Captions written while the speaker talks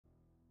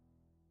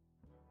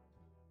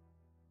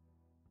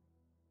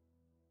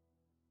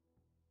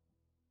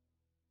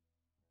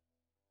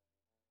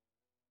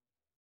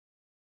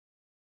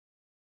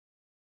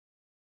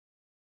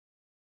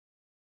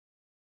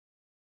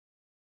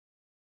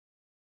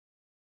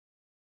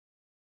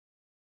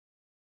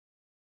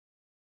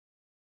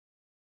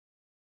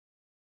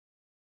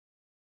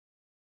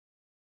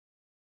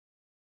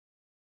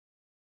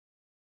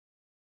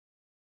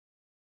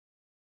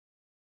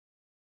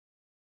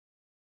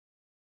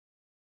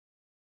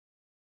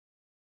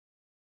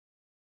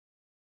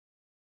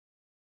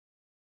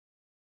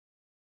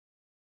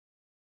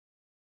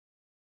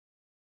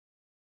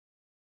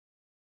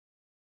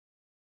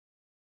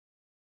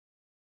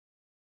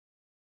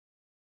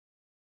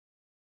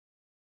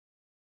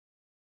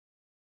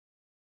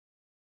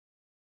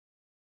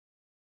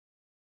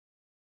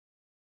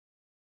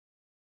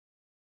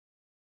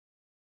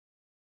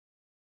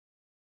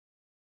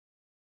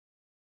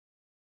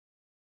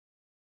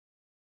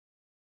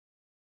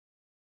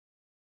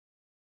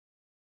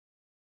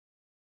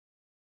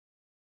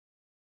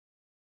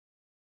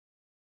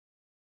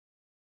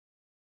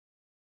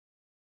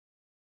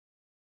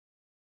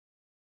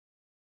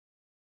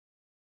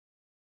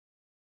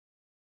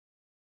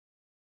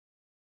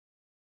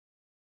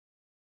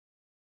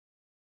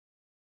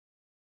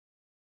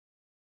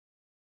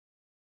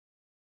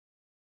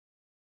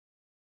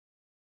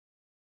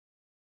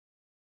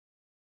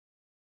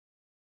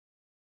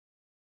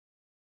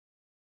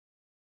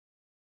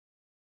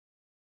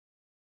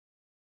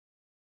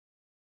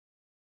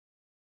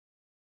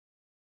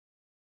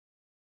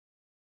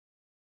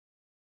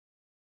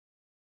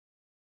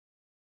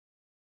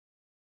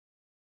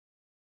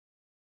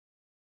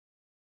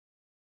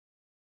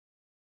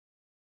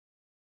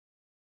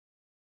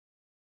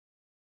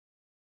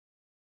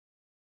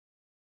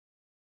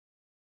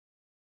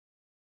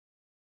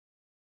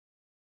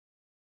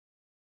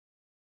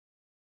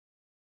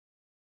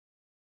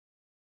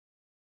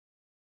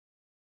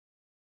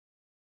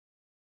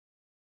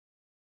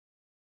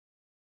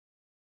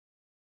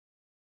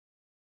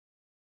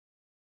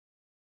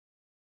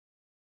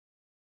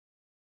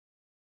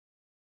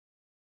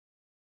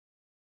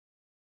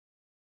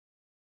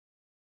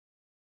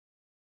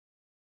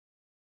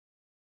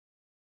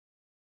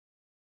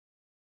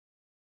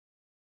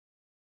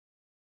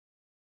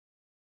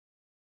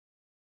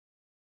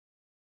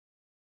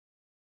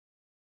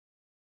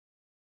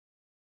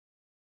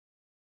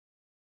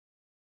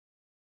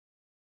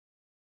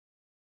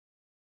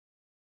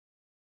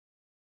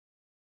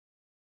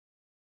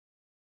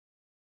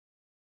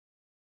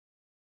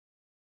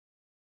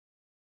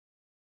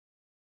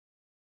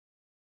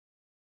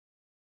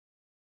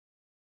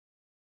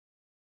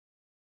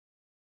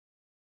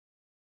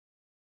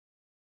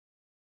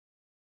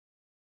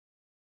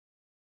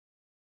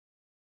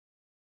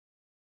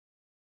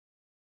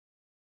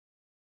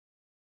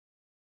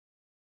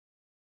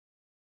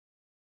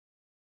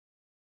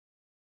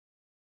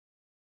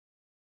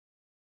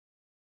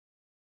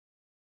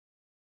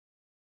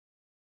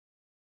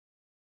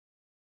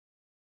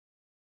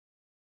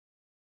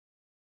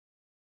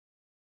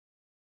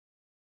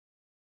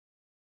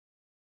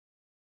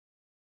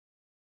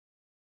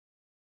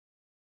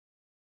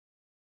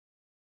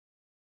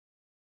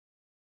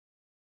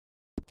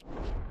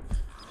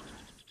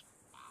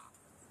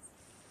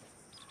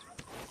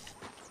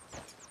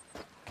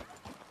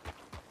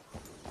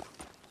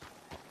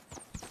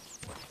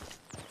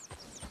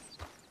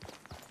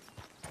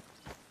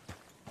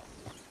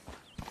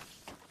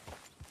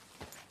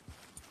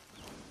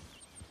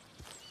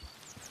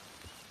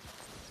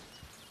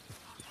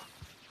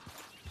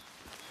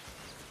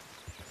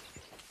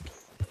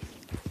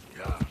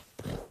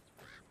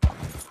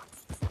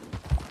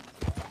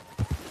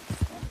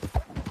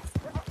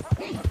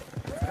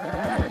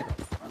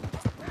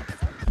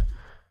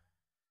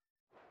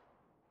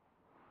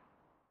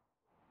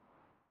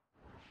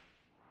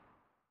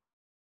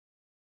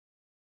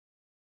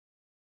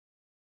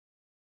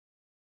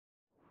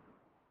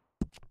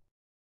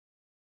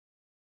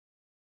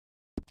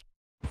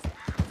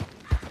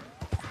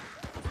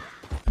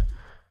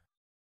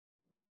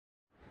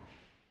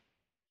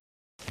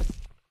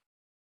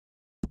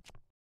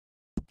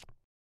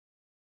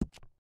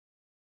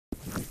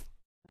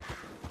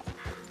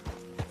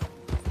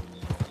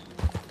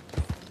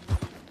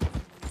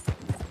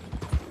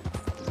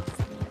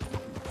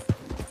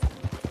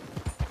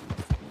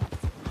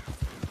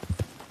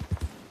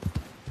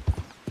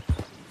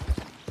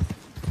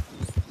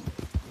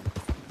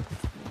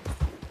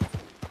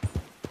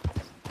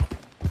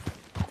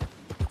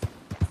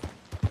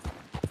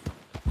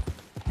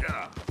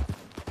Yeah.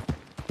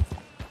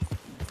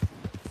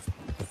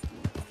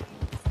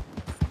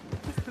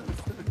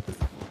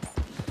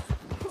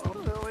 Oh,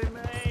 Lily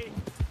Mae.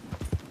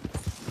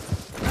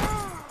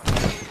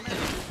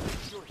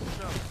 You're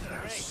so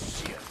great.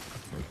 Shit.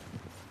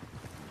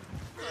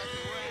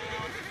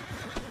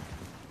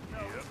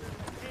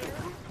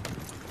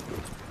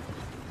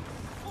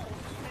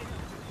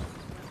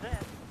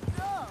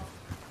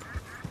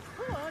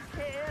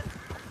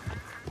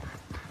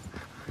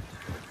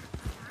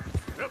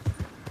 Yep.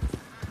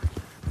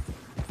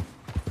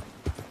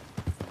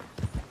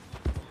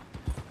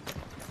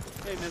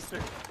 Hey, mister.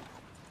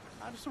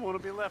 I just want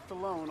to be left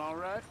alone, all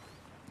right?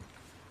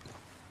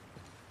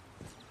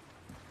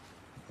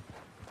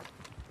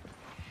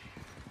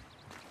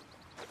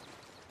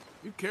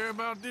 You care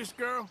about this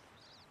girl?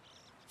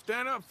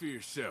 Stand up for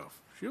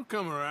yourself. She'll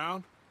come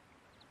around.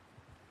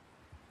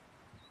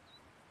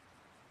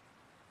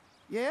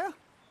 Yeah?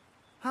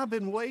 I've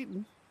been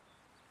waiting.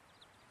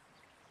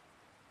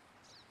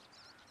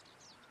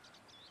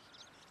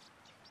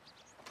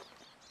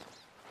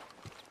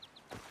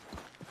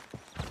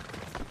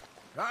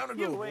 Time to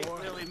You go, wait, boy.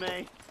 Lily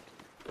Mae.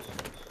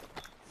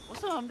 Well,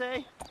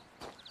 someday,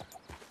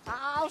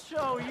 I'll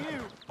show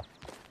you.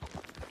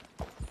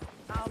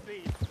 I'll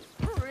be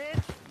rich.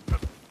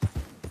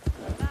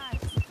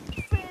 Nice,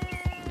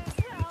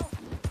 big house.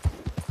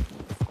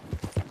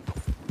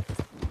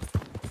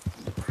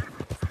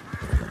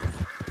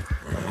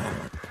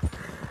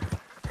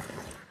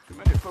 Too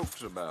many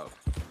folks about.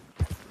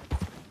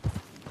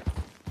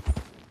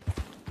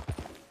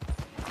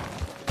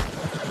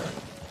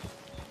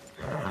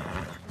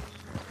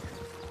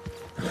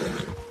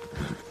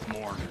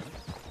 Morning.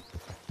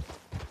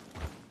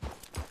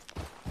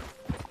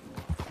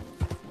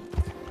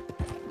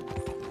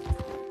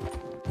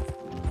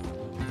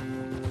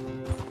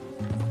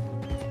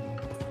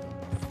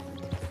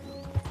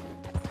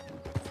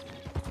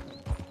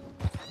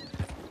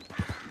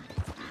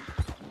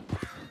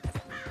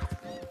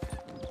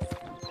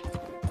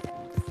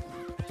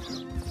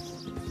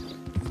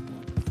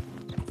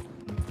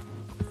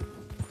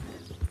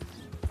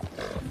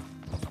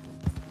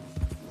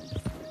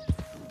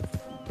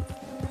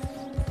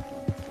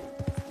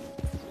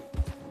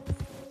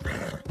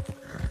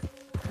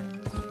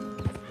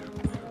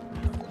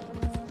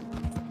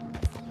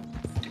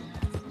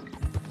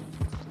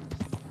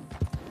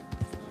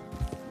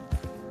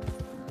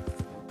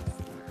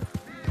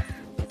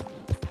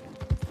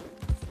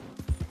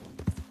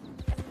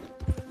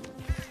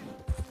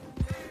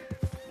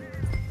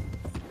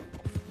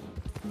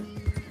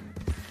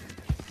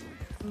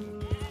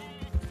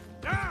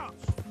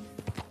 Downs!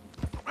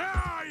 Where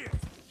are you?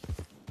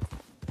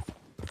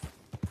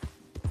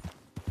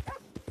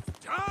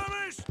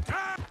 Thomas!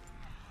 Downs!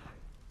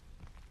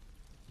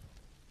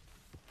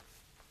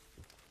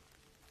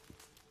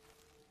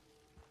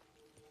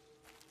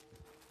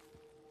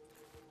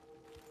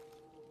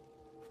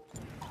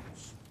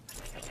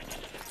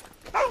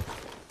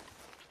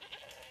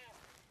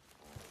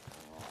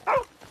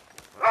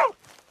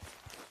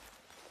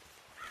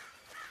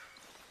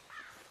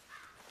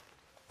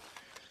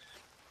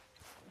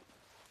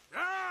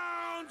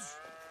 Downs!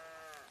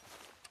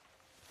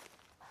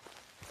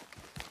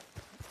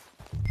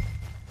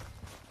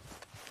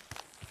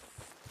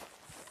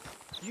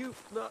 You,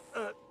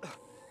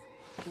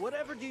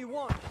 whatever do you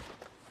want?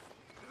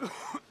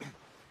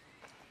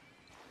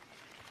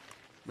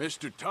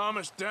 Mr.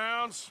 Thomas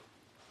Downs?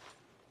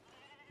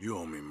 You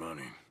owe me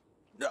money.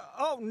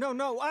 Oh,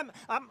 no, I'm...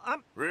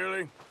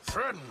 Really?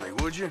 Threaten me,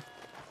 would you?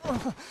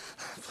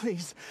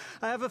 Please,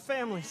 I have a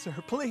family, sir,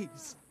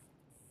 please.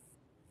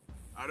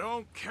 I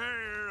don't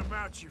care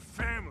about your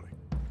family.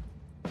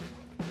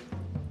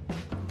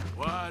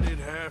 Why'd it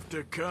have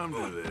to come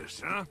to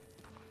this, huh?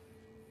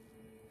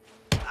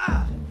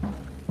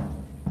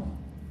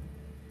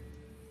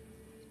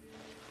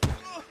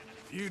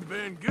 If you'd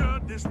been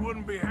good, this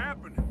wouldn't be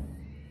happening.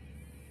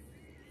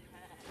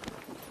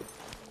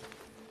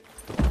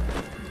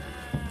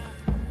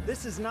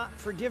 This is not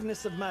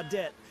forgiveness of my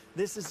debt.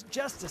 This is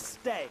just a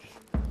stay.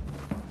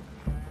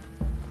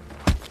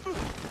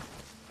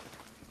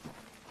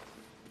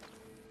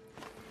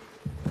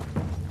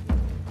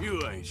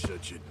 You ain't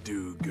such a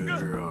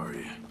do-gooder, are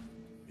you?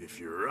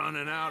 If you're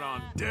running out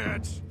on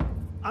debts...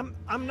 I'm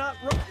not...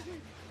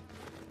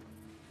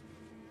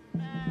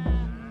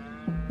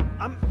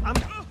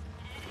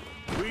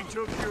 We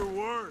took your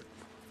word.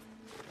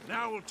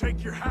 Now we'll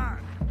take your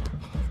hide.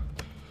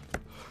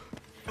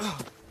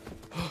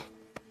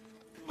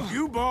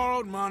 You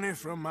borrowed money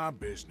from my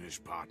business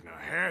partner,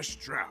 Herr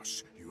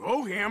Strauss. You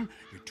owe him,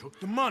 you took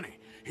the money.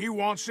 He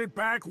wants it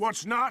back,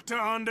 what's not to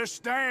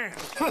understand?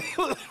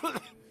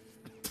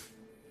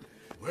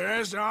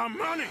 Where's our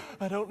money?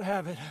 I don't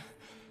have it.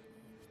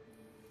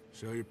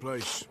 Sell your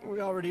place.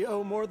 We already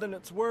owe more than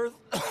it's worth.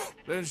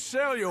 Then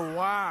sell your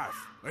wife,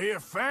 or your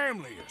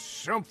family, or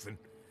something.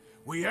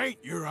 We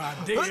ain't your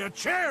idea of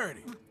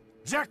charity.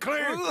 Is that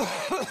clear?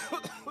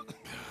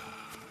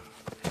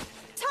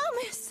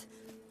 Thomas!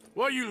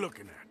 What are you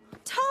looking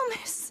at?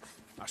 Thomas!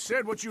 I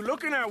said, what you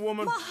looking at,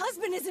 woman? My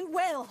husband isn't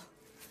well.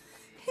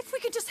 If we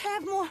could just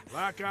have more...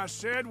 Like I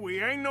said,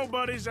 we ain't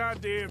nobody's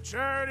idea of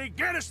charity.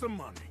 Get us the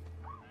money.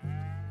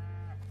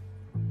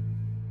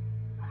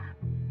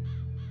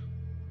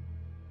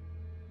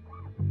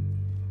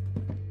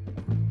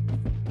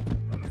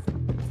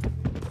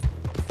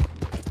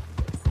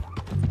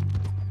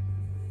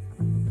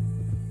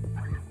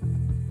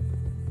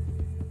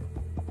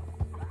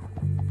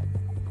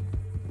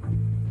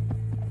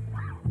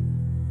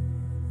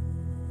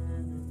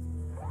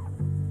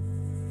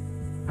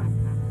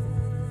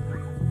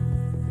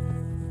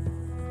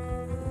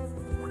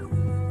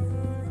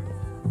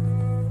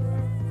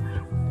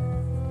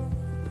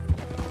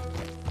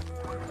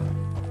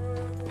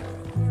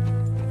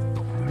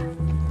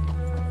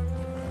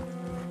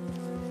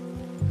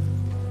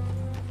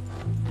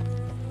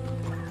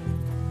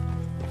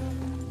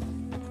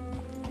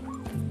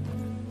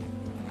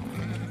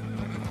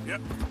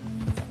 Yep.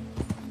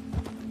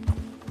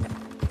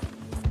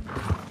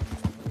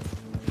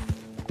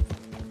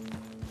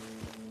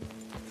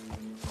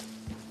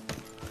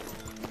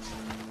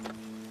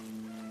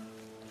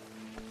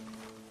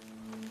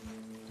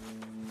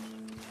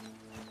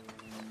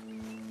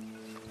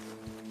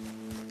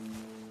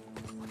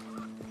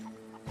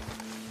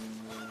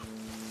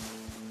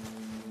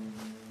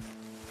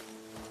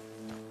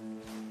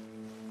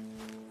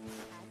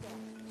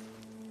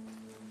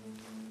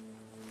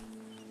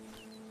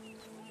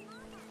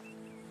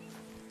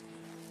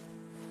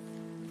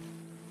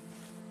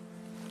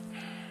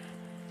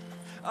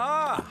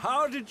 Ah,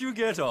 how did you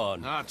get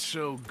on? Not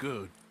so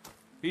good.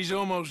 He's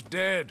almost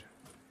dead.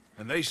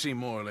 And they seem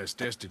more or less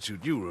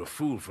destitute. You were a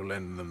fool for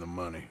lending them the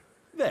money.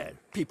 Well,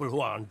 people who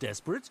aren't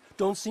desperate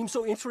don't seem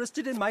so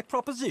interested in my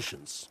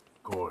propositions.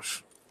 Of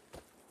course.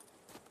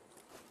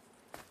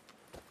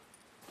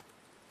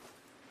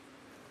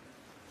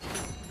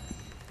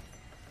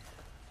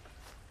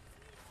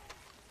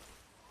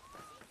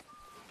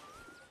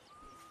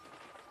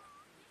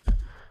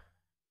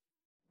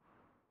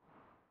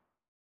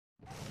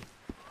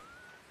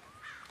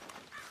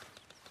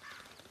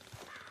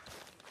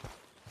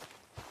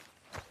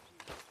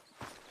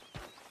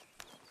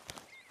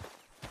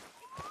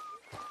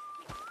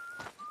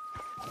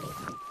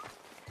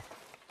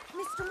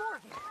 Mr.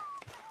 Morgan.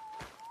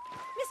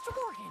 Mr.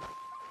 Morgan.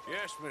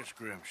 Yes, Miss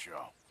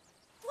Grimshaw.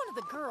 One of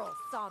the girls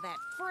saw that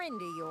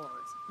friend of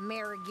yours,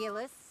 Mary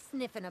Gillis,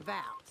 sniffing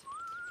about.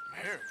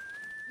 Mary?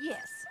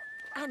 Yes.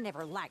 I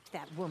never liked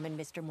that woman,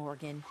 Mr.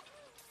 Morgan.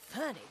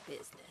 Funny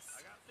business.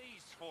 I got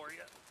these for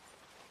you.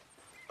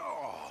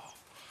 Oh,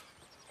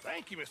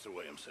 thank you, Mr.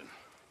 Williamson.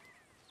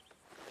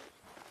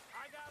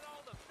 I got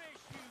all the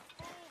fish you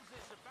fools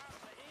is about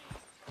to eat.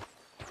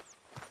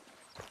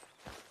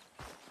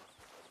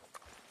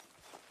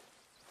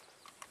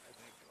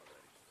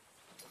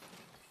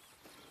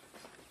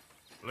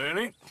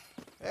 Lenny?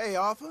 Hey,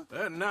 Arthur.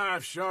 That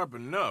knife's sharp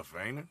enough,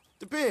 ain't it?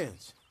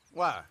 Depends.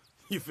 Why?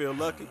 You feel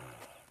lucky?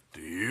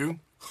 Do you?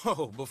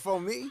 Oh,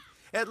 before me,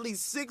 at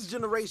least 6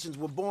 generations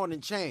were born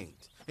in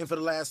chains. And for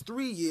the last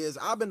 3 years,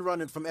 I've been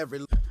running from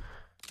every...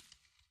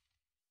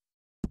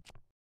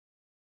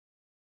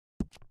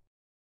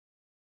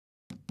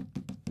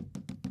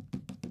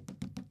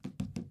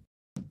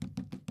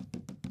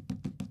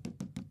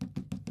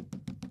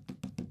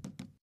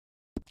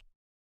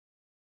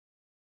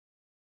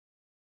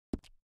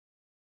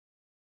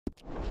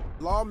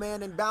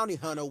 lawman and bounty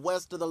hunter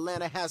west of the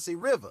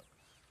Lanahassee River.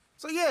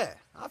 So yeah,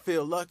 I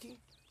feel lucky.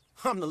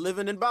 I'm the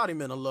living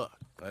embodiment of luck.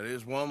 That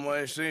is one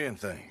way of seeing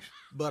things.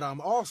 But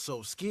I'm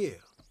also skilled.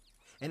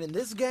 And in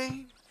this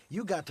game,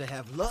 you got to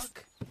have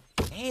luck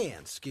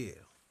and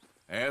skill.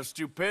 And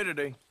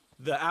stupidity.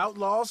 The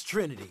Outlaw's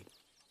Trinity.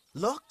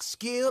 Luck,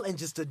 skill, and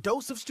just a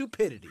dose of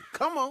stupidity.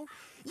 Come on.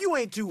 You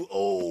ain't too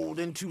old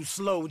and too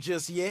slow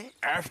just yet.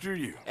 After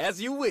you.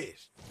 As you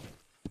wish.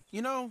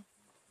 You know,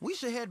 we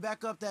should head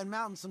back up that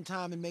mountain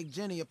sometime and make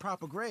Jenny a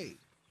proper grave.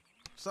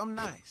 Something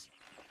nice.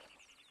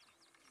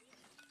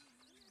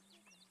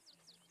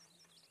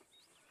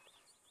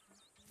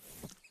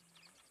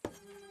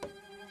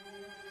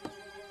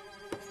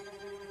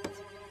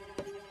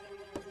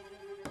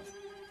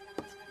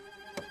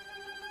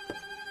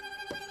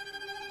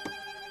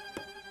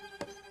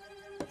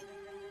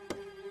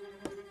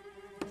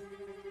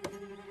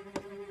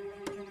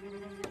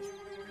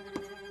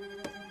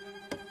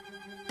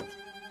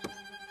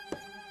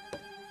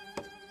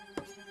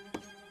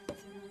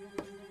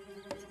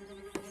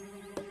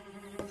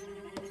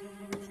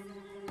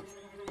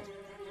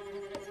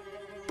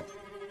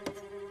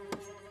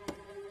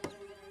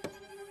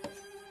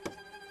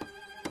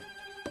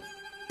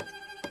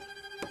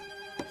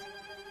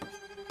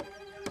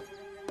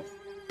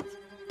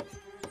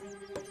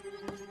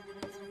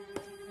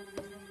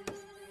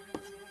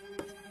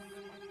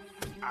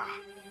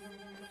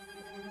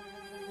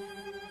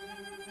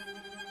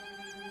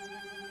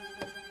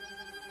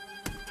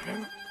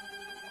 Damn it.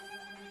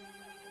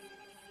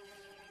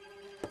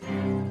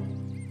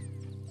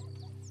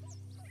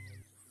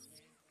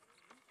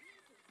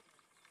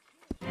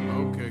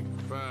 Okay,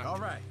 fine. All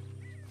right.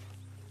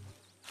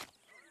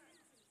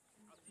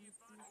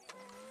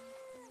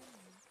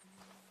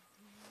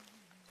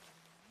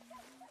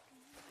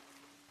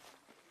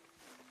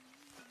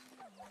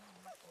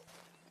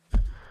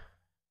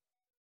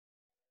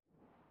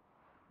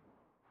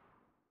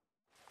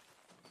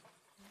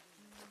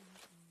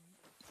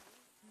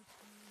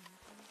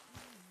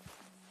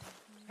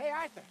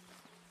 Arthur.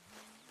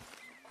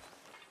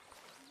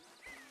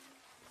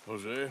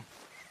 Jose,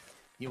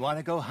 You want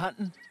to go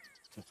hunting?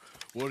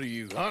 what are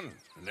you hunting?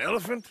 An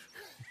elephant?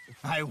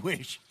 I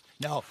wish.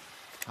 No,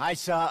 I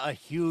saw a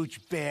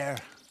huge bear.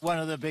 One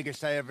of the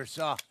biggest I ever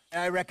saw.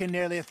 I reckon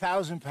nearly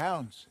 1,000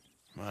 pounds.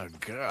 My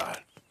God.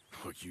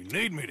 Look, you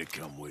need me to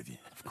come with you.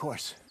 Of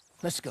course.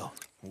 Let's go.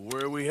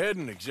 Where are we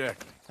heading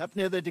exactly? Up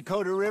near the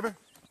Dakota River.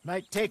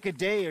 Might take a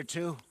day or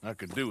two. I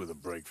could do with a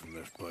break from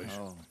this place.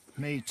 Oh,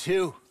 me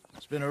too.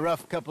 It's been a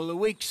rough couple of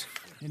weeks.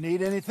 You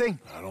need anything?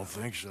 I don't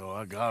think so.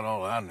 I got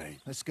all I need.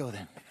 Let's go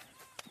then.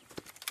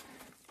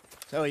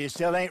 So you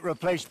still ain't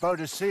replaced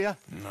Boadicea?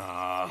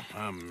 Nah,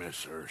 I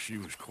miss her. She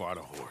was quite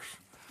a horse.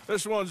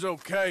 This one's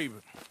okay,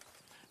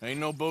 but ain't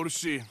no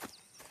Boadicea.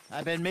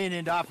 I've been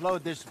meaning to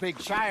offload this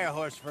big Shire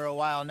horse for a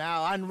while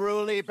now.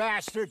 Unruly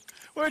bastard.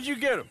 Where'd you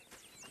get him?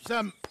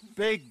 Some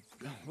big,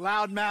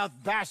 loudmouth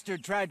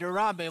bastard tried to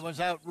rob me, was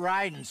out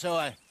riding, so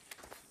I...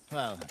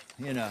 Well,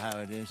 you know how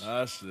it is.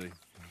 I see.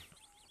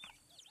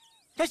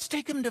 Let's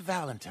take him to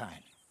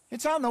Valentine.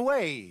 It's on the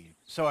way,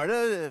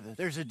 sorta.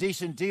 There's a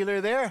decent dealer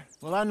there.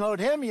 We'll unload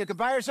him, you can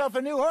buy yourself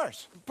a new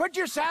horse. Put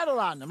your saddle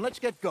on them, let's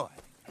get going.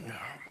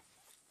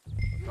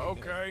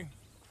 Okay.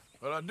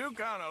 But I do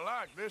kind of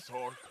like this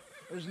horse.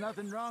 There's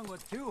nothing wrong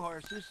with two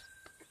horses.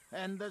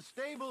 And the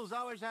stables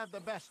always have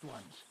the best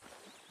ones.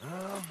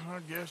 Well, I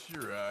guess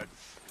you're right.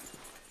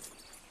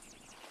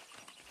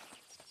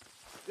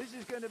 This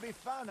is gonna be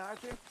fun,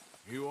 Arthur.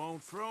 You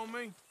won't throw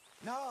me?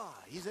 No,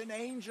 he's an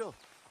angel.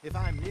 If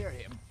I'm near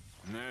him.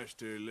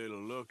 Nasty little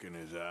look in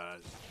his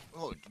eyes.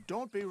 Oh,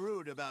 don't be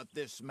rude about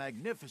this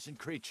magnificent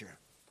creature.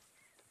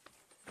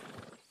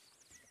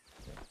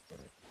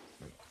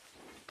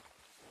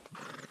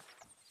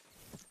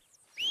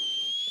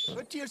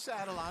 Put your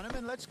saddle on him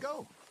and let's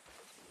go.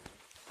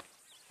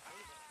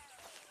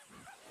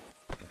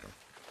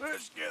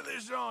 Let's get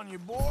this on you,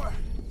 boy.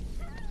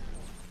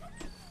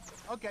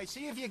 Okay,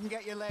 see if you can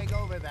get your leg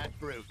over that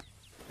brute.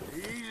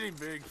 Easy,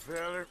 big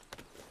feller.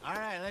 All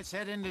right, let's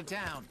head into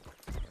town.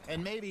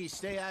 And maybe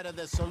stay out of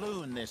the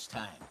saloon this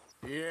time.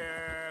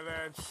 Yeah,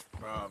 that's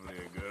probably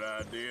a good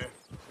idea.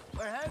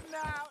 We're heading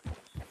out.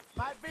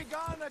 Might be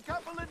gone a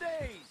couple of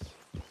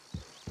days.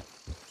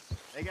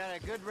 They got a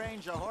good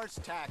range of horse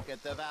tack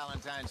at the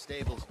Valentine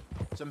stables.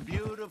 Some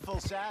beautiful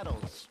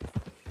saddles.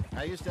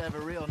 I used to have a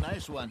real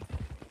nice one.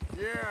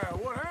 Yeah,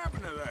 what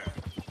happened to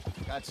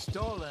that? Got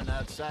stolen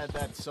outside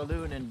that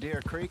saloon in Deer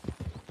Creek.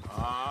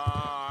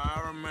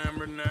 Ah, I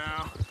remember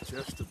now.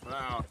 Just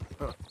about.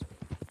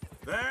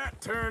 That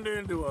turned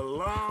into a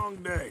long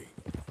day.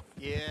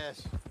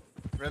 Yes.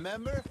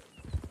 Remember?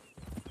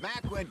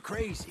 Mac went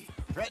crazy,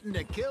 threatened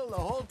to kill the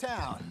whole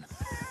town.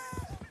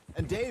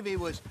 And Davy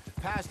was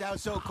passed out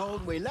so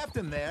cold we left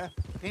him there,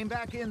 came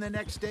back in the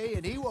next day,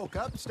 and he woke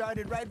up and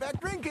started right back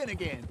drinking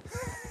again.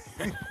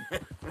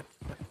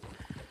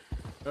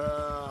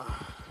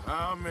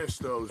 I'll miss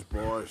those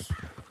boys.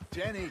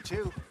 Jenny,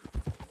 too.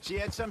 She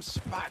had some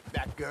spot,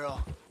 that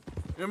girl.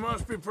 It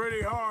must be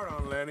pretty hard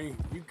on Lenny.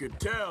 You could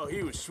tell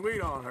he was sweet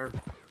on her.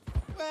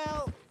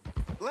 Well,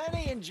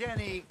 Lenny and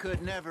Jenny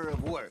could never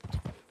have worked.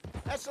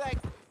 That's like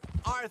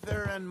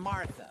Arthur and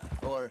Martha,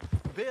 or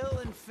Bill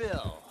and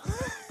Phil.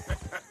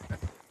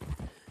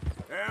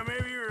 Yeah,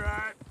 maybe you're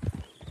right.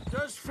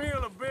 Just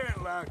feel a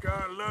bit like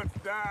our luck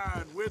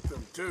died with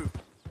them, too.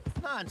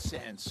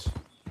 Nonsense.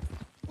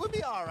 We'll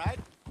be all right.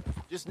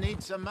 Just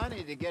need some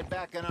money to get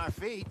back on our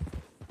feet.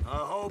 I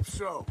hope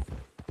so.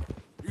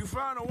 You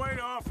find a way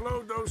to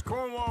offload those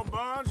Cornwall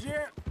bonds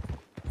yet?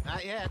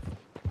 Not yet.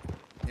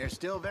 They're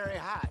still very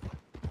hot.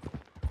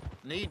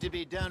 Need to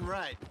be done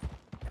right.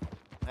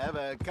 I have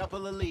a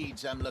couple of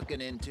leads I'm looking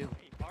into.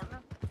 Hey,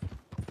 partner?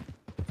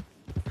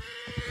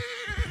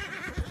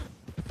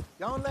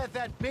 Don't let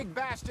that big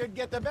bastard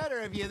get the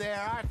better of you there,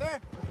 Arthur.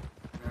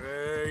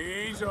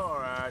 He's all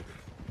right.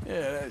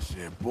 Yeah, that's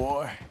it,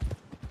 boy.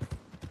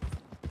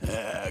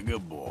 Yeah,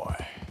 good boy.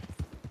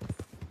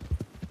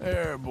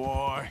 There,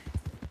 boy.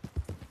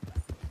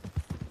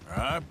 All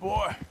right,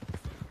 boy.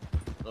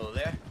 Hello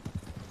there.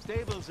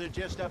 Stables are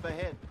just up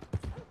ahead.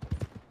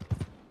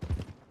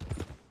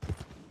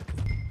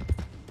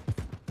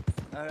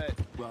 All right.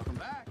 Welcome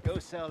back. Go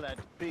sell that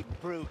big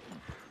brute.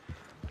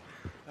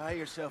 Buy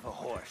yourself a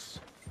horse.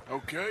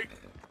 Okay.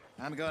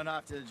 I'm going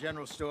off to the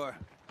general store.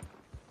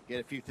 Get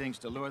a few things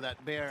to lure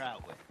that bear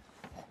out with.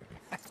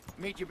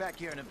 Meet you back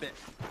here in a bit.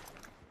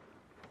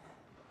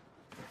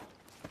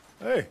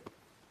 Hey,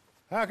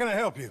 how can I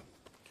help you?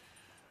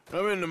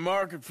 I'm in the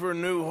market for a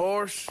new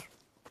horse.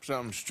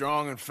 Something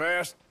strong and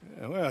fast.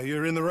 Yeah, well,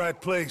 you're in the right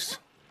place.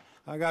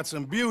 I got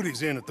some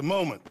beauties in at the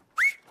moment.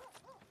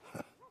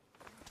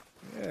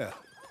 Yeah.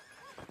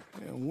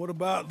 And what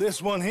about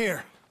this one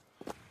here?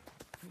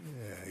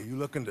 Yeah, you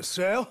looking to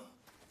sell?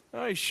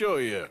 I ain't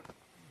sure yet.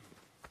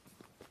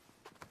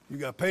 You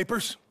got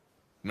papers?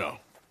 No.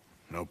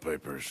 No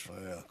papers.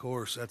 Well, of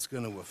course, that's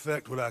gonna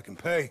affect what I can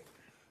pay.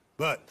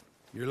 But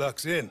your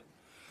luck's in.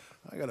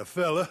 I got a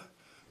fella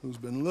who's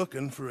been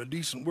looking for a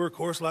decent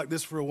workhorse like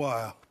this for a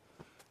while.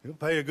 He'll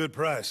pay a good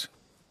price.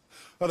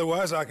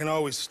 Otherwise, I can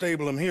always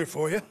stable them here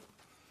for you.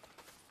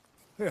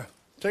 Here,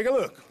 take a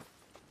look.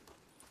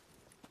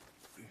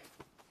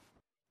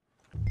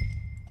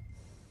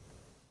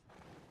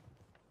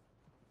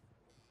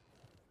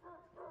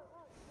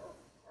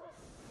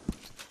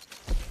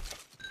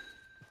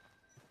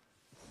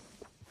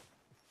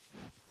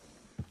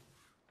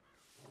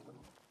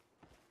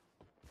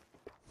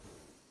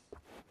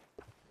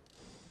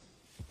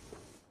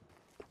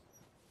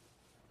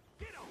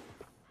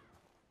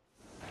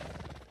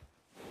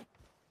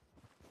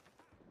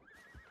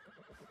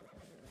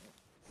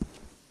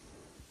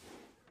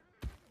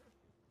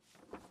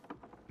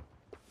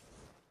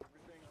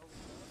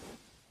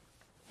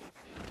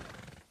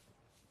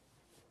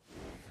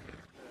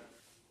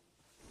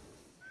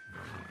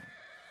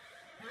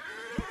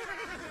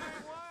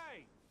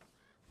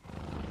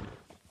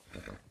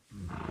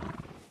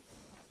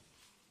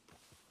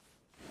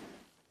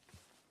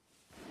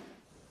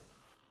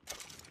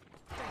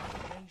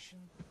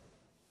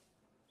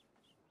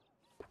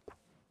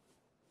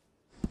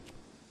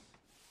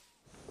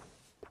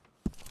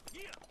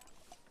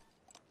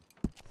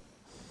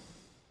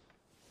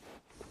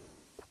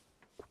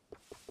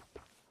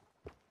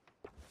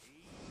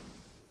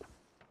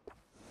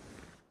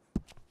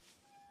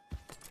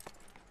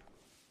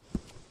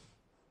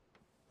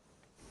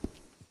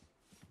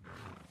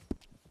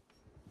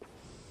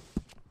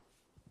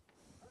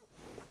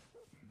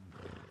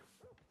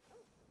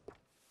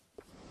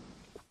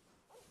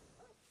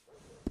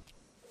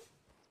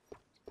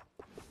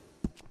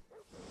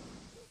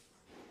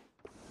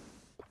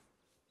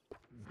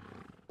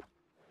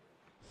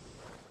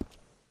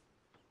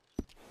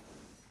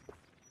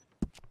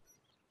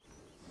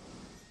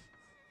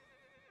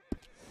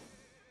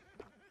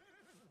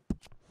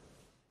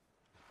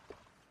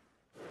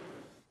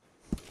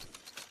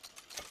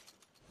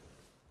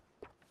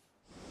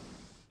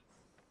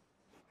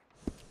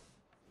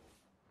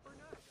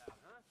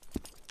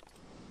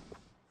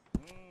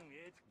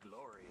 It's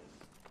glorious.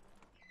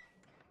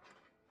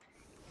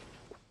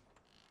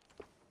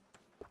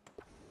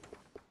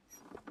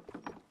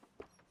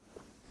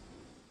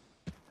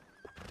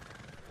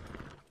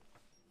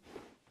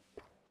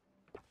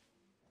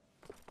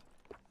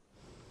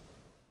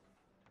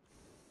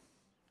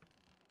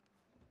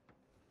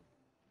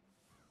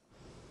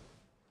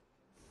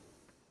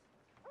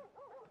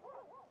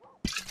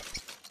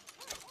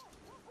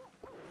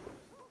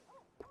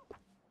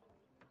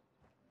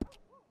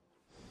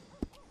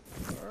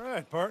 All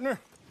right, partner.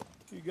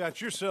 You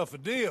got yourself a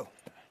deal.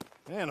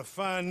 And a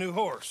fine new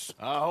horse.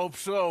 I hope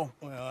so.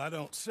 Well, I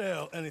don't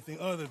sell anything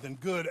other than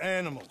good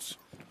animals.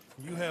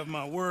 You have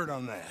my word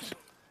on that.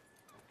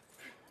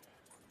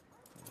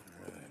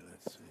 All right,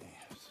 let's see.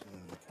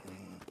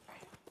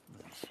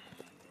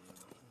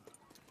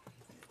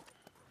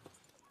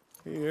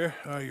 Here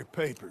are your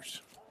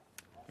papers.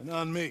 And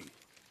on me,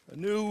 a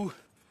new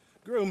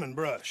grooming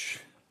brush.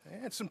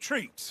 And some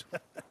treats.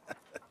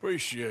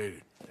 Appreciate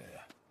it.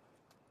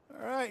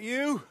 All right,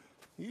 you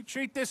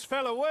treat this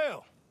fella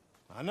well.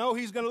 I know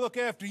he's gonna look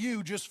after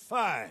you just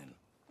fine.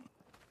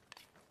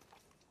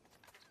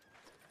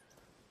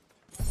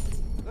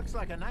 Looks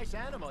like a nice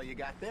animal you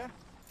got there.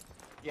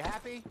 You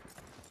happy?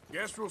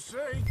 Guess we'll see.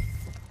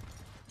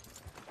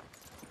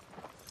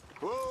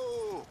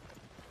 Whoa!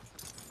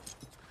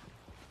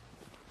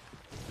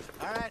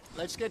 All right,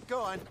 let's get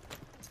going.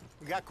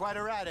 We got quite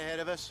a ride ahead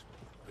of us.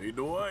 Lead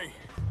the way.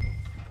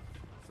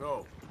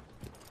 So,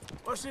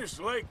 what's this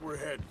lake we're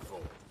heading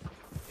for?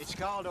 It's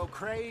called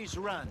O'Creagh's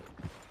Run,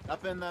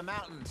 up in the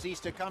mountains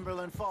east of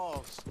Cumberland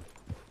Falls.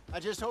 I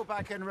just hope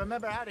I can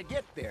remember how to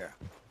get there.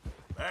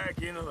 Back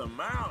into the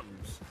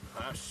mountains?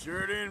 I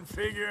sure didn't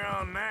figure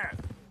on that.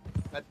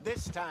 But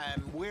this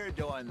time, we're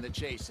doing the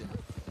chasing.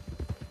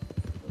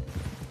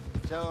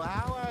 So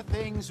how are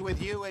things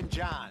with you and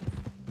John?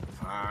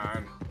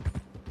 Fine.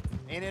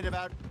 Ain't it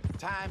about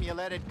time you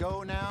let it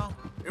go now?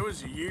 It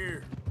was a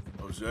year,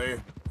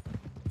 Hosea.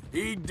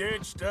 He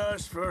ditched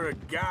us for a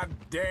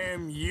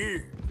goddamn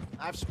year.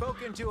 I've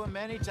spoken to him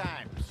many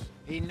times.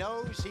 He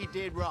knows he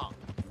did wrong.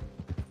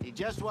 He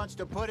just wants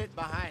to put it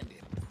behind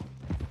him.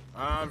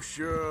 I'm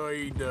sure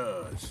he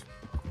does.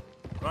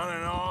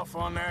 Running off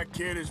on that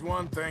kid is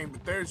one thing,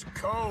 but there's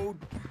code.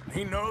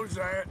 He knows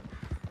that.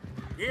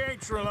 He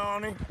ain't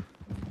Trelawney.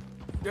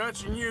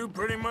 Dutch and you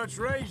pretty much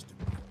raised him.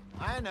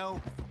 I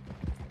know.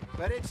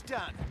 But it's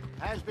done.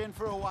 Has been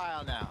for a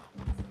while now.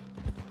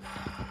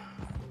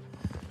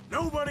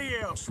 Nobody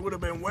else would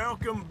have been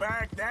welcomed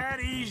back that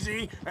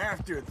easy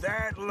after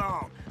that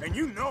long, and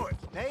you know it.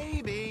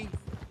 Maybe.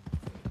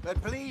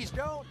 But please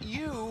don't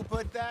you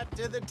put that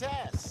to the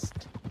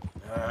test.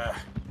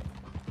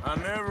 I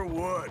never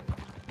would.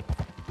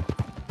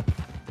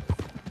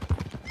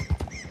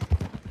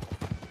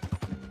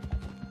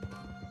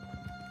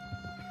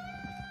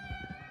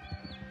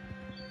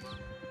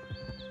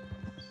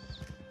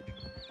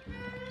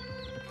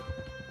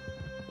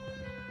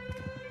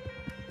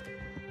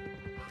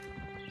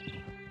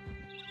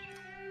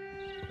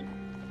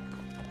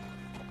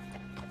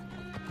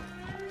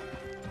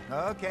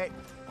 Okay,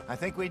 I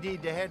think we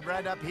need to head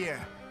right up here.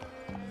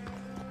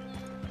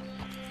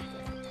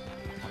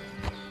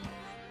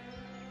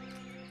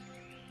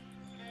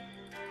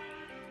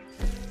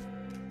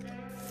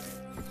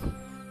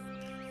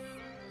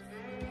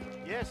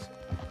 Yes,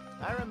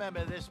 I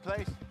remember this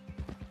place.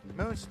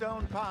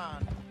 Moonstone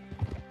Pond.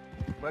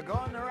 We're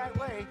going the right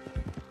way.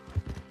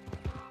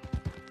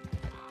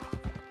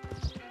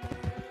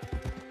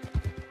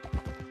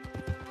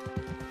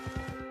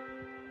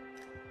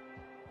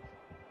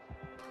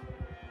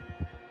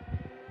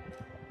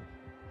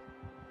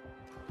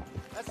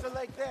 That's the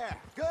lake there.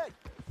 Good.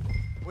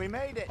 We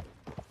made it.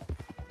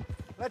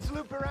 Let's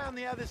loop around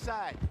the other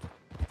side.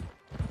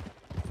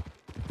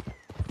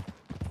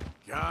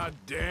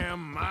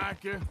 Goddamn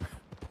Micah.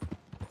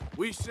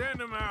 We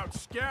send him out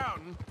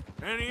scouting,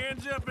 and he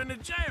ends up in the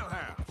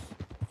jailhouse.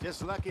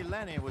 Just lucky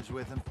Lenny was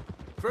with him.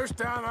 First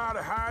time out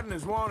of hiding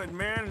as wanted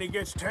man, and he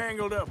gets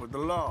tangled up with the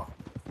law.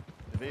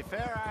 To be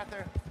fair,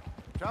 Arthur,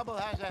 trouble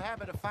has a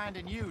habit of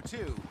finding you,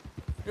 too.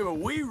 Yeah, but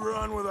we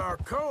run with our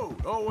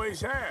code,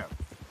 always have.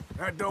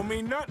 That don't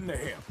mean nothing to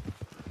him.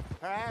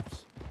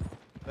 Perhaps,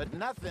 but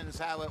nothing's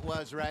how it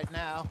was right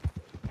now.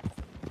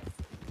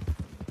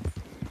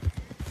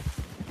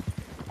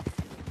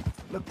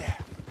 Look there.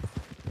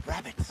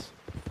 Rabbits.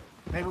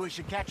 Maybe we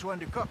should catch one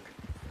to cook.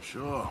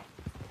 Sure.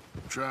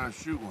 Try and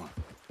shoot one.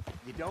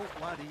 You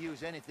don't want to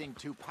use anything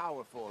too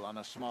powerful on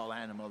a small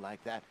animal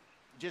like that.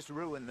 Just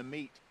ruin the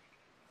meat.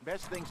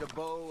 Best thing's a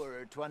bow or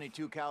a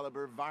 .22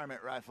 caliber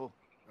varmint rifle.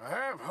 I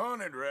have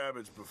hunted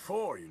rabbits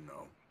before, you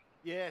know.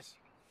 Yes,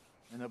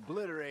 and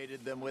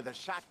obliterated them with a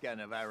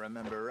shotgun, if I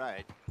remember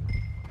right.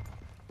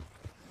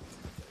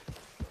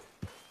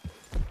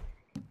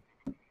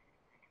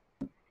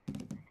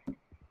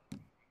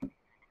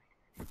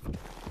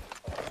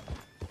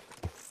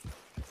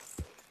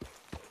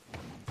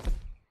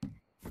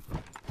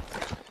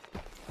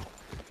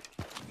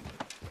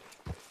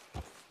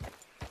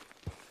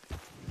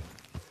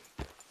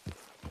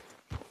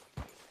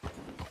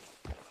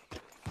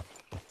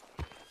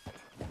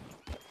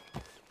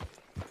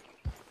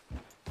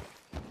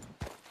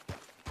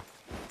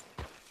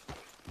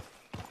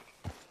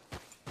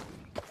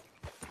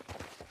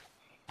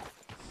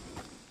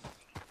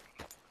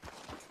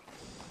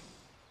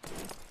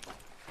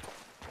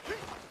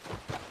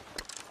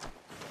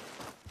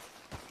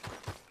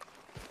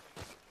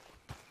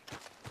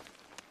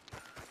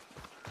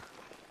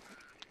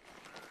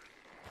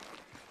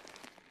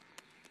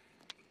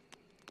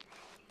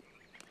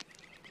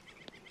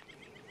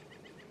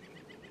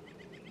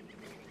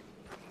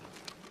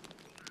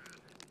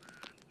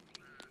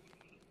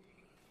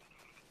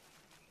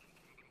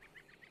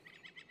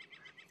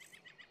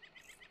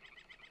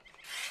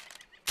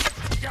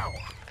 Go!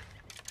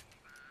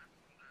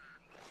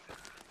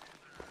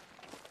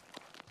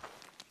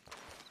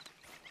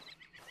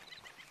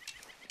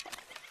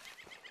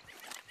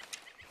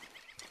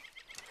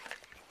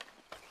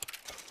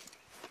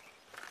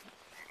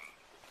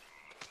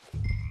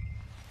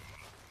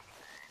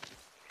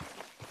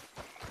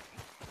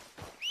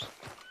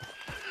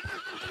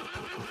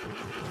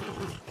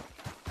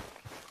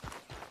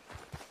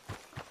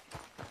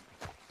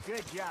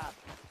 Good job.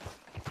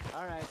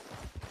 All right.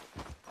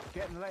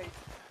 Getting late.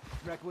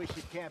 Reckon we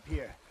should camp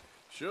here.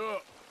 Sure.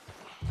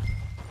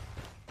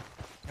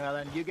 Well,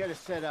 then, you get us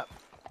set up.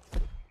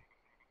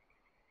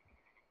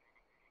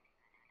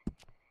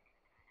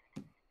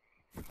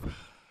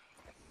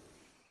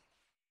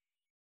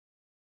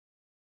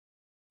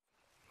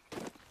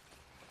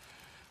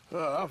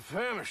 I'm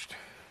famished.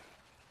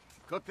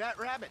 Cook that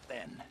rabbit,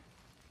 then.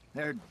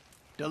 They're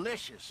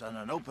delicious on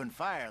an open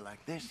fire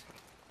like this.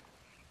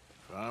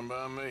 Fine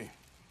by me.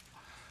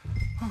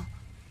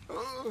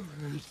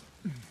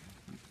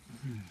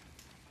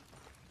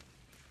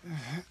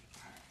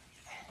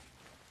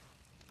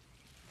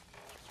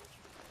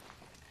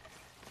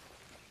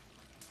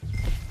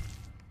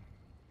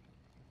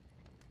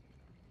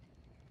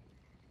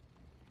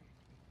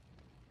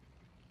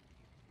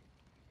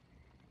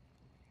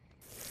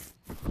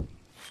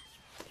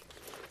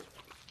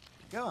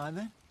 Go on,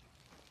 then.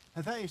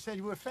 I thought you said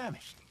you were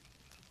famished.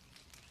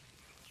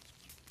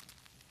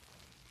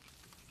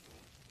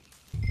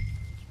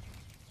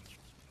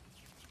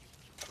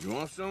 You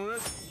want some of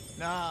this?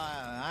 No,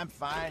 I'm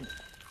fine.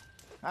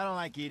 I don't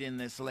like eating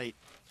this late.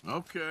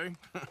 Okay.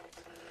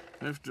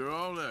 After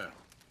all that.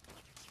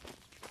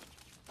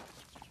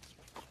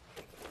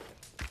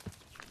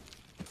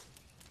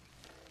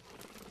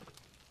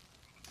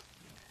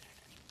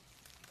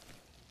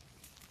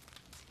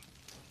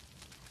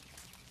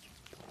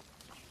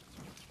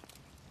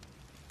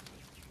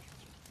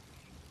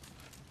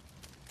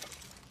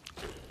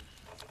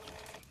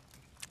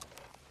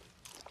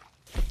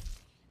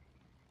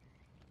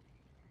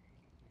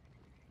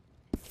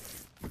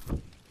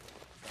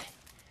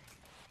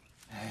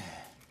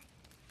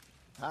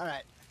 All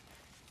right.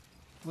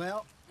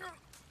 Well,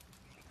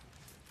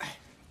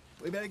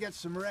 we better get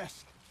some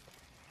rest.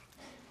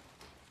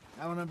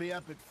 I want to be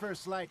up at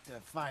first light to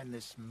find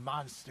this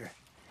monster.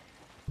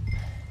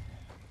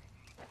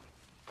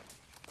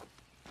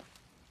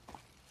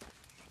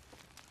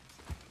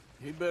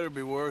 He better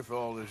be worth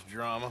all this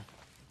drama.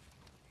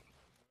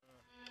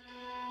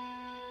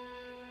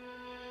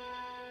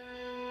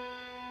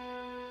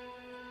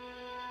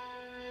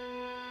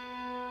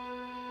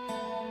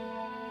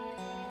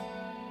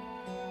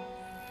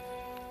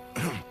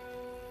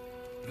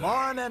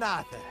 Morning,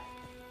 Arthur.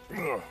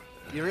 Ugh.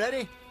 You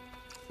ready?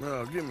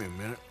 Well, give me a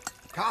minute.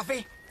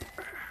 Coffee?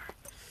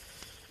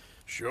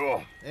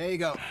 Sure. There you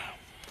go.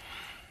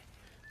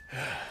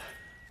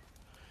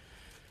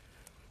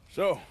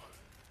 So,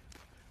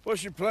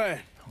 what's your plan?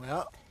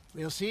 Well,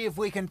 we'll see if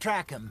we can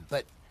track him,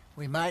 but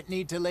we might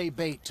need to lay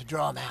bait to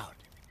draw him out.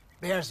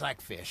 Bears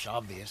like fish,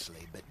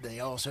 obviously, but they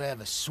also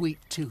have a sweet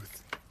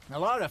tooth. A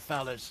lot of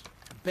fellas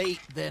bait,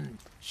 then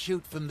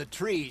shoot from the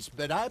trees,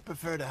 but I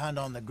prefer to hunt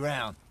on the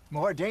ground.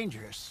 More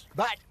dangerous,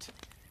 but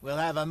we'll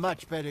have a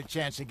much better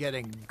chance of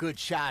getting a good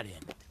shot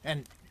in.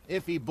 And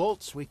if he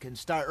bolts, we can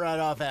start right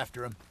off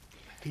after him.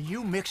 Can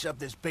you mix up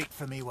this bait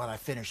for me while I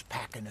finish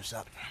packing this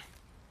up?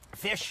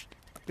 Fish,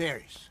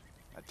 berries.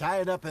 I'll tie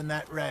it up in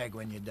that rag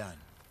when you're done.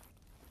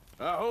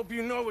 I hope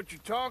you know what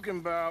you're talking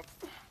about.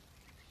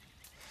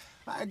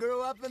 I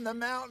grew up in the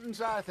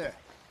mountains, Arthur.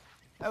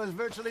 I was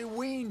virtually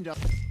weaned on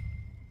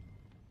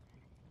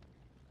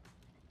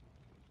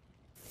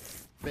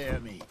bear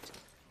meat.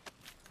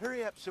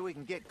 Hurry up so we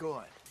can get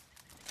going.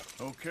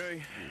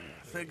 Okay,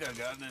 I think I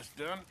got this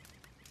done.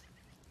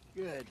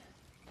 Good.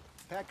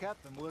 Pack up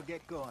and we'll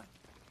get going.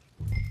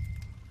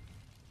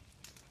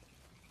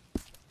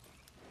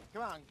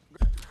 Come on.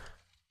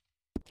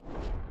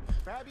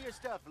 Grab your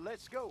stuff and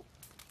let's go.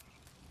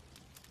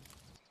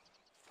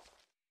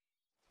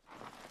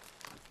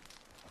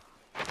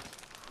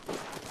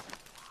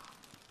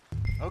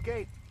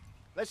 Okay,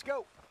 let's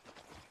go.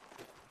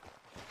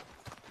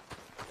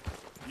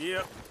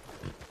 Yep.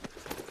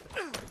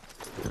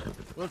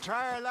 We'll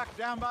try our luck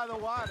down by the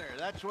water.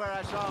 That's where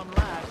I saw him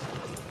last.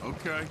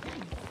 Okay.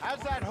 How's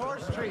that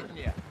horse treating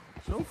you?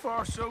 So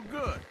far, so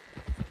good.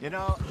 You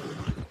know,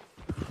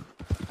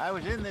 I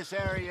was in this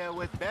area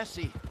with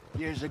Bessie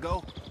years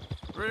ago.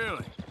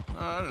 Really?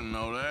 Oh, I didn't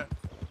know that.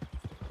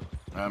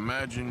 I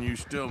imagine you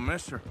still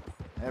miss her.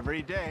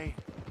 Every day.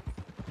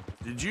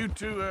 Did you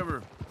two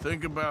ever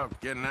think about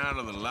getting out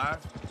of the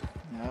life?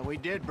 We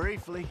did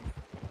briefly.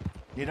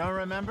 You don't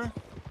remember?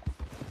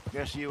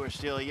 Guess you were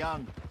still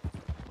young.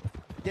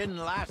 Didn't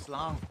last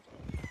long.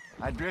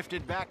 I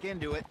drifted back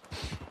into it.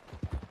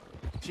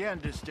 She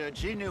understood.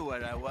 She knew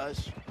what I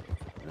was.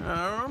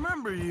 I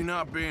remember you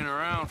not being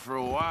around for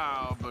a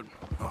while, but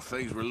well,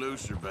 things were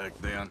looser back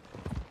then.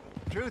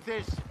 Truth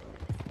is,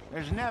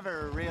 there's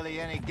never really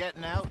any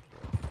getting out.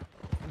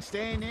 And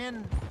staying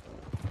in,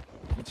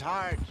 it's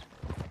hard.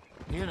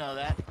 You know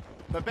that.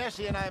 But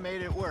Bessie and I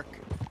made it work.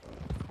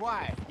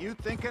 Why? You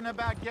thinking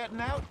about getting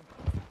out?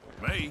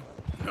 Me?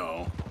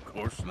 No, of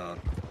course not.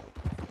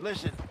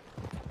 Listen,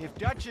 if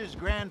Dutch's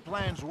grand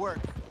plans work,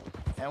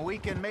 and we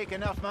can make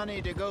enough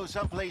money to go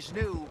someplace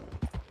new,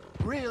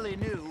 really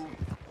new,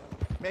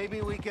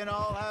 maybe we can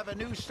all have a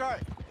new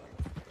start.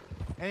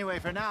 Anyway,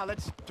 for now,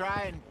 let's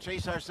try and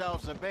chase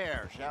ourselves a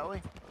bear, shall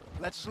we?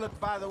 Let's look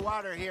by the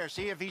water here,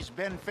 see if he's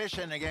been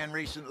fishing again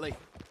recently.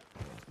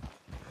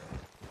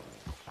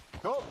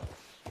 Go.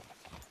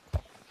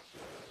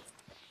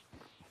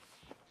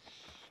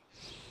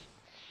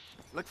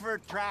 Look for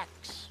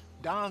tracks,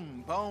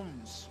 dung,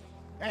 bones,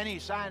 any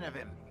sign of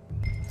him.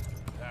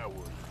 That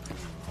would.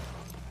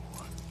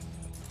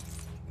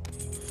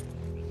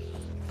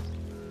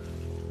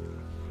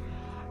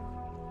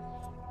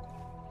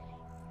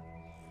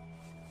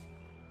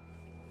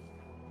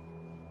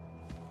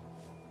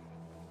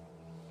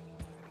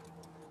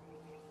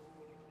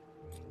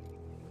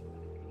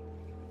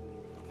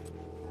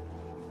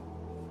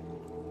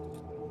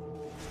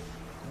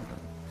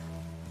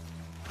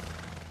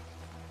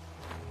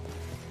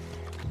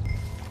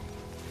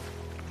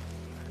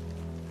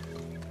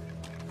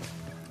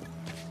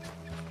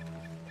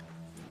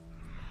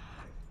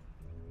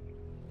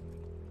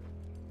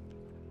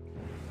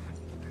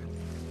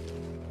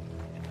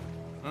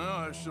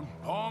 Well, there's some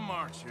paw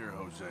marks here,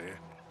 Hosea.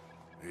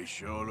 They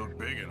sure look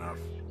big enough.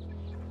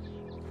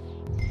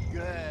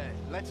 Good.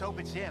 Let's hope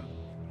it's him.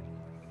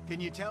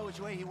 Can you tell which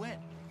way he went?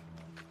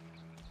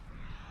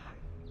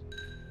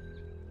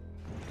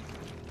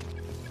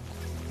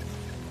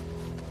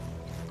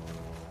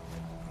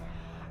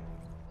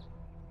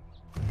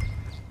 The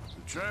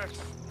tracks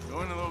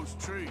go into those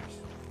trees.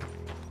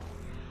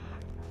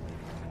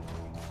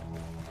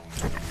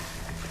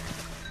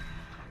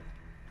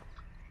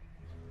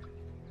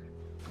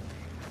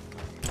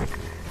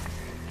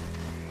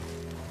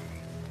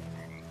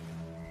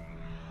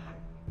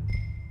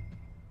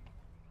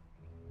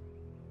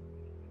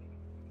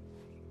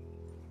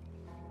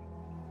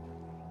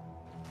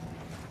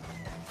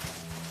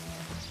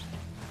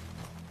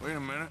 Wait a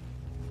minute.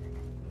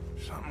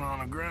 Something on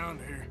the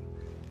ground here.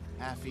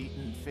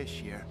 Half-eaten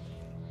fish here.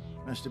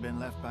 Must have been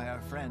left by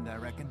our friend, I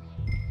reckon.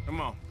 Come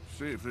on,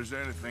 see if there's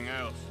anything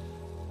else.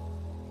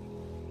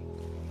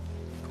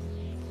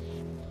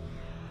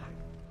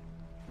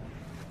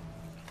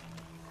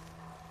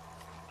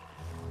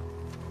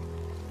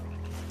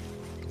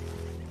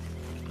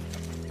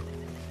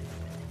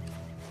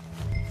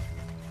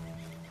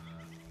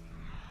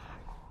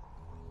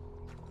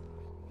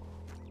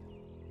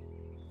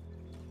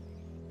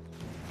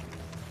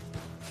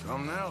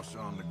 Something else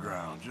on the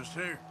ground, just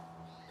here.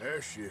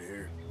 There's shit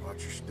here.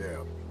 Watch your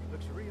step.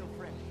 Looks real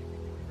fresh.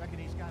 Reckon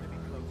he's gotta be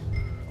close.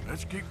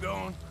 Let's keep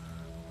going.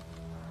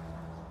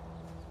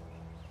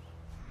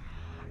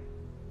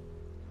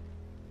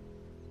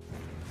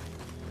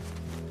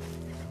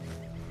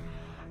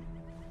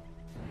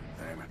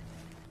 Damn it.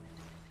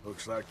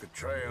 Looks like the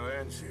trail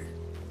ends here.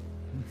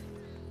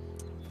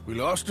 We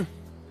lost him?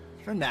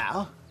 For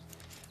now.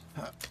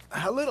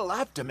 A little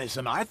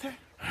optimism, Arthur.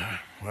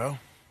 Well,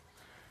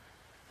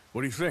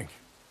 what do you think?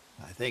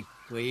 I think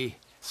we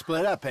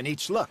split up and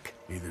each look.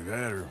 Either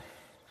that or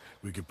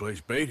we could place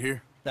bait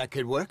here. That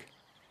could work.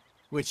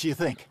 Which you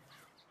think?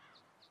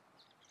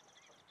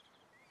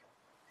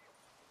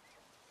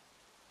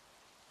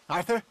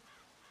 Arthur?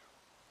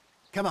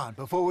 Come on,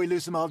 before we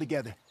lose them all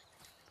together.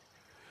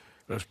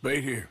 Let's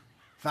bait here.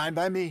 Fine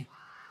by me.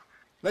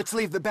 Let's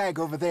leave the bag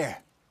over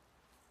there.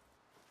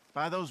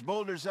 By those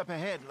boulders up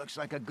ahead, looks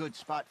like a good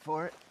spot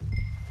for it.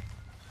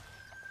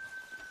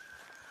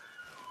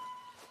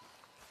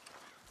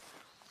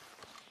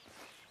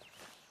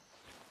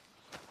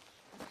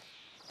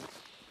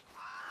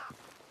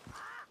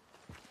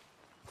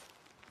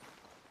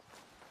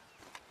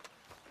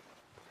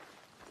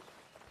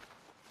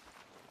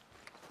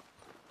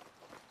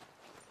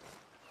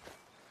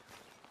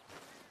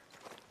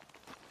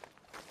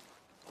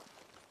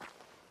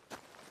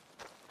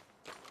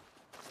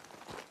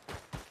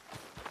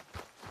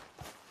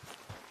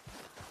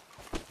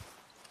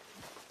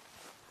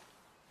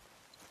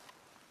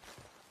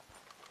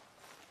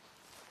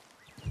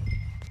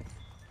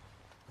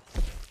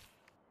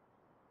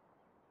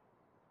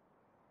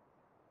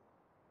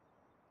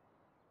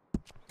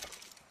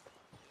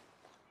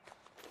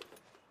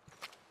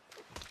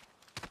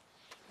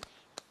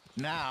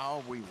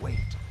 Now we wait.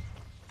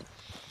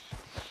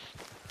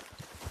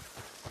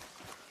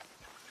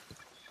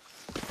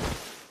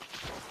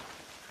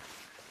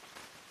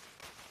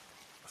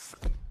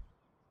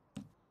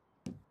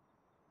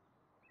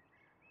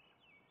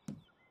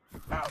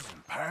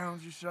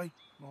 £1,000, you say?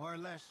 More or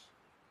less.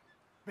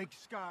 Big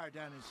scar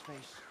down his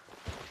face.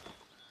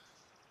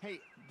 Hey,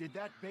 did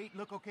that bait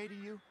look okay to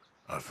you?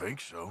 I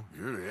think so.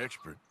 You're the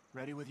expert.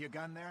 Ready with your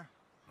gun there?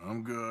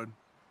 I'm good.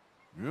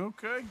 You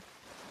okay?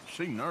 You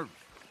seem nervous.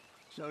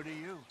 So do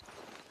you.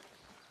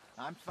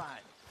 I'm fine.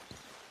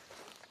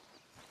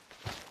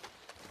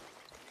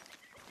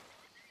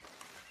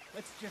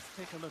 Let's just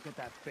take a look at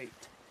that bait.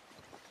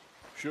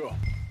 Sure.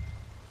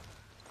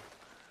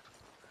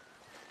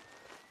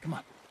 Come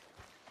on.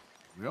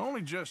 We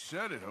only just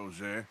said it,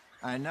 Jose.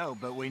 I know,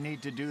 but we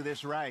need to do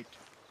this right.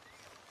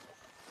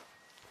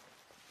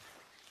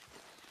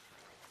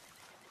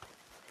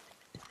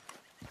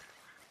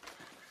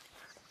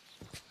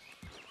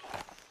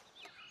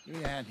 Give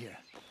me a hand here.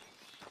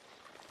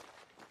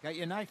 Got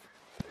your knife?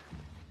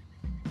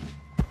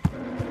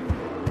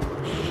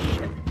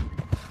 Shit.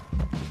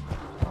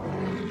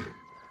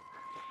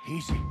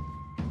 Easy.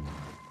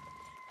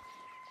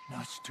 No,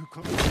 it's too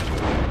close.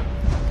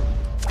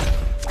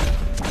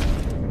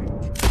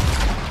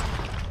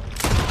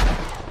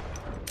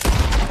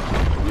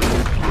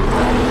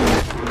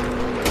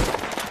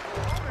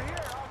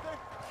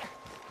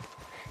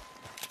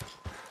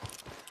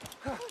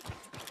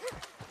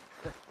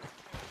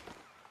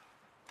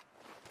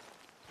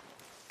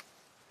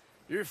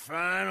 You're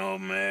fine,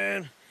 old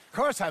man. Of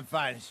course I'm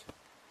fine.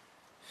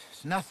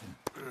 It's nothing.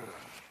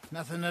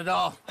 Nothing at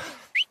all.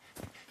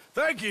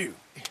 Thank you,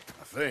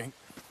 I think.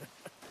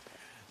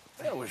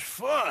 That was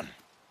fun.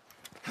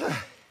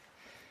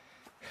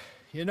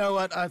 You know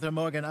what, Arthur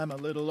Morgan? I'm a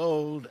little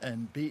old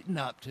and beaten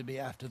up to be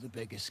after the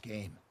biggest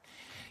game.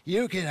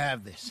 You can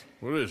have this.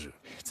 What is it?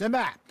 It's a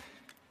map.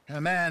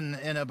 A man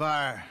in a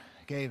bar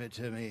gave it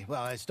to me.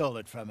 Well, I stole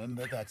it from him,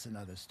 but that's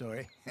another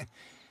story.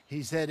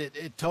 He said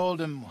it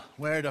told him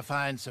where to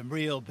find some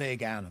real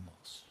big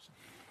animals.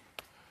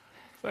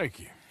 Thank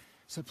you.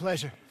 It's a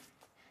pleasure.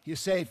 You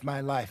saved my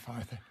life,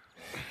 Arthur.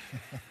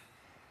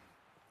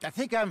 I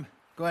think I'm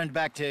going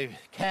back to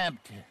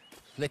camp to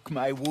lick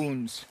my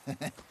wounds.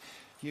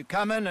 You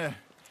coming, or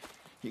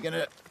you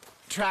gonna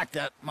track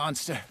that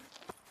monster?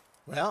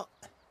 Well,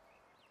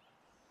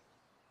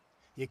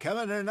 you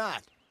coming or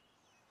not?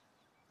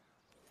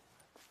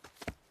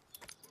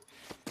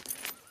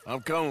 I'm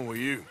coming with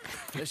you.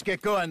 Let's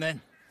get going, then.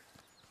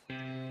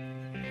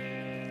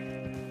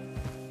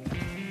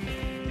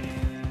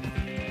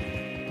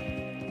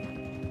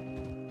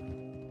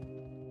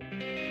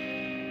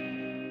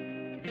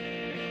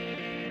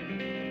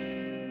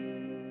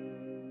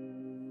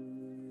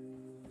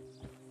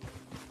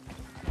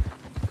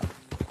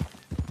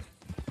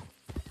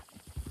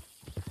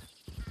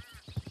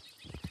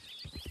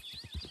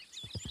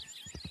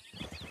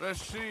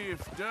 Let's see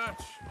if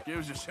Dutch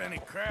gives us any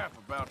crap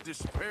about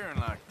disappearing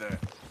like that.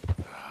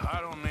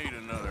 I don't need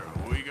another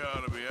 "we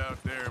gotta be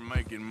out there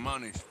making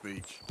money"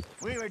 speech.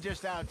 We were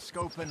just out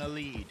scoping a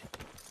lead.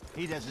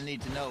 He doesn't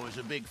need to know it was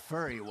a big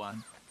furry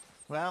one.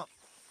 Well,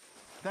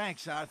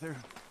 thanks, Arthur.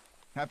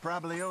 I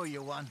probably owe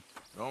you one.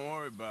 Don't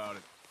worry about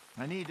it.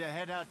 I need to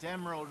head out to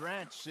Emerald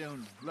Ranch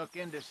soon, look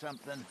into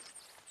something.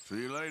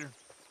 See you later.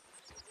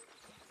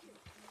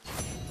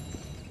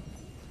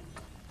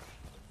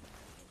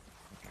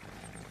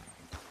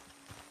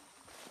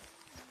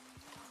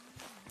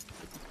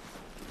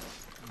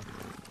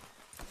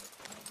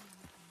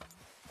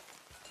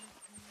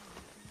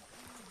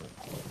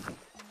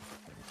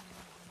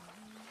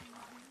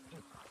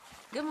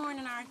 Good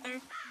morning, Arthur.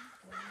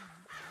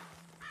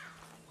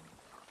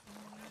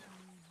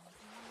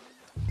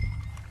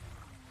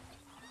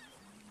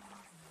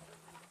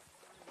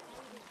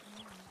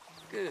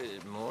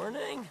 Good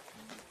morning.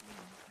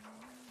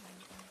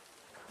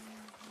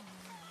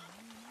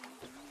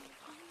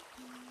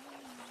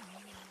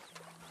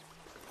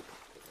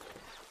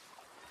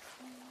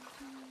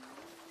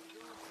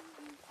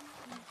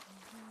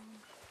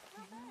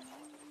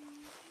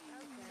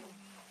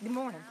 Good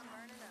morning.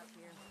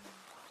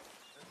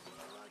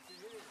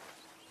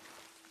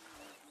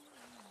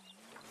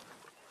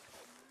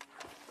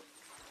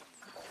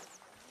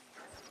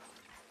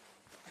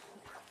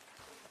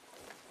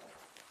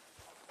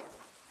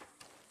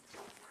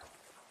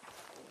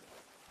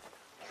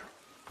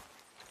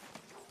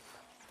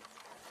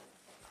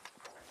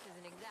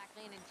 Isn't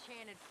exactly an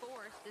enchanted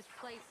forest, this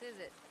place, is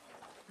it?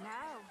 No.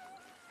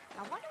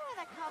 I wonder why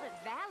they called it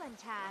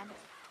Valentine.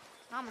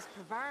 Almost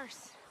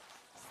perverse.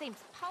 Seems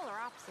polar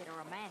opposite of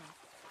romantic.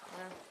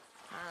 Well,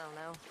 I don't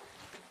know.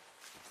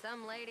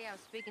 Some lady I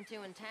was speaking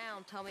to in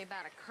town told me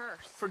about a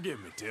curse. Forgive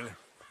me, Tilly.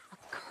 A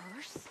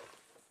curse?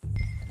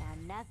 Now,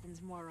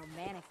 nothing's more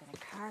romantic than a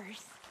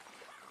curse.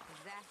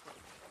 Exactly.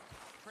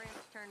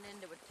 Prince turned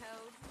into a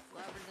toad,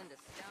 lovers into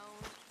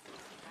stone,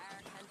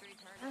 fire country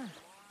turned into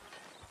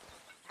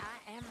I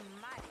am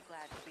mighty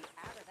glad to be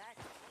out of that.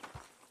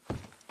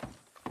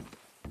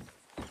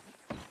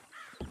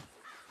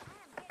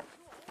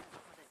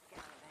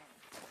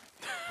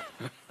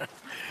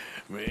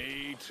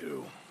 Me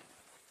too.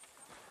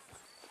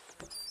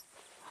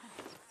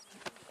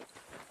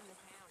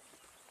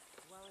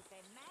 Well, if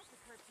they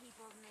massacre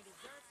people, then they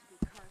deserve to be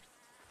cursed.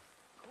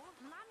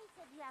 Mommy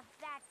said you have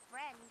bad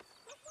friends.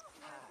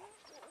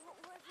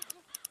 Was it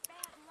just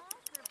bad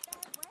luck or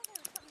bad weather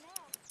or something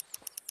else?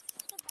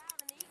 What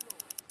about an eagle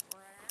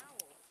or an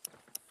owl?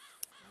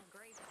 A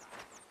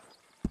gravesite.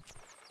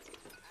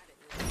 I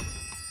didn't know.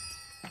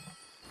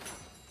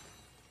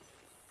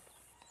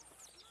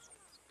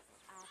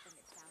 I think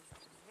it sounds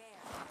very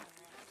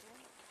interesting.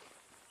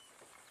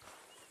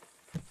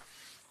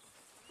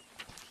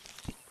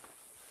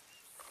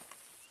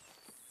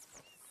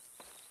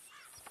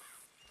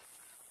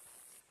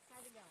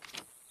 How's it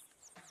going?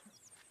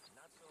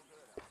 Not so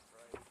good, I'm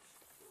afraid.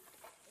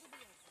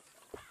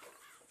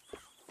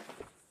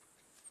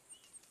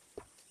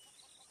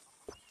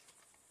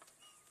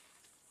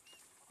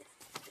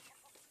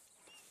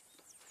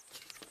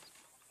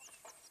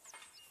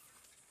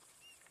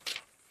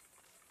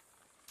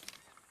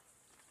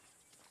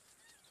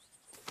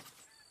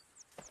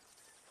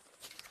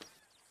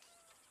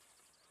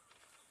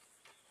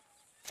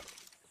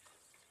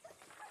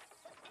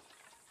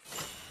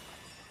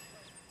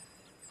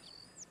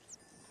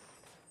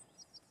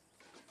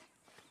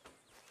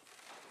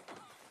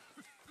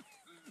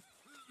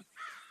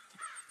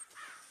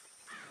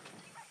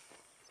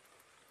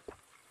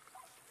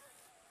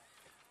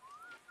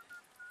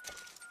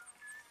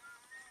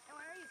 How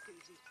are you,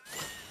 Susie?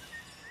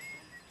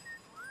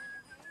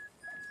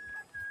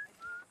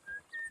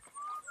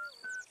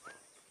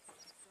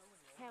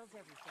 How's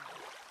everything?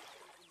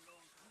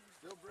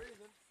 Still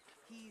breathing.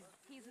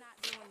 He's not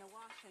doing the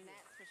washing,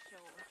 that's for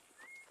sure.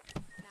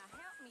 Now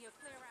help me or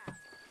clear out.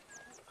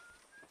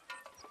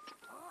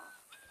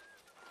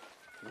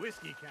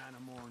 Whiskey kind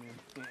of morning.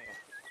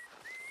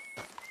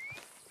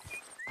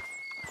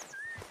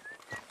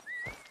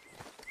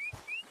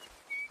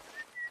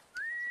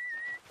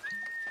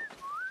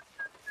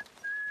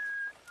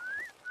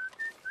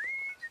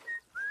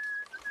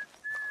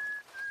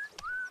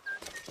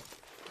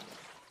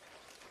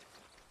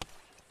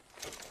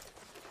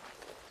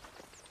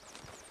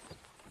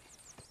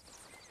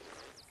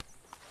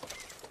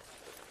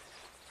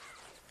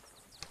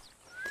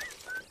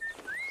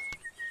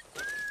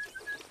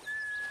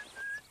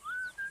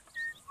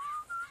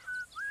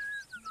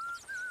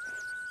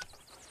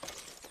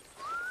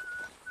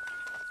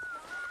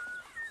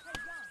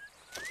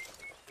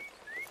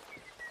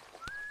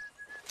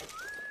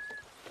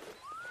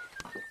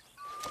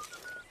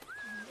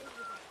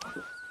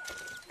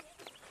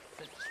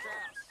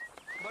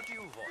 What do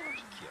you want,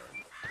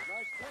 Kieran?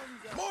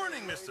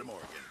 Morning, Mr.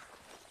 Morgan.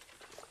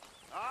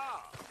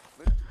 Ah,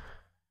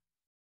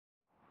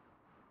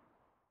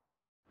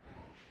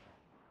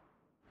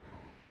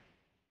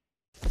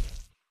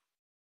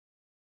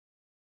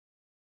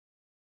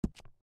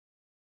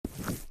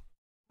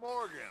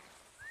 Morgan.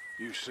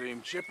 You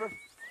seem chipper.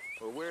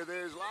 Well, where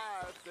there's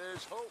life,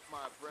 there's hope,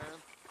 my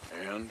friend.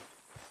 And?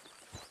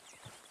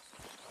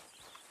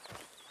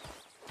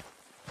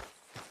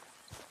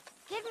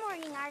 Good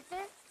morning,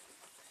 Arthur.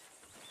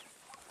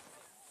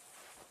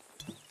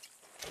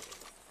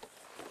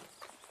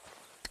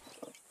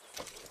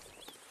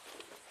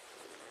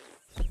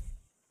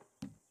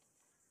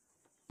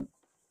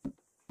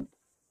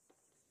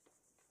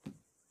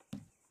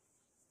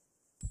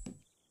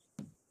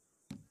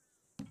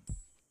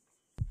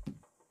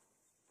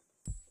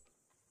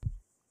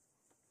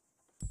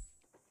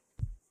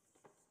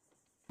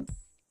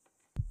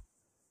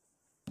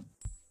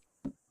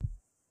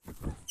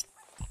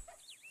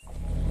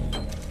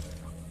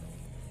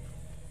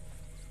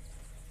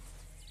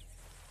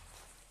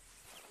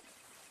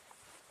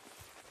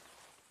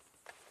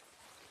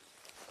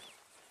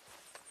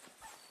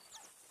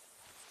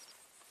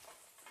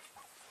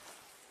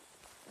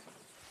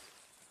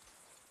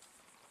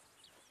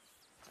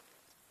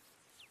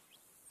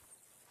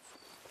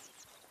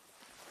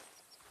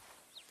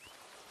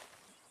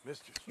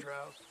 Mr.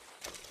 Strauss.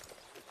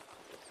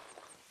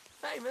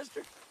 Hey,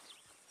 mister.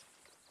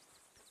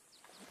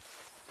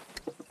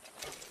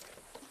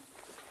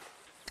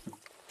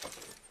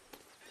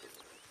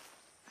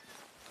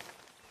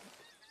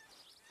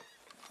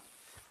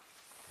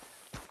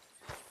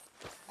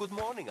 Good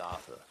morning,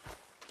 Arthur.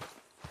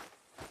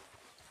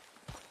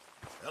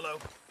 Hello.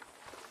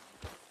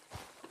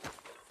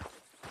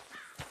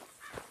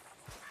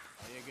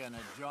 Are you gonna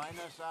join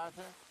us,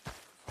 Arthur?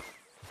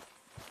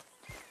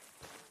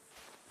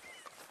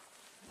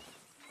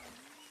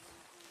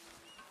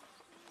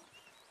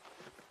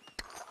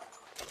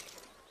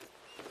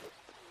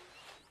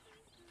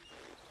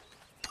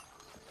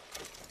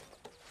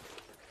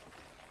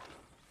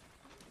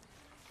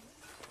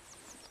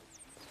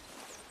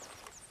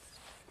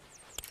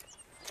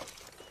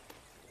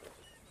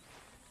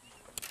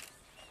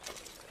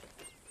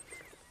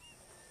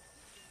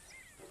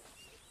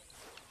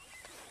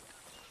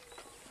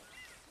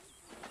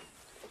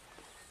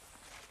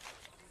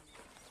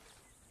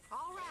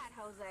 All right,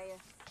 Hosea.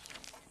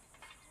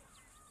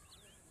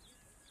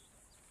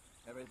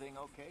 Everything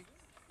okay?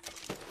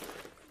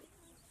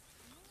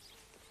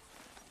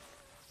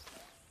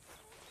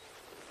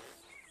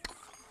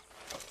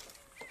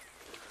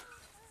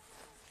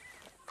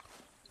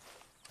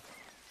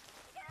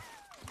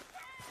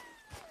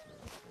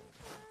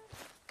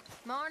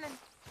 Morning.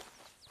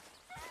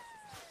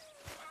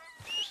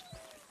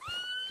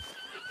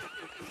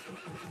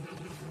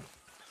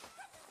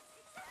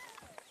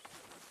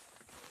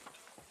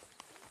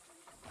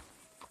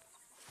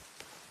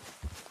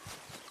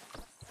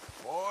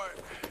 Boy.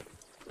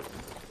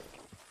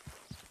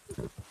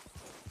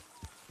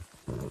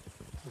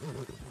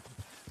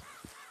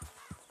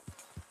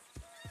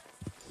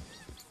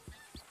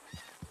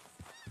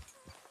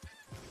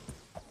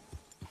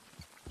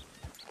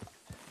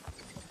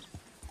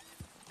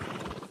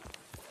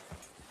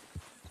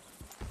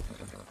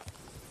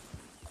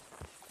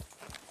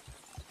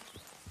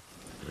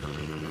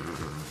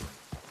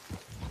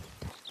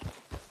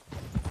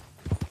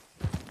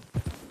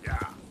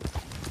 Yeah.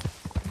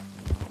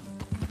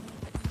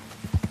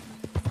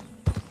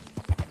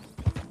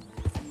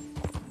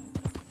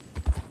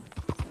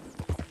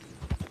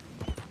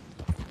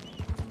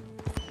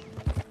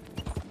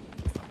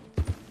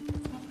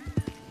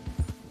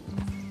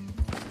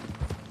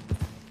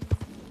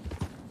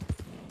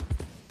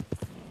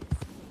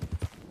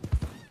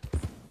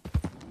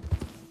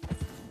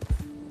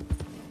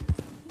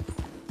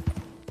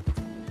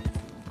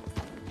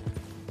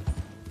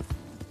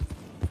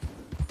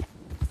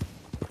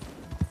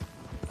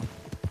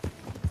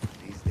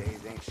 These days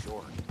ain't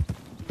short.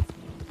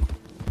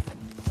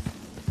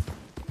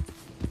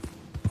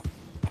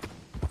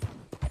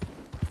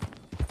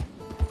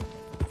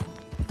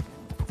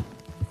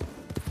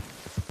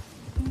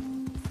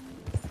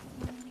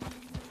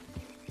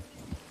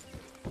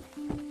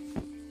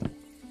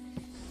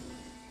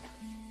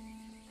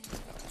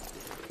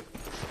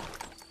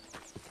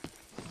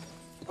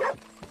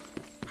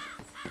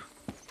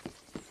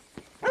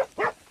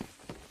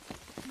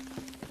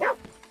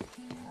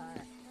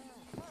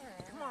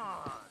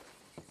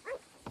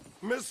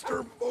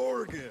 Mr.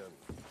 Morgan,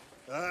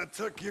 I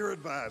took your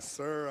advice,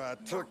 sir.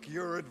 I took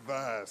your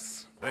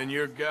advice. Then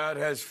your god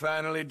has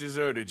finally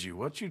deserted you.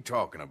 What you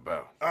talking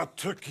about? I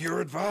took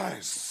your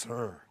advice,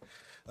 sir.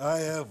 I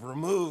have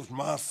removed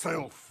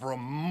myself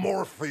from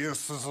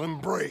Morpheus's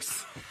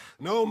embrace.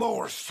 No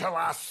more shall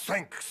I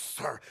sink,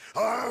 sir.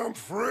 I am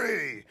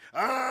free.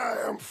 I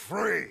am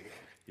free.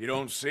 You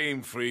don't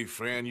seem free,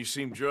 friend. You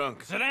seem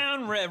drunk. Sit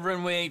down,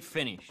 Reverend. We ain't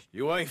finished.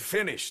 You ain't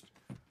finished.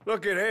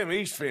 Look at him.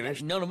 He's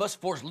finished. None of us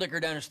forced liquor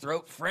down his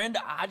throat. Friend,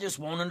 I just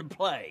want him to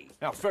play.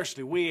 Now,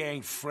 firstly, we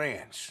ain't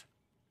friends.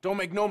 Don't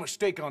make no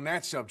mistake on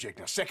that subject.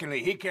 Now,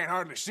 secondly, he can't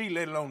hardly see,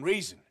 let alone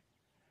reason.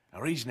 Now,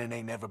 reasoning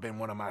ain't never been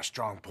one of my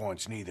strong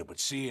points neither, but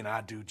seeing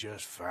I do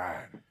just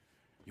fine.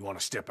 You want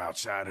to step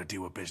outside or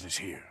deal with business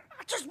here?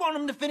 I just want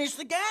him to finish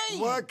the game.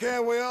 Why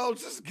can't we all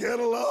just get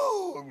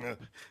along?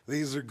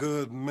 These are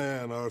good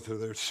men, Arthur.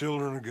 They're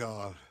children of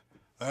God.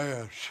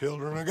 They're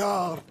children of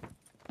God.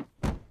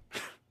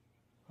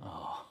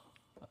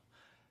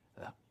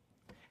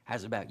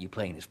 How's about you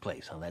playing his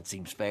place, huh? That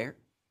seems fair?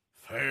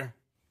 Fair?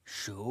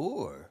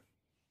 Sure.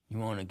 You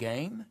want a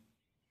game?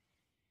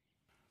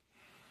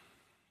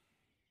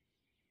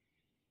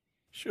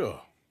 Sure.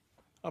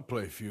 I'll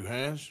play a few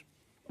hands.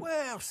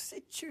 Well,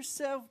 sit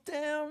yourself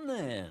down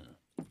then.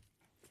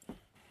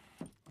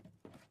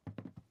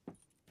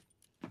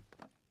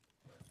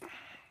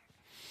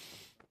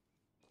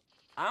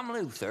 I'm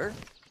Luther.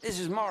 This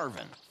is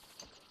Marvin.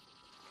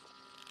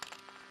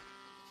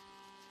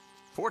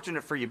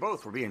 Fortunate for you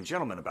both, we're being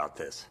gentlemen about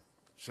this.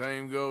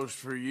 Same goes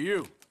for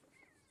you.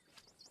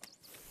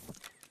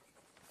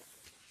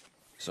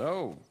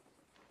 So,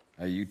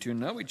 how you two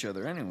know each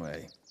other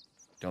anyway?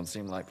 Don't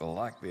seem like the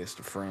likeliest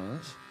of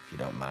friends, if you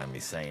don't mind me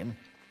saying.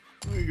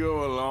 We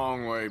go a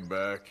long way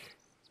back.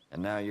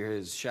 And now you're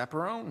his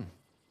chaperone?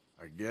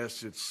 I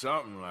guess it's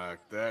something like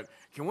that.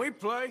 Can we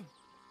play?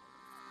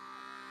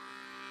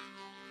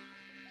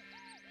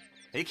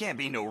 He can't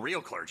be no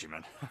real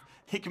clergyman.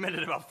 He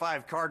committed about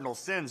 5 cardinal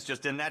sins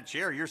just in that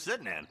chair you're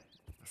sitting in.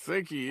 I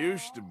think he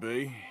used to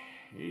be.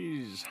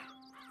 He's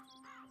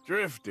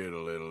drifted a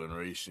little in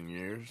recent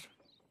years.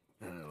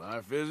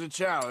 Life is a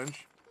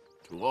challenge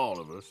to all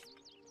of us.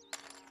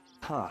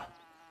 Huh.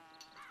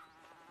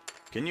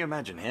 Can you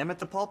imagine him at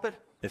the pulpit?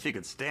 If he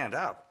could stand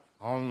up.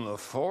 On the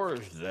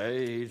 4th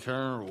day, he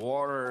turned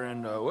water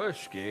into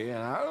whiskey,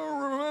 and I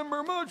don't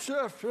remember much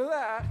after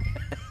that.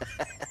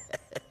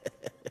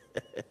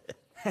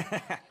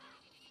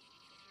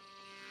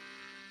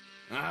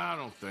 I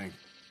don't think.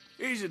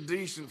 He's a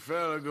decent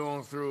fella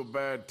going through a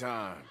bad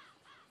time.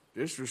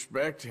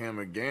 Disrespect him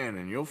again,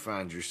 and you'll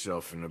find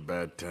yourself in a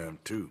bad time,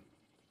 too.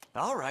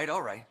 All right,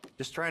 all right.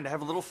 Just trying to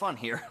have a little fun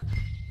here.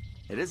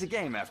 It is a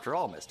game after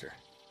all, mister.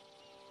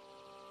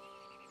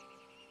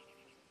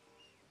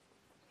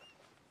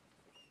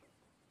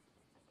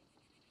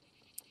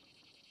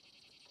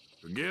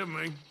 Forgive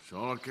me, it's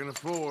all I can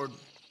afford.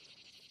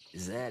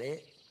 Is that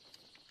it?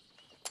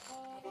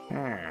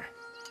 Nah.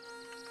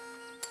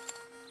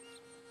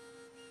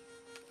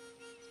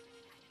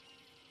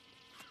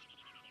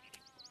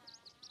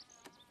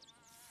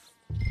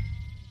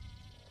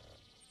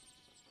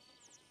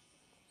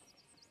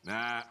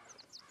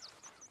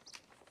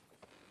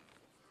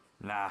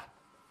 Nah.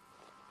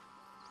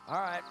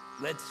 All right,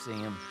 let's see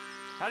him.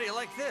 How do you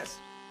like this?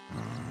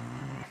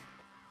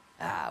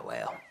 Ah,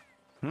 well.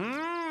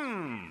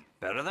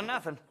 Better than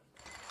nothing.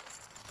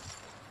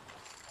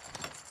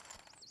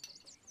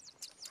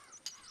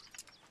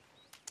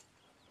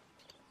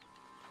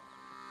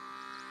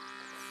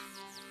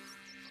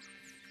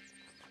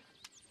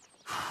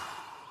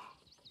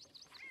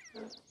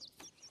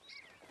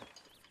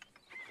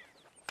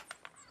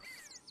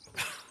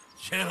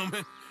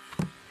 Gentlemen,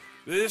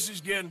 this is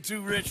getting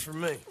too rich for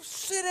me.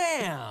 Sit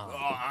down.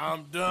 Oh,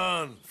 I'm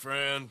done,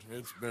 friend.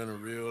 It's been a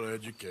real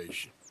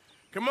education.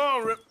 Come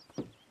on, Rip.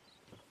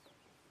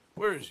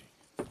 Where is he?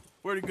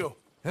 Where'd he go?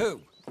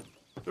 Who?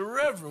 The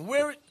Reverend.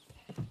 Where it?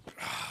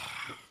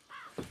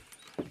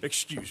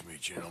 Excuse me,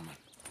 gentlemen.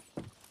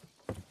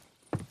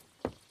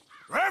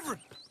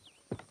 Reverend!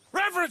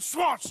 Reverend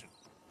Swanson!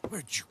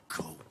 Where'd you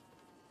go?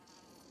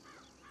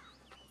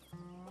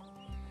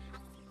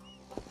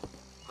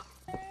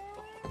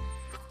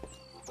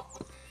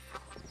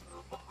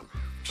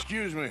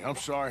 Excuse me, I'm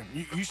sorry.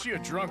 You see a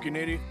drunken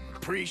idiot,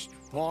 priest,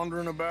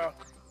 wandering about?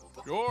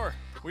 Sure,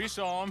 we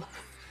saw him,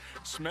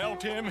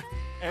 smelt him,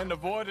 and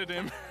avoided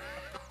him.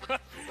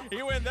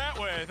 He went that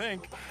way, I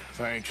think.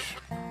 Thanks.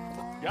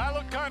 Guy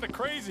looked kind of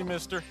crazy,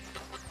 mister.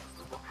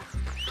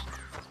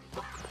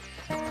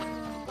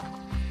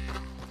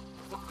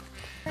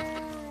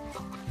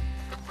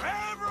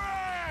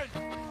 Reverend!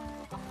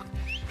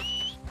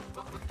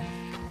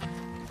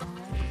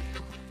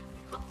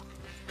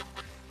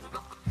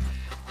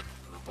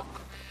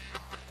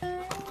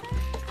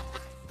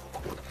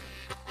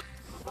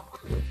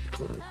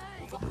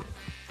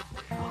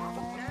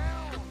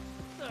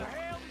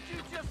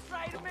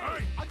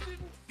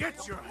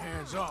 Get your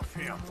hands off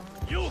him.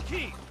 You'll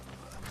keep.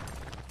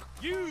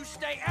 You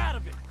stay out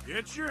of it.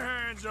 Get your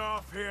hands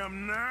off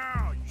him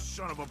now, you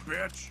son of a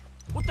bitch.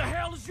 What the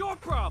hell is your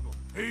problem?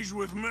 He's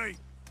with me.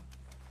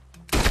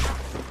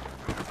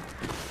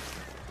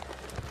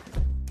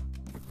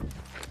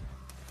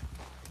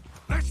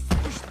 Let's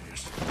finish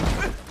this.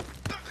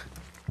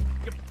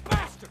 You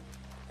bastard!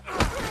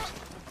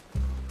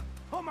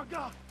 Oh my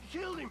God, you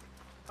killed him.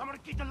 I'm gonna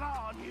keep the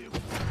law on you.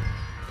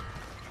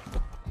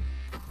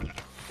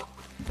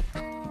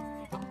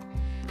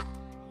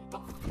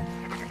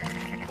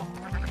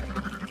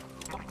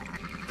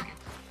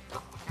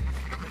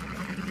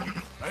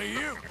 Hey,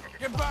 you!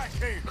 Get back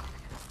here!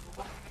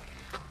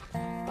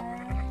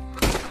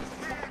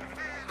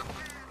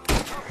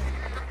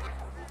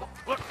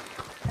 Look!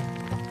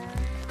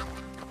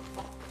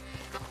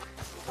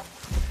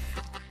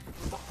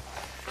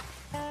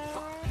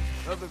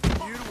 Nothing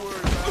for you to worry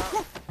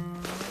about.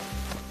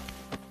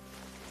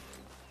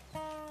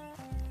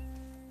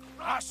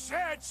 I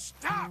said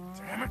stop,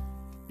 damn it!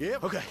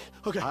 Yep. Okay.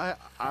 I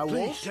Please,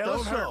 won't. tell Don't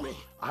us hurt so. me.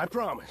 I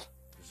promise.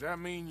 Does that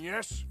mean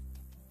yes?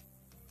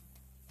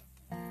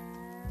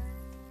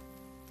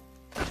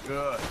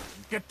 Good.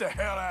 Get the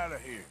hell out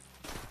of here.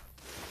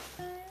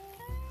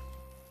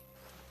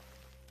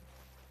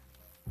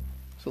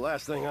 It's the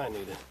last thing I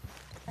needed.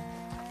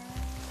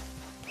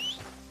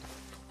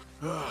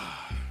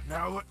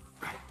 Now what?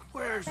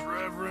 Where's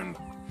Reverend?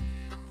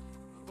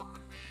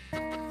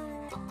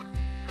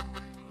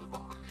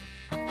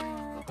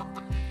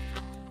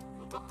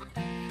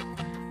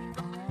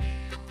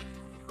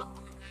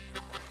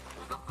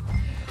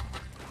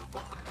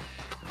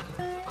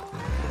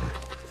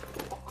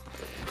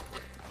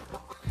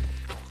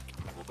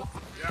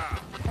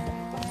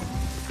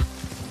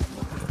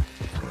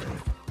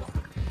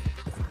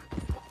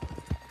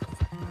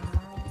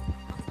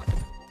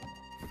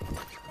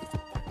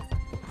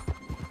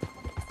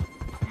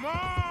 Come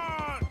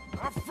on!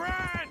 A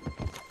friend!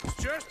 It's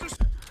just a...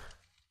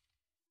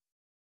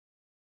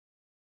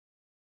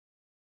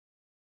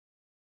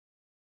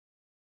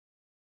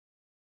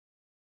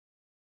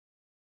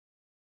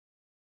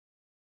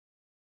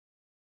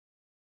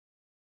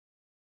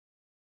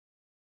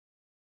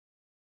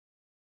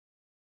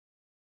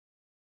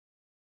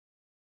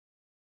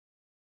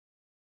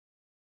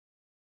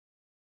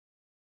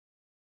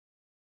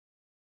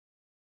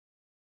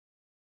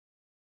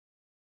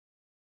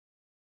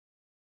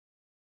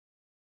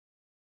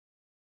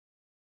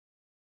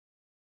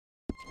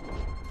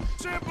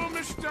 simple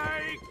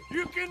mistake.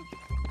 You can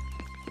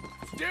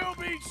still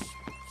be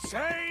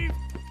saved.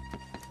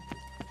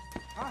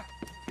 Huh?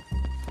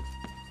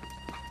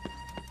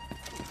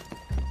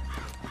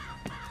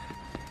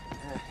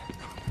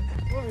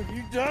 What have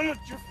you done with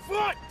your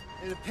foot?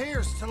 It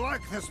appears to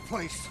like this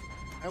place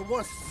and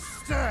wants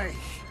to stay.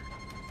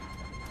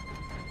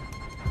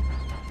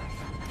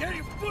 Get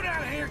your foot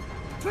out of here!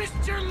 Twist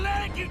your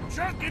leg, you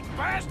drunken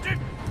bastard!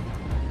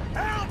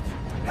 Help!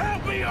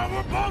 Help me, or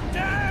we're both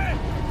dead!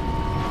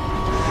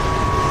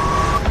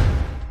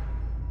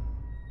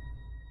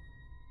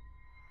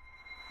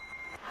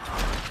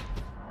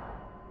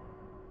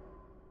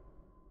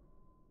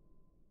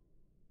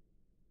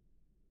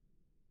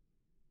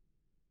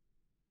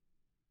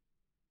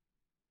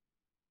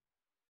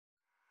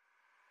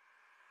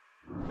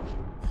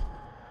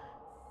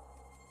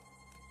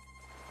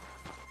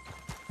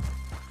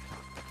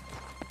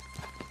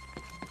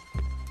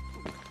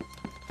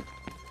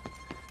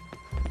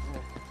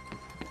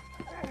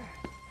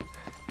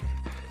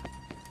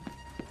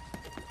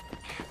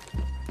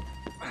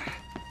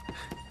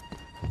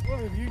 What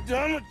have you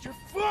done with your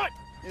foot?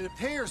 It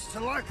appears to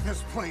like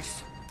this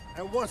place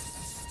and wants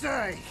to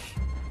stay.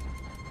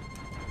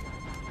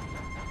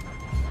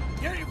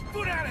 Get your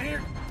foot out of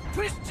here!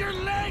 Twist your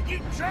leg,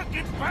 you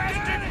drunken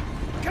bastard!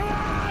 Come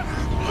on!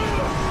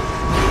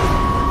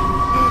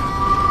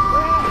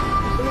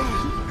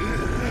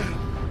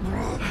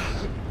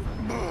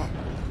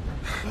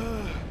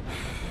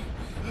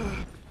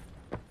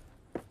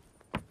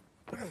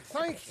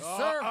 Thank you,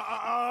 sir.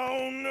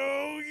 Oh,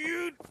 no,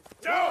 you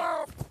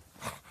don't!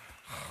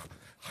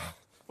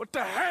 What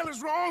the hell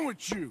is wrong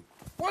with you?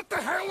 What the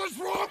hell is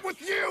wrong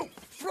with you?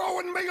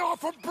 Throwing me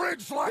off a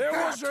bridge like There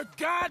that? was a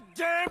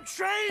goddamn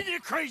train, you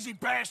crazy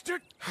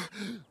bastard!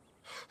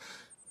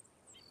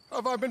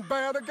 Have I been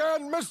bad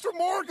again, Mr.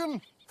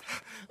 Morgan?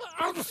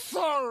 I'm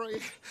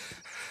sorry.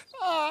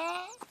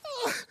 I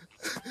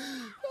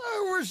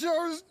wish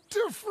I was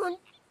different.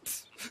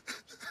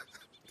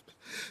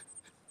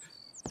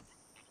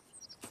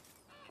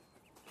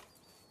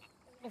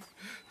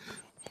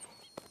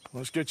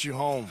 Let's get you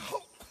home.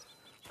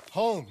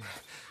 Home?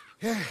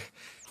 Yeah,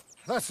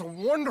 that's a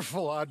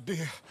wonderful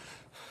idea.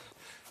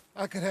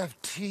 I could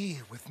have tea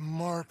with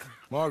Margaret.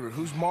 Margaret?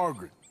 Who's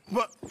Margaret?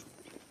 What?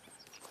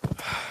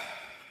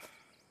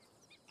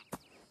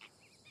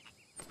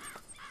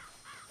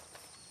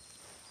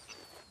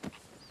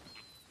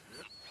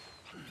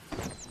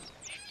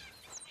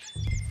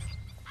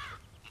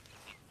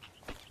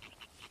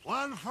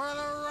 One for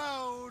the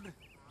road.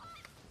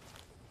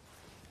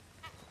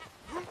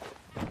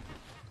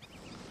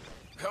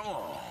 Come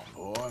on,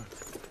 boy.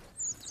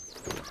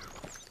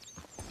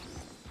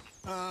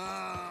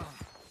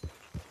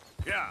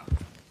 Yeah.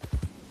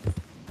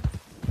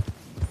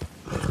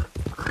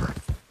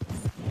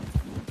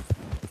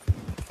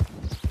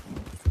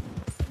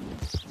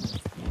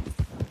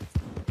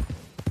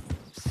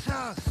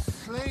 So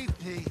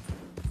sleepy.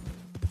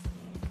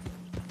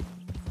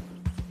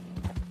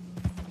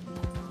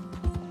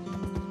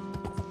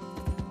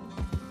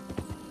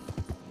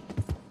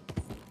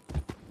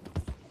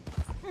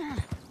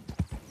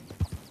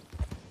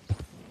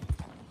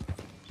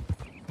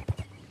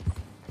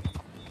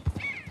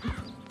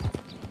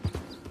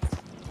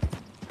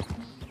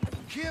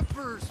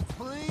 Kippers,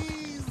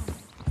 please.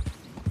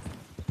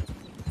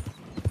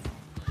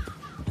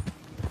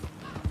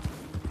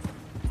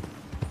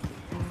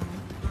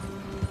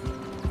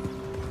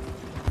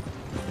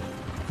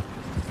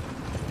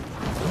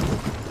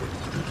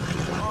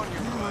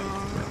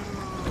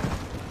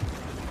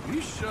 You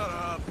shut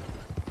up.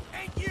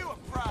 Ain't you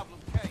a problem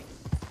case?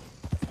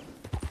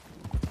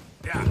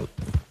 Yeah.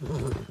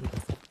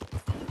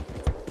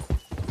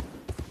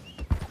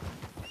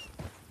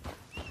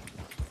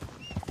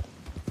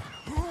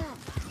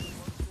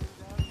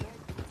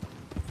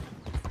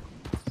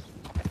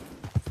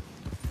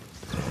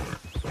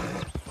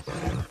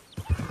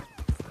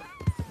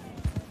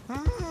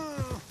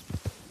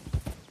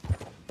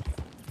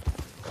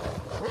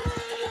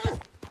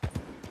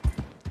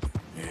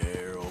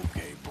 You're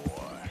okay, boy.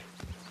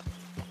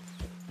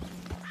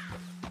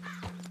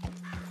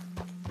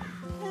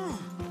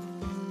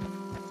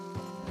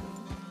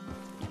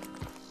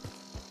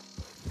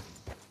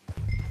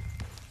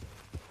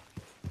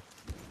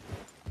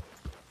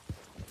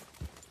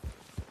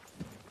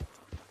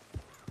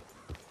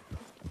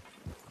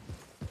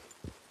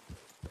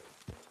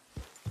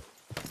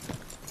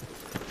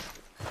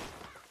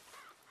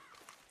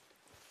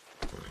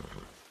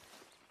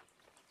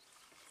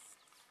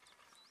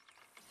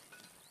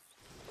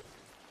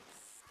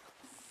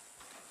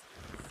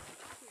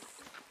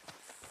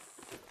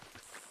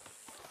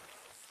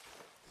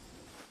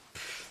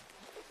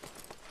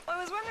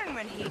 I was wondering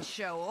when he'd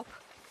show up.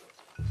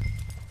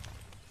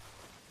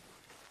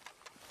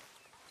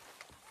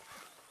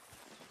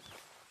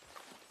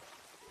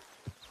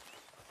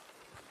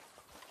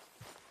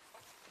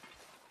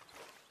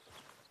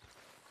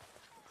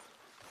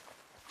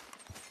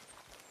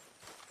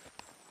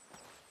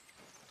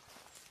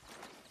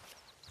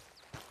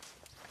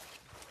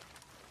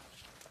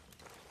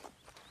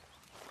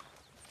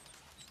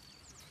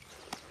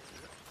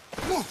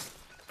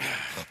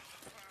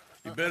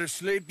 better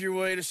sleep your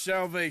way to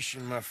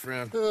salvation, my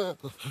friend. Oh,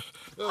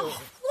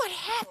 what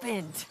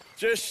happened?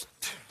 Just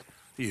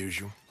the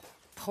usual.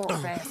 Poor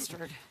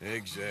bastard.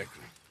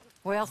 Exactly.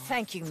 Well,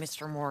 thank you,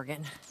 Mr.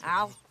 Morgan.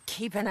 I'll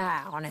keep an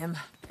eye on him.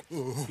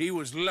 He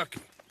was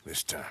lucky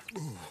this time.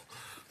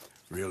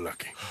 Real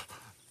lucky.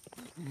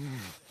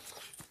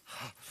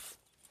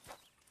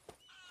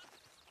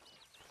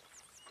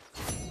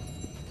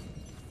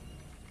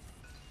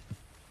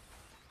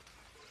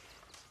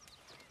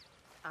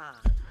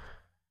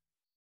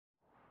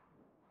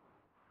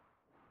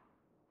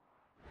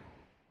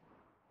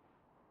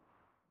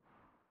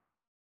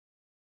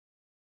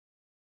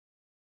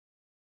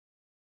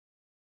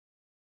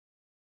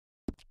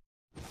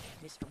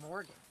 Mr.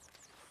 Morgan.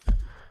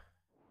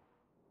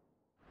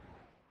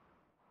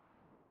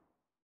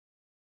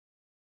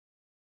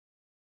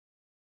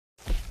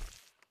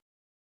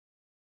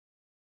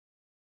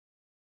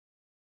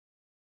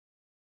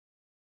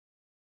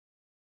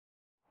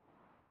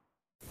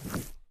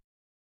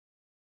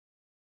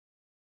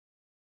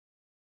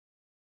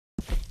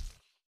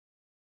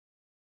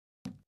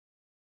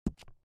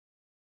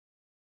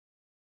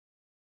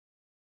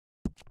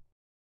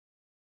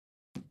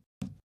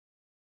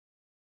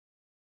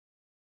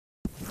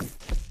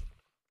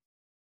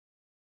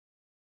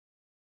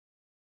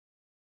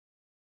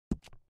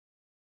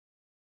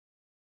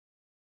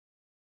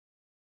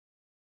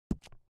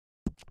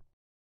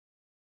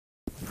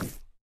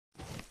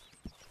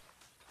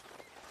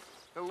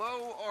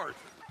 Hello, Arthur.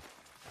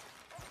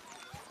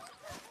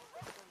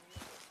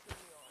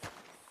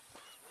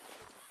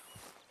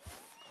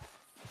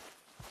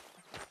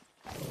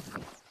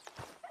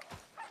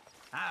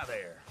 Hi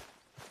there.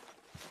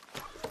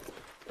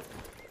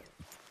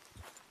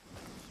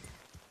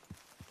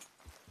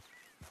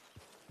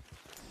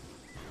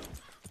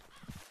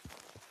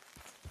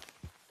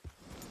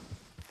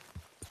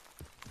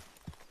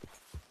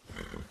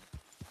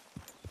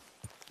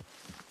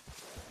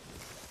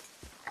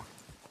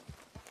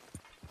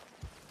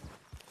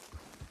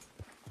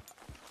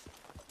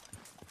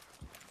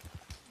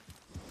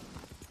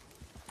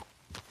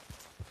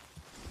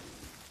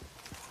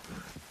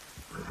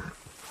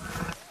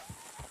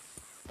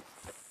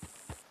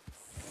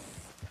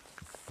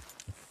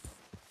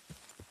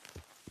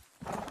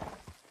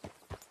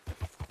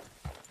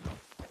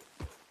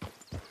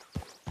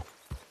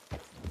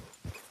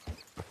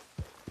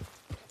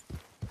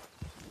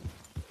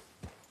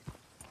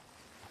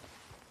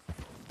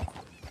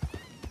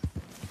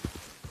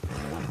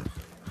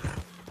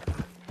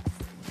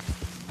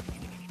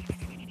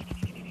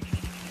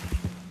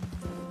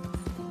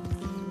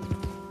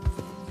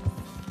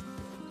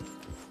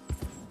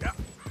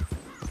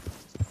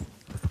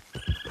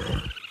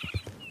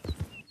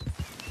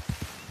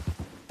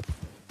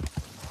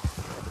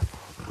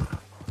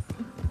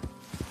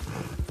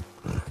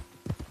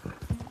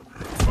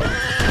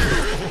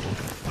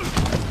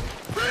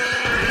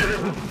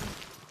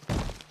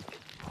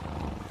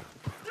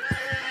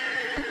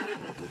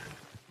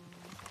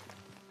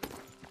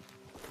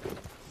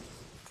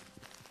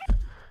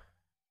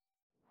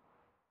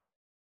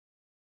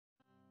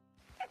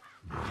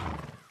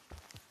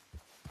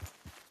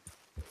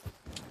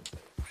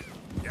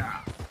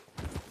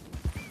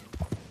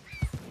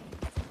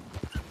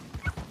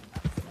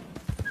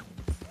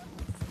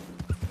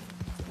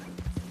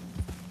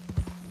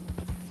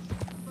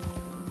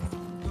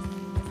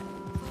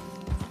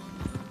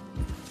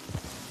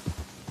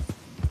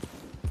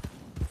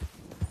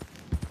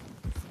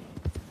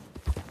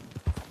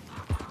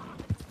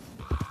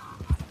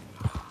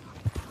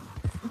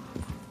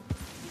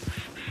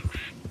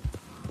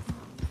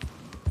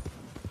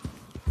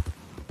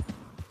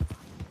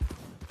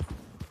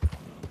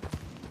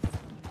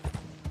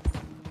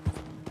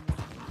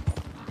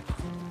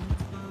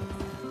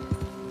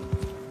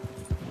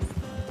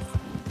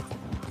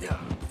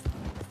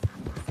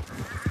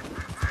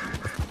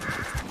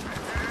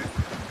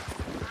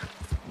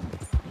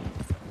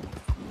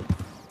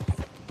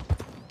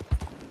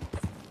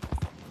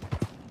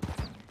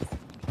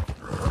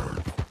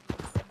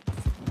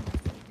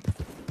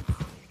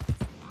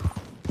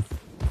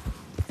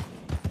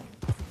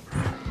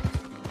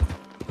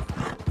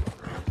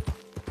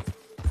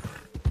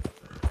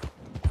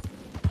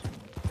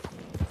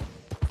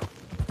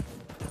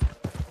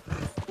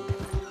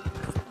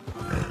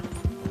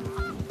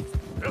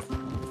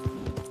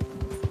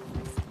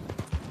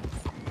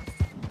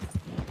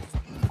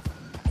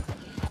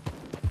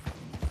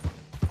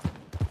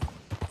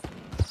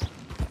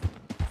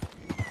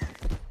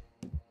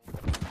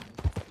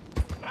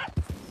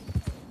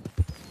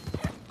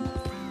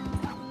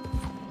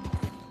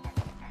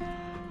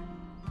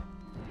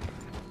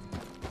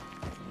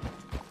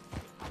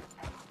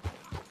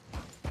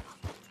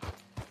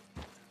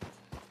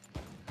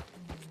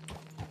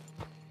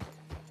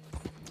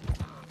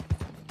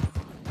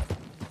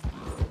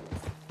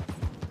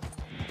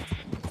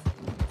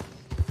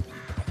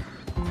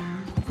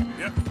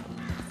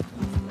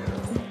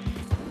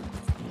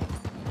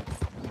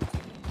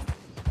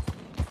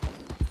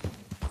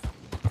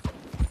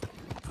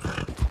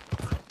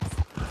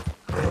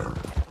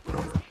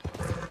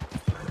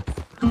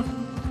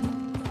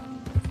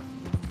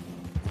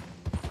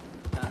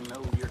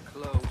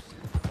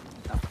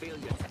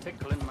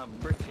 my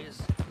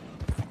britches.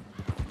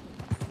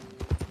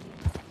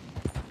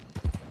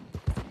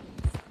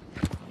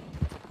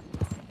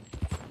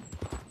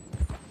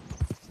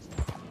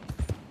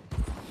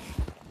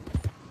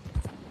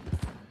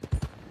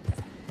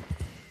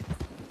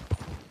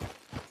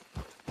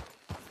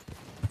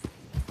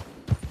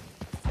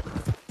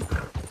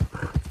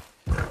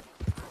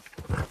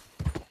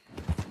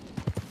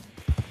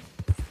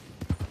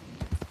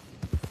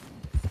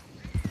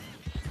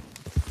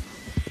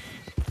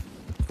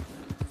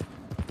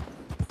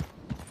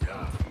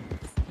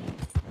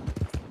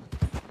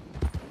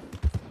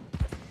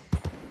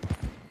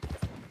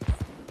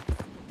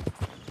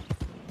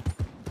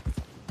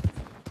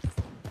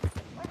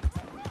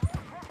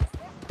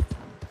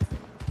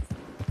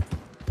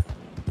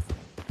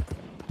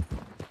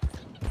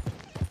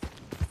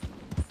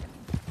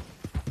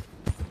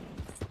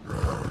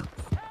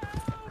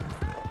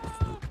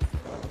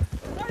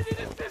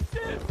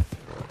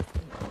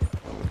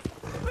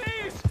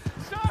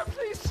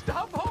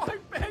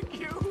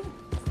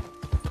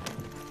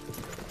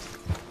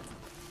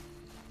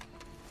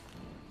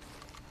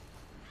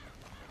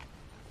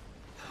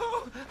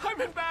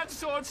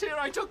 Sorts here.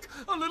 I took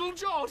a little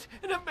jaunt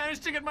and have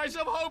managed to get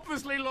myself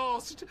hopelessly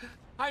lost.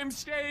 I am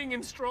staying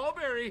in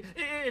Strawberry.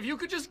 If you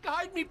could just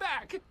guide me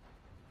back.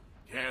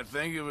 Can't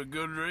think of a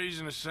good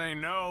reason to say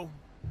no.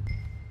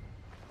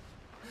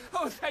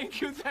 Oh,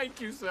 thank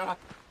you, sir.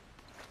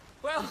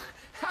 Well,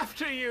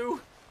 after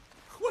you.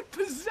 What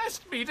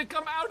possessed me to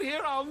come out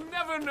here, I'll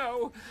never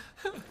know.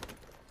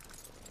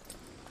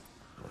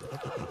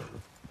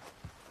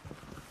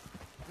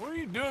 What are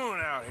you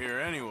doing out here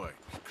anyway?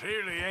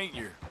 Clearly ain't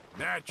your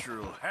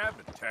natural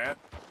habitat.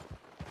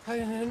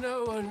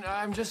 No,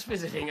 I'm just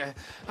visiting.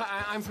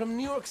 I'm from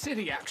New York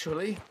City,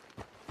 actually.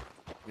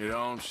 You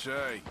don't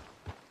say.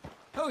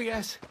 Oh,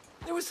 yes.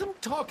 There was some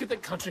talk at the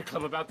country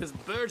club about this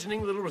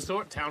burgeoning little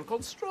resort town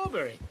called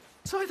Strawberry.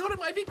 So I thought it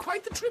might be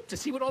quite the trip to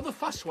see what all the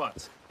fuss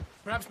was.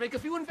 Perhaps make a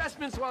few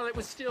investments while it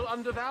was still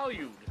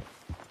undervalued.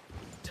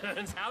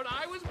 Turns out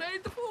I was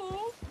made the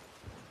fool.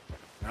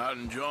 Not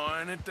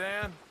enjoying it,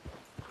 then?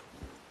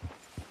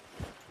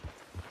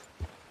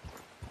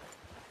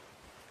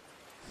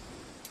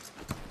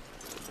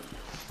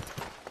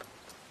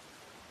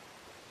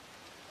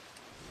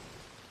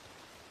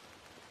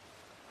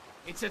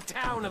 It's a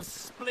town of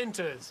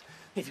splinters,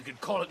 if you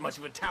could call it much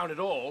of a town at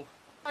all.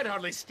 I'd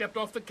hardly stepped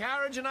off the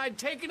carriage and I'd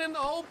taken in the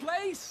whole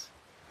place.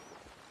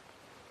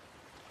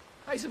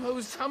 I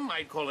suppose some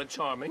might call it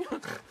charming.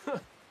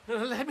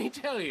 Let me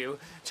tell you,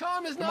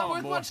 charm is not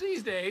worth much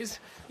these days.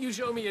 You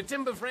show me a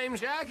timber frame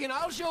shack and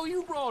I'll show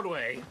you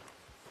Broadway.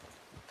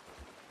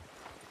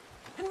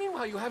 And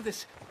meanwhile you have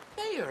this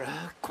mayor,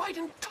 a quite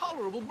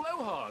intolerable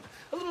blowhard.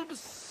 A little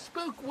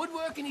bespoke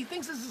woodwork and he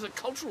thinks this is a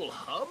cultural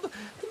hub?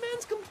 The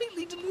man's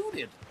completely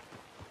deluded.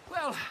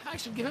 Well, I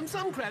should give him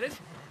some credit.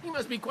 He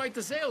must be quite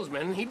the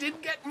salesman. He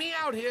did get me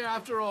out here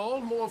after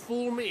all. More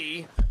fool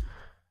me.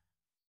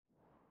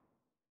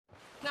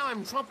 Now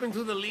I'm tromping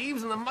through the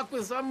leaves and the muck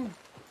with some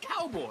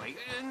cowboy.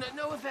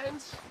 No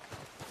offense.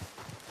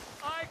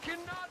 I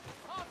cannot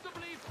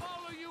possibly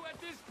follow you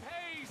at this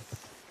pace.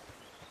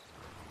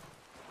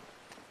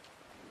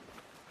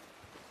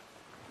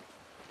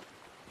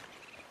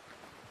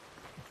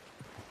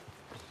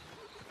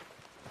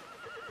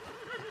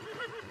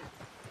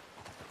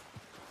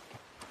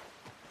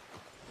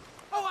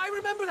 Oh, I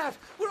remember that.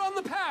 We're on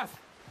the path.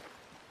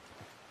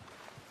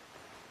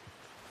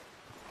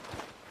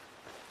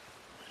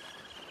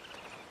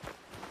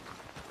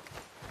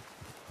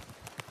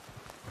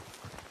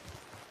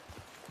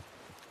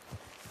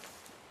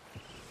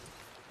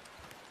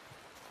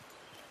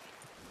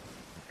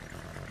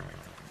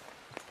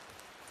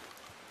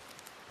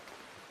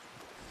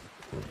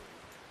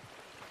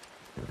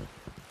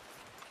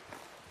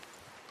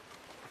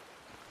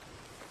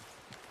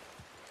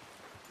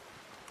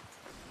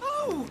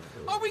 Oh,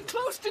 are we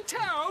close to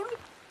town?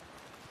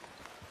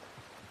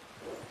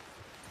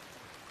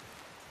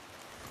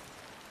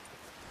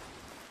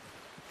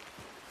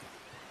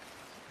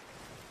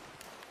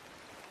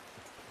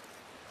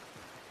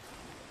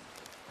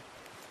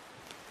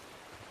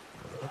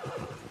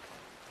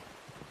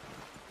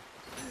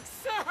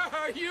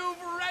 Sir, you've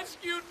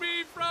rescued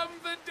me from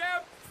the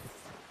depths.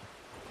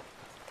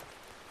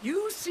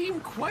 You seem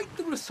quite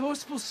the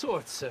resourceful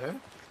sort, sir.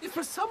 If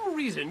for some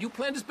reason you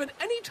plan to spend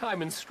any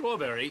time in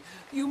Strawberry,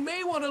 you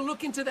may want to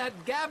look into that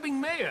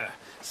gabbing mayor.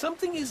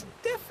 Something is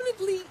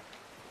definitely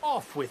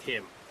off with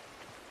him.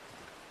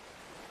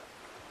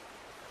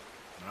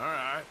 All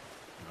right.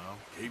 I'll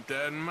keep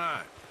that in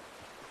mind.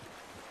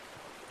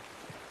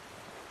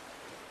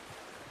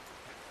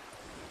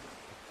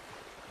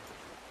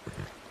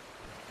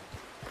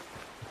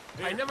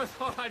 I never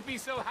thought I'd be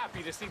so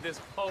happy to see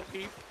this pulp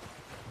heap.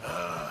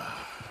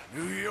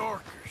 New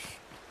Yorkers.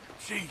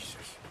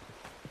 Jesus.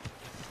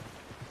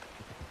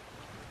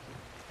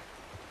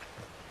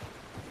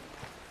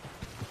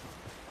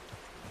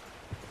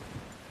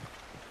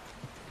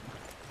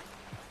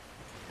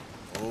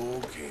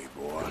 Okay,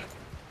 boy.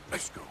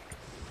 Let's go.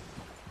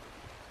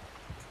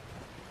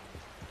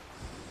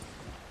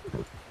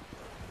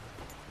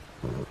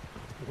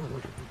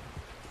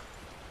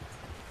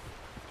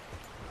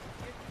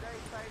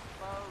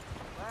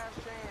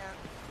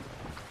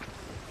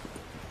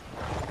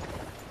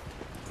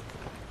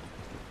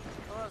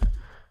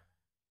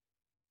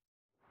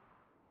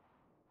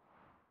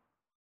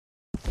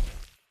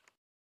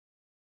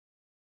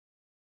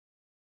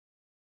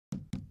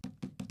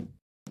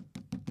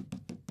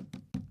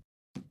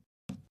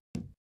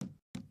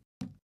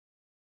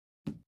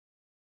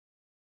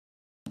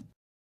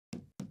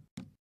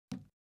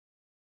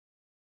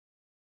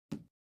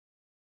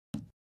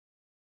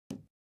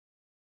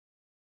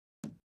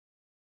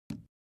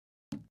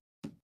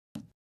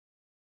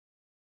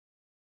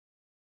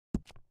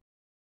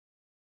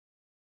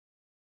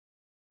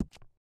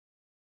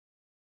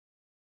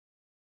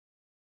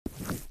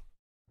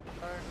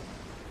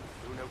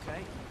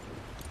 okay.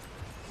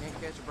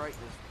 Can't catch a break this.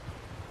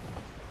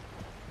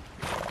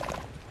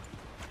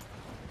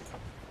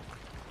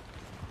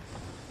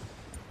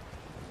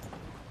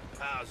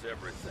 How's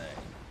everything?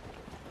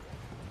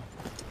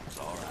 It's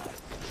all right.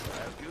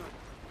 That's good.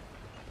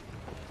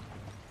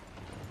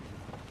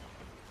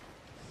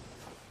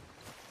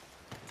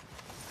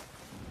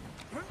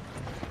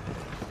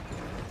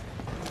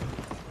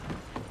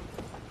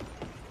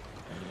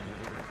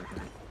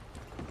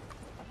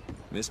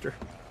 Mister?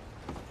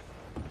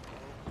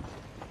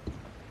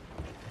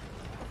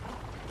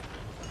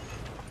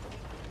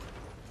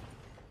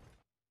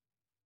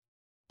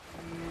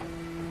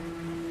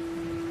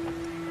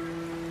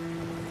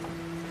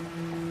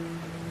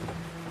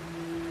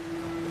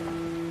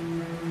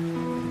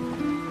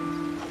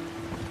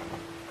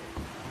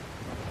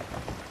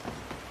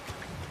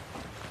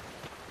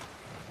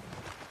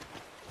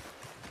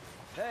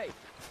 Hey,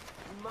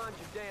 you mind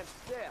your damn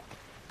step.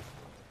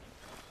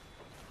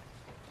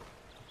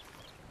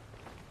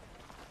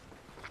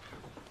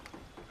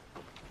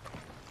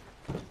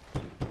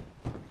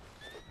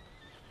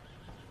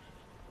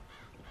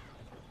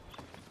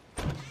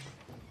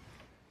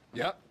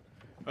 Yep.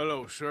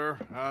 Hello, sir.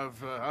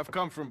 I've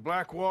come from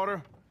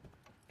Blackwater.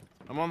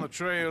 I'm on the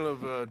trail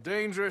of a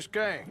dangerous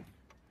gang.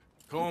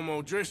 Colm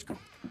O'Driscoll.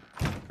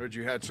 Heard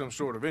you had some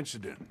sort of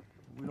incident.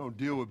 We don't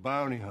deal with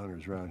bounty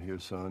hunters around here,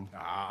 son.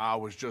 I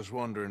was just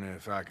wondering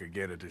if I could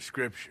get a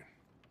description.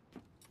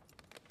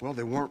 Well,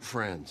 they weren't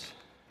friends.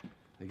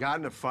 They got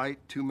in a fight,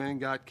 2 men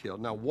got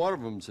killed. Now, one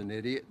of them's an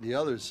idiot, the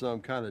other's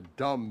some kind of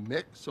dumb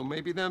mix, so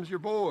maybe them's your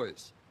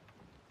boys.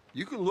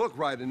 You can look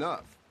right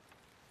enough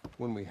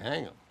when we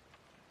hang them.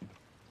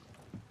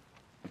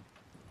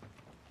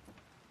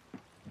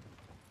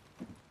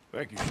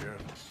 Thank you,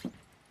 Sheriff.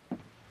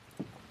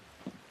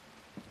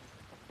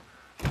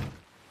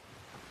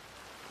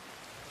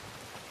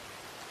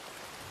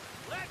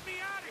 Let me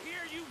out of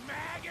here, you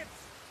maggots!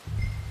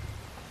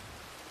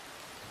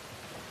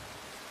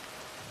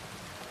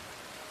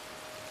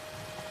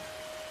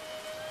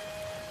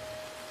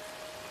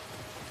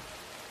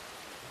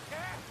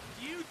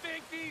 You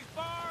think these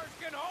bars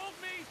can hold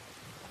me?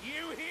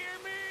 You hear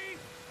me?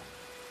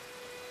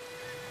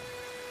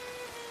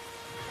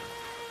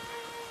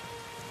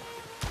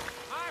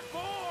 My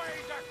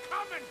boys are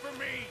coming for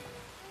me!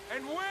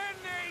 And when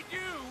they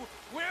do,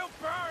 we'll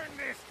burn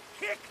this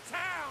hick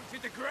town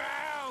to the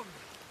ground!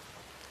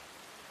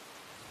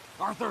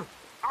 Arthur!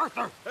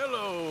 Arthur!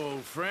 Hello,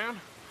 old friend.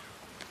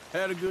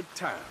 Had a good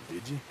time,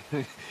 did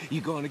you?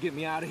 You going to get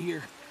me out of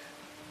here?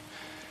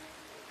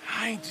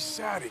 I ain't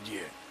decided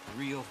yet.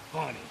 Real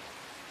funny.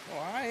 Oh,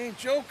 I ain't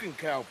joking,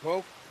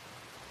 cowpoke.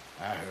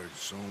 I heard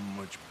so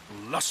much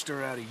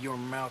bluster out of your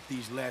mouth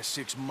these last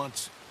 6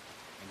 months,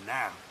 and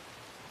now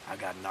I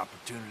got an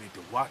opportunity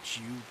to watch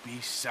you be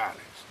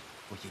silenced.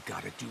 Well, you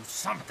gotta do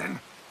something.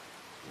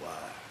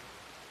 Why?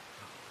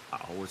 I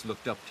always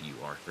looked up to you,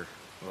 Arthur.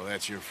 Well,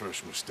 that's your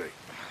first mistake.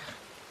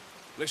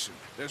 Listen,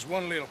 there's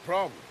one little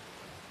problem.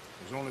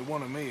 There's only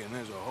one of me, and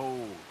there's a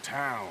whole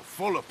town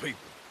full of people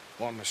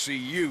wanting to see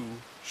you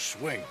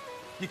swing.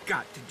 You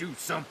got to do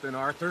something,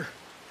 Arthur.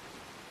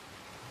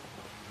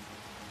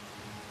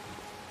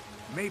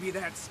 Maybe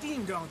that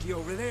steam donkey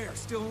over there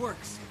still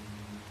works.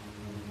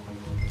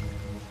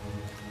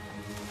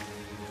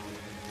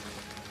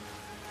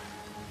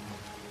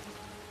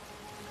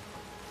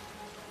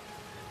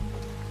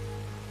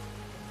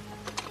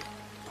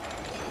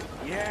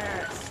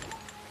 Yes!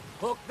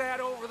 Hook that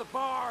over the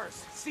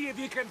bars. See if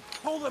you can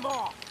pull them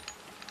off.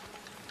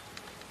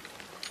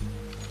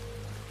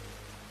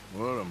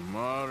 What a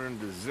modern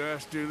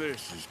disaster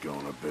this is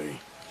gonna be.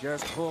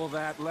 Just pull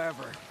that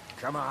lever.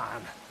 Come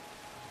on.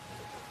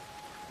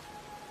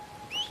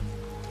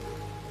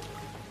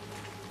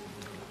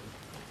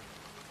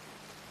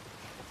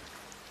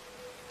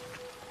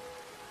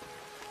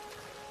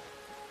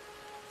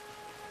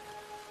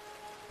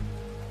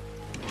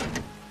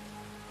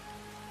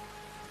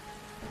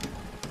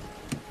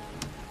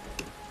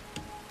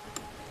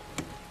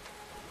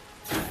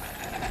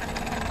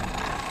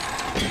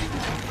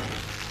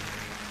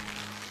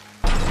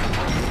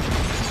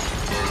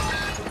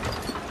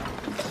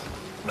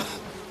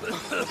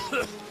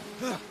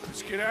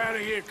 Let's get out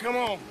of here, come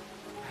on.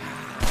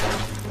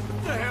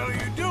 What the hell are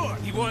you doing?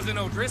 He wasn't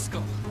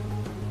O'Driscoll.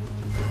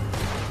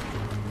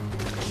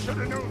 Should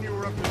have known you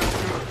were up to no good.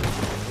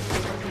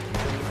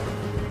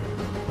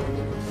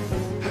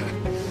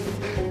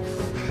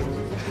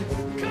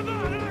 Come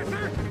on,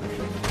 Arthur!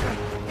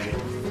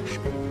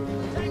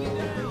 Take it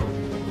down!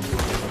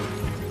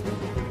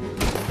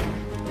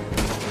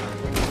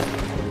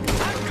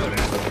 I'm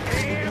gonna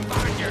stamp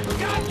on your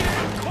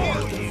goddamn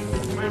corpse, you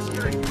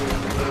bastard!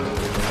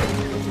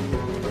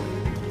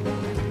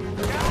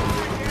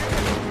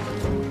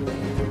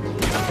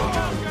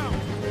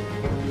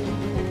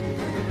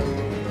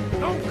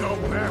 Don't go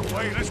that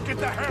way. Let's get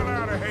the hell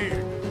out of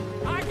here.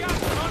 I got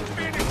some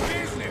unfinished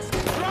business.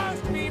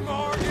 Trust me,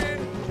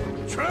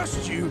 Morgan.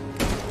 Trust you?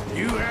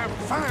 You have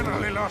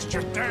finally lost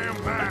your damn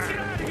mind. Let's get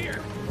out of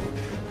here.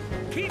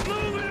 Keep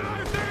moving,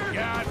 Arthur!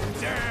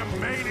 Goddamn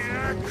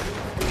maniac!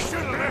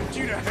 Should have left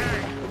you to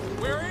hang.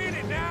 We're in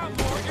it now,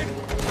 Morgan.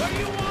 What do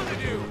you want to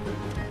do?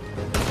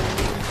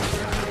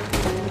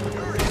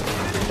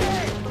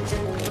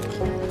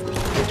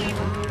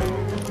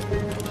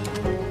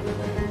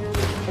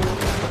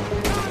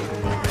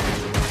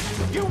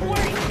 You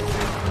wait!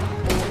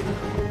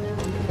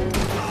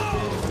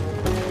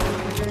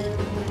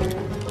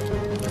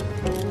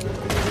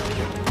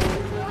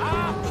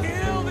 I'll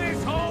kill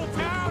this whole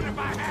town if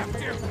I have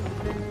to.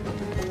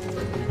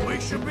 We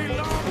should be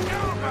long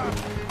gone.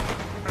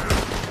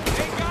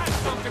 They got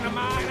something of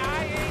mine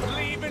I ain't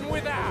leaving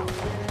without.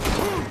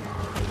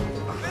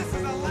 This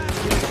is the last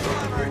thing we'll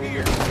ever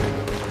hear.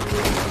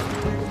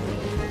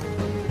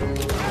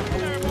 Up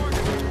there,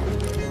 Morgan.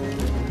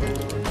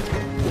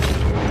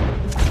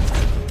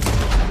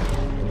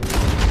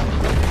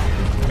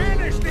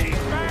 Finish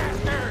these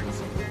bastards!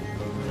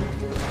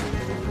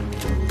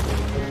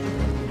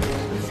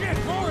 Shit,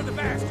 more of the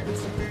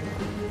bastards.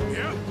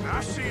 Yep,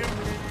 I see him.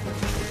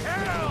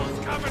 Hell's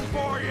coming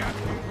for you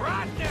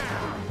right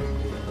now.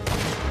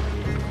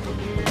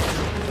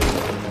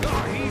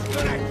 Oh, he's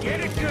gonna get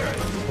it good.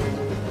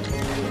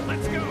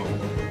 Let's go.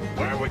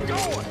 Where are we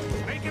going?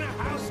 Making a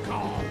house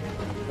call.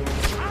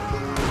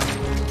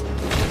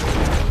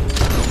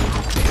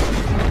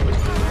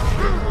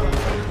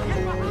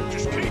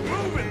 Just keep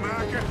moving,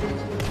 Micah.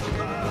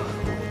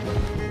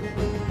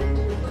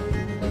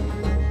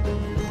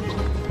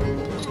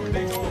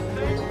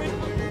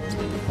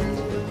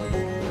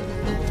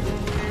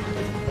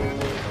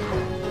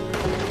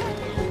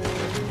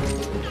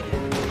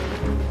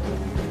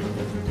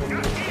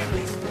 Goddamn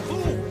these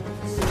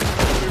fools!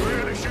 We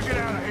really should get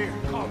out of here.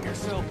 Calm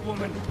yourself,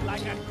 woman,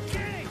 like a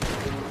king.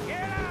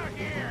 Get out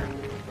here!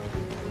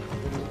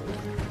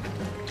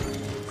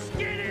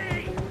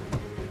 Skinny!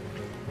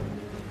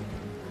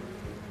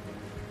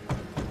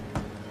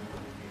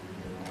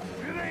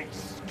 It ain't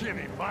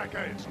Skinny,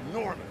 Micah, it's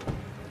Norman.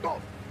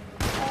 Oh,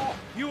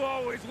 You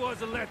always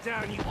was a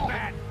letdown, you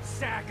fat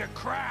sack of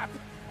crap.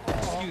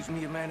 Excuse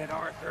me a minute,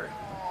 Arthur.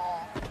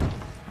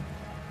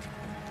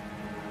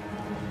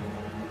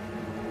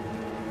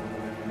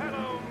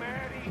 Hello,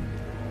 Maddie.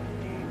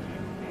 Did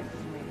you miss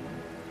me?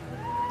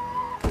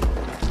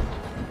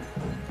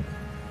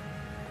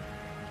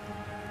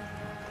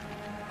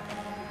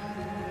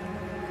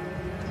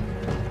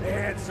 They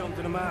had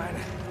something of mine.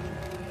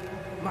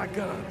 My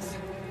guns.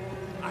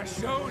 I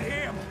showed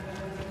him,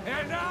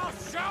 and I'll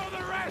show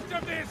the rest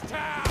of this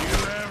town! you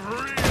have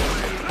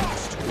really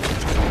lost it.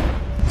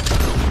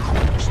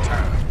 It's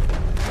time.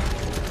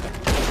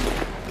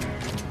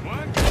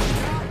 One good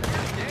shot,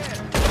 you're dead.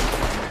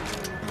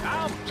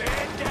 I'll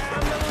bed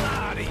down the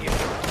lot of you.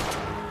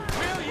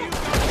 Will you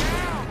go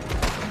down?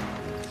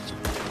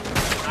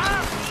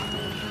 Ah!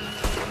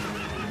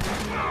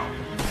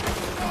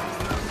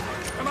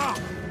 Come on,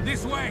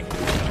 this way.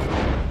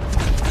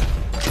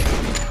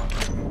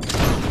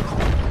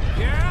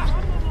 Yeah?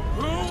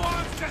 Who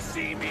wants to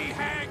see me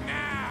hang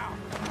now?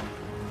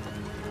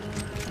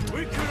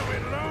 We could have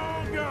been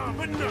long gone,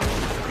 but no.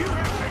 You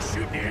have to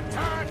shoot the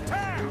entire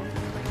town.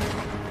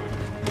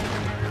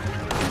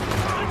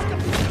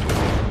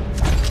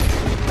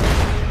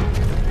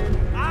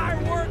 I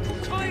work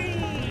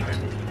clean.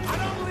 I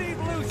don't leave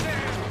loose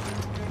ends.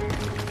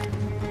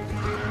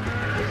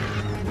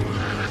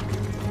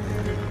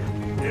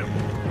 Yep.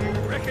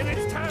 Reckon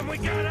it's time we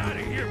got out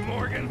of here,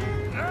 Morgan.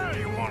 Now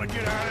you want to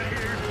get out of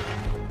here.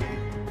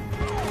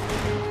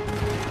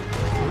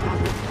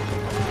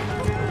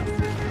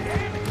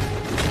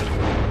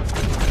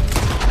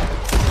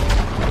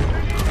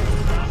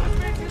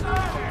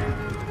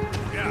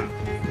 Yeah.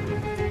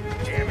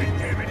 Damn it,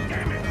 damn it,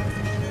 damn it.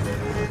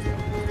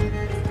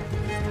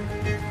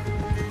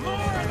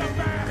 More of the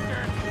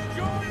bastards!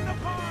 Join the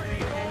party,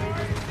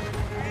 boys!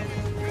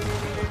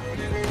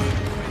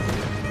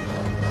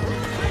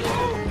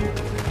 Look!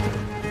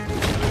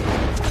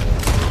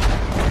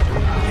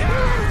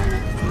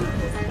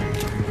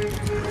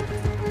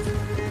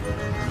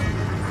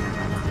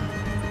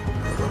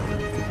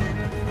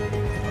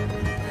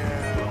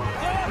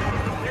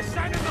 They're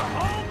sending the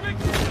whole big...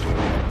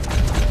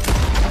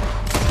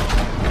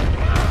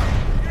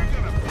 You're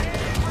gonna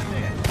pay for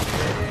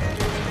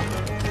this!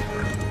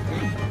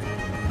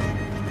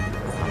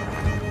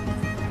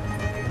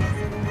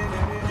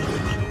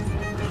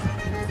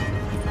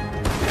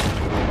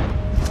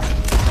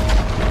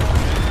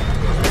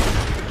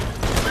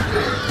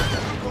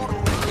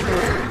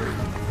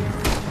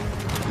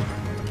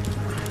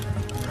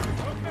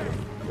 Okay.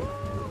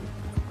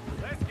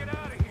 Let's get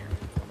out of here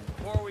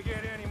before we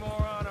get any more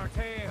on our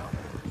tail.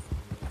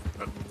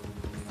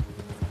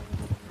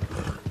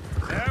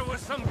 That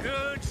was some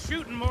good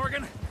shooting,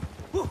 Morgan.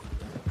 Whew.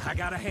 I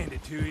gotta hand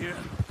it to you.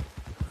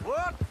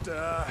 What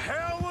the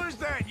hell was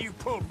that you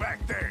pulled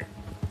back there?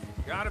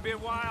 Got a bit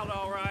wild,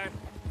 all right.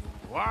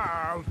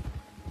 Wild?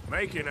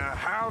 Making a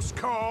house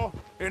call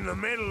in the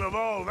middle of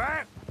all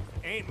that?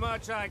 Ain't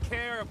much I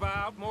care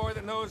about more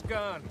than those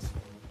guns.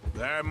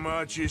 That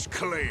much is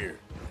clear.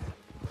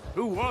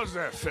 Who was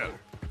that fella?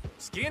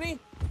 Skinny?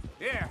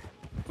 Yeah.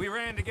 We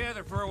ran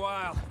together for a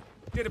while.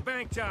 Did a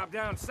bank job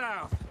down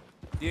south.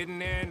 Didn't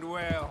end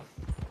well.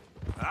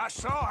 I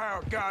saw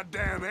how it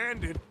goddamn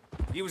ended.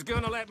 He was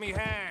gonna let me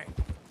hang.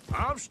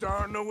 I'm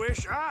starting to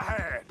wish I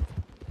had.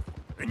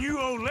 And you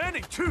owe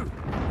Lenny, too.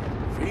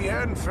 If he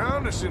hadn't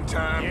found us in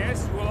time...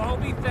 Yes, we'll all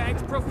be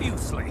thanked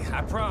profusely,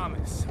 I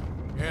promise.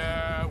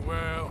 Yeah,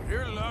 well,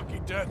 you're lucky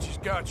Dutchie's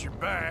got your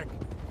back.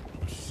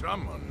 For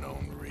some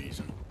unknown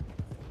reason.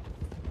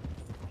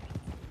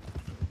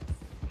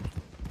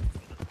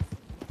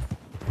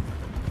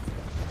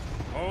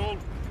 Hold.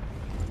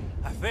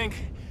 I think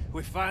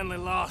we finally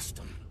lost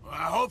him.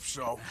 I hope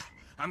so.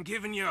 I'm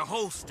giving you a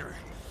holster.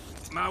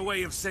 My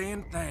way of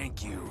saying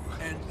thank you.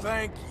 And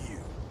thank you.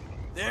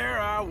 There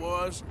I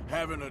was,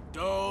 having a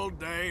dull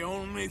day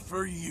only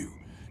for you.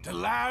 To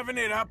liven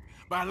it up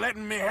by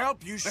letting me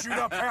help you shoot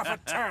up half a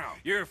town.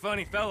 You're a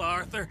funny fella,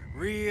 Arthur.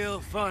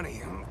 Real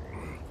funny.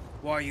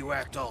 Why you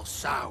act all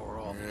sour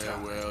all the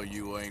time? Well,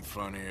 you ain't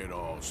funny at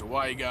all. So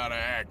why you gotta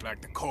act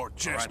like the court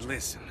jester? All right,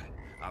 listen.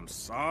 I'm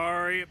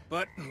sorry,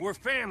 but we're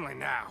family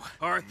now.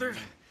 Arthur,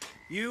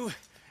 you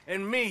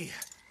and me.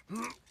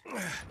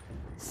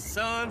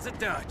 Sons of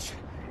Dutch.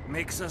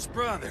 Makes us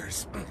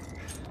brothers.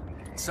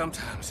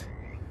 Sometimes,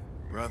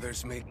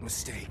 brothers make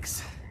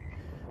mistakes.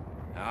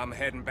 I'm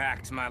heading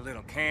back to my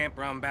little camp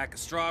around back of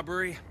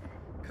Strawberry.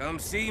 Come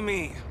see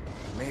me.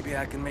 Maybe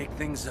I can make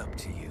things up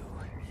to you.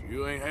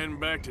 You ain't heading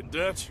back to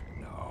Dutch?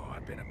 No,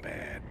 I've been a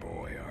bad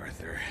boy,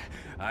 Arthur.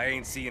 I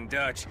ain't seeing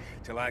Dutch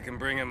till I can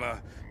bring him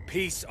a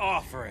peace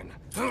offering.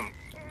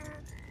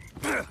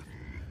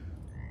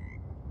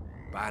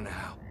 Bye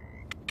now.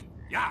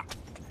 Yeah.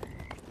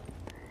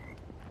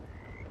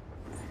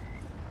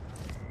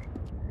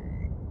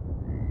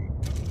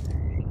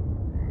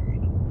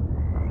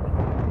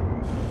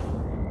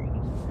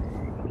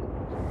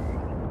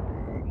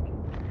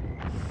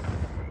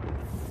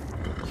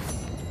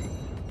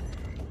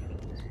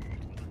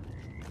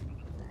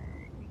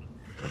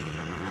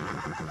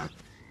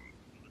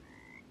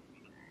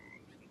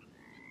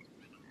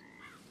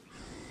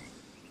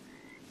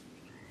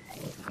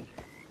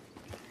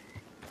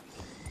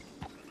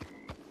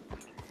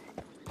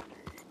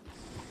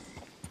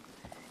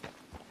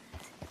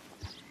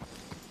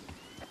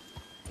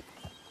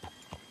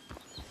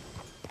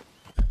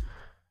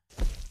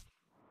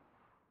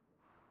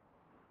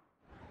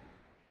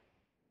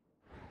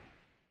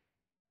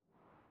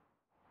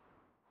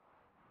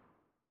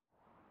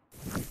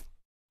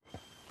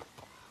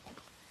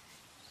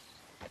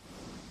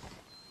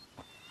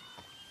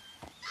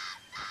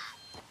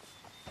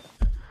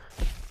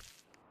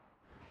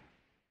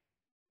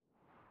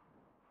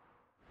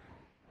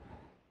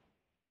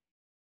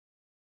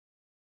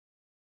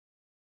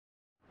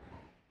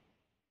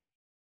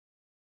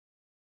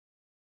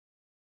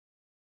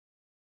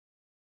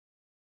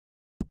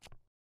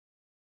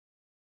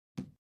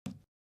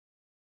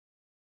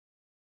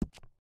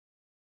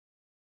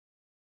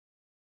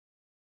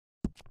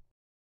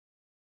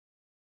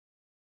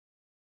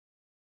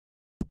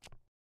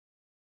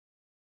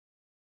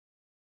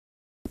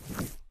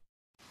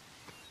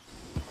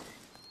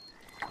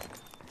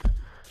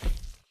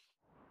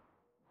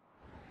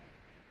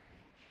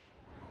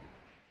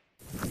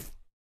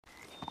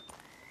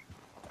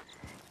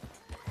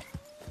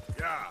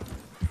 Yeah.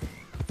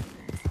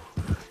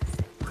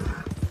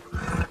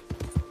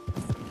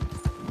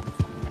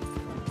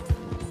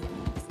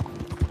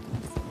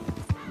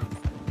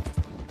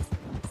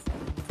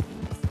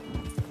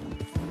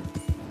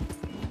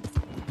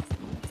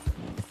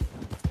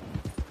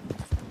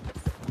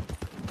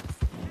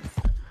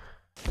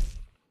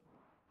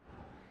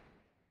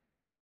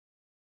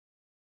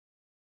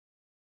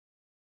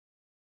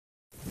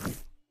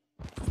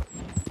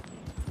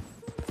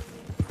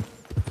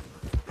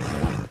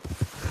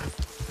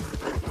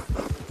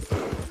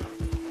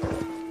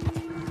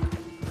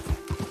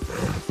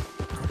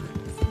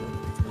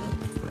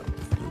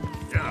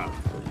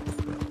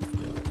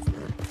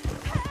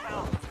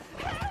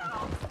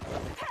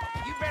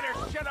 You better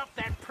shut up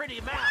that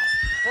pretty mouth,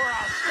 or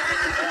I'll shut it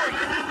for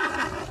you.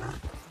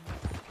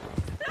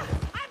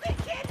 I've been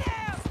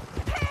kidnapped!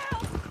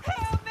 Help!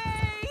 Help me!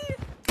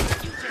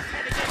 You just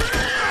had to get...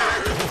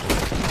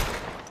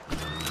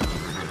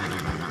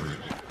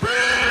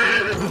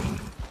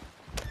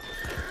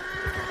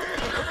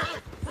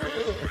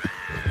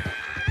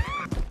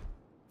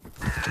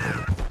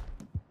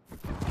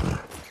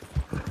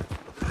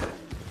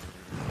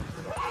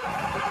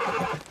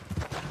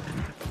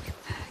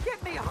 Get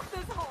me off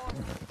this horse!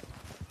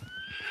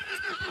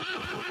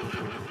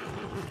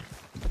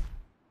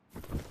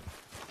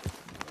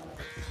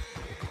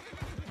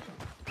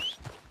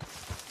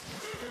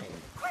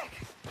 Quick!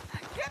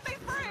 Get me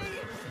free!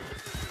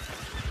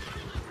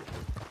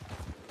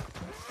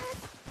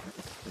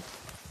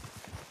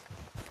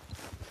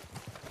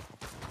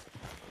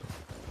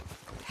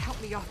 Help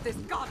me off this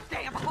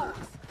goddamn horse!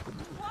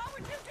 Why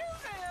would you do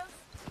this?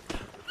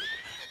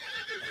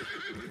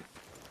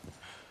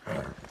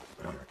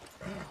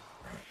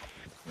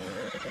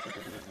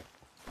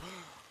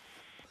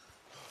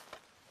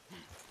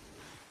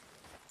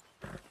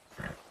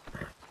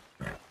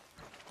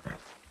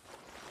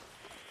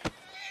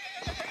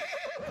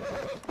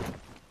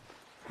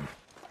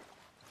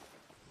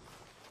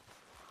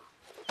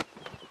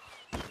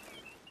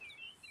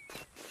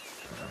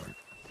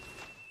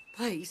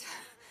 Please,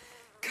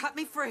 cut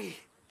me free.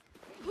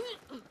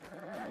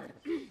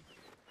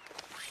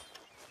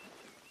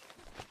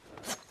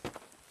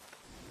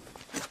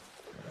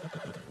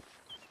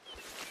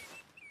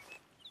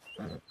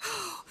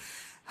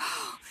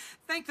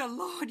 Thank the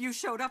Lord you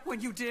showed up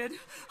when you did.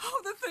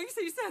 Oh, the things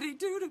he said he'd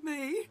do to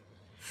me.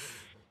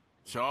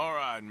 It's all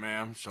right,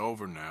 ma'am. It's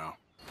over now.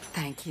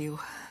 Thank you.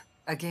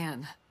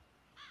 Again.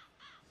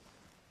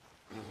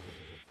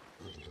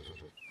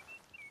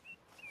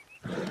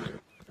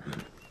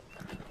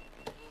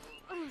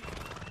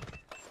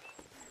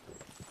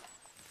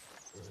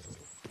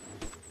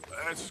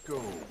 Let's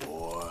go,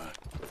 boy.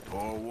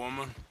 Poor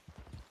woman.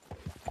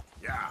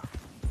 Yeah.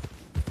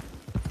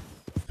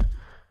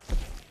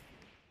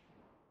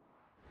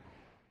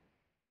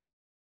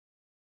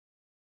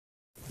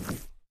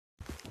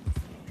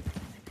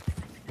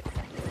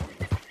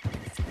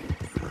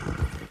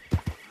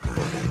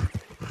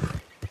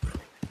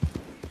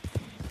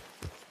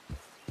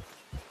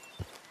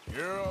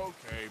 You're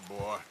okay,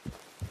 boy.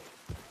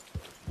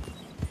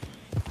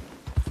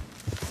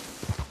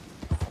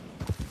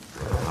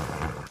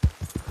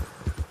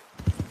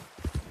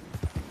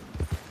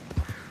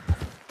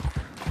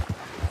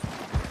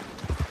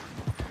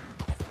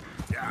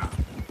 Yeah.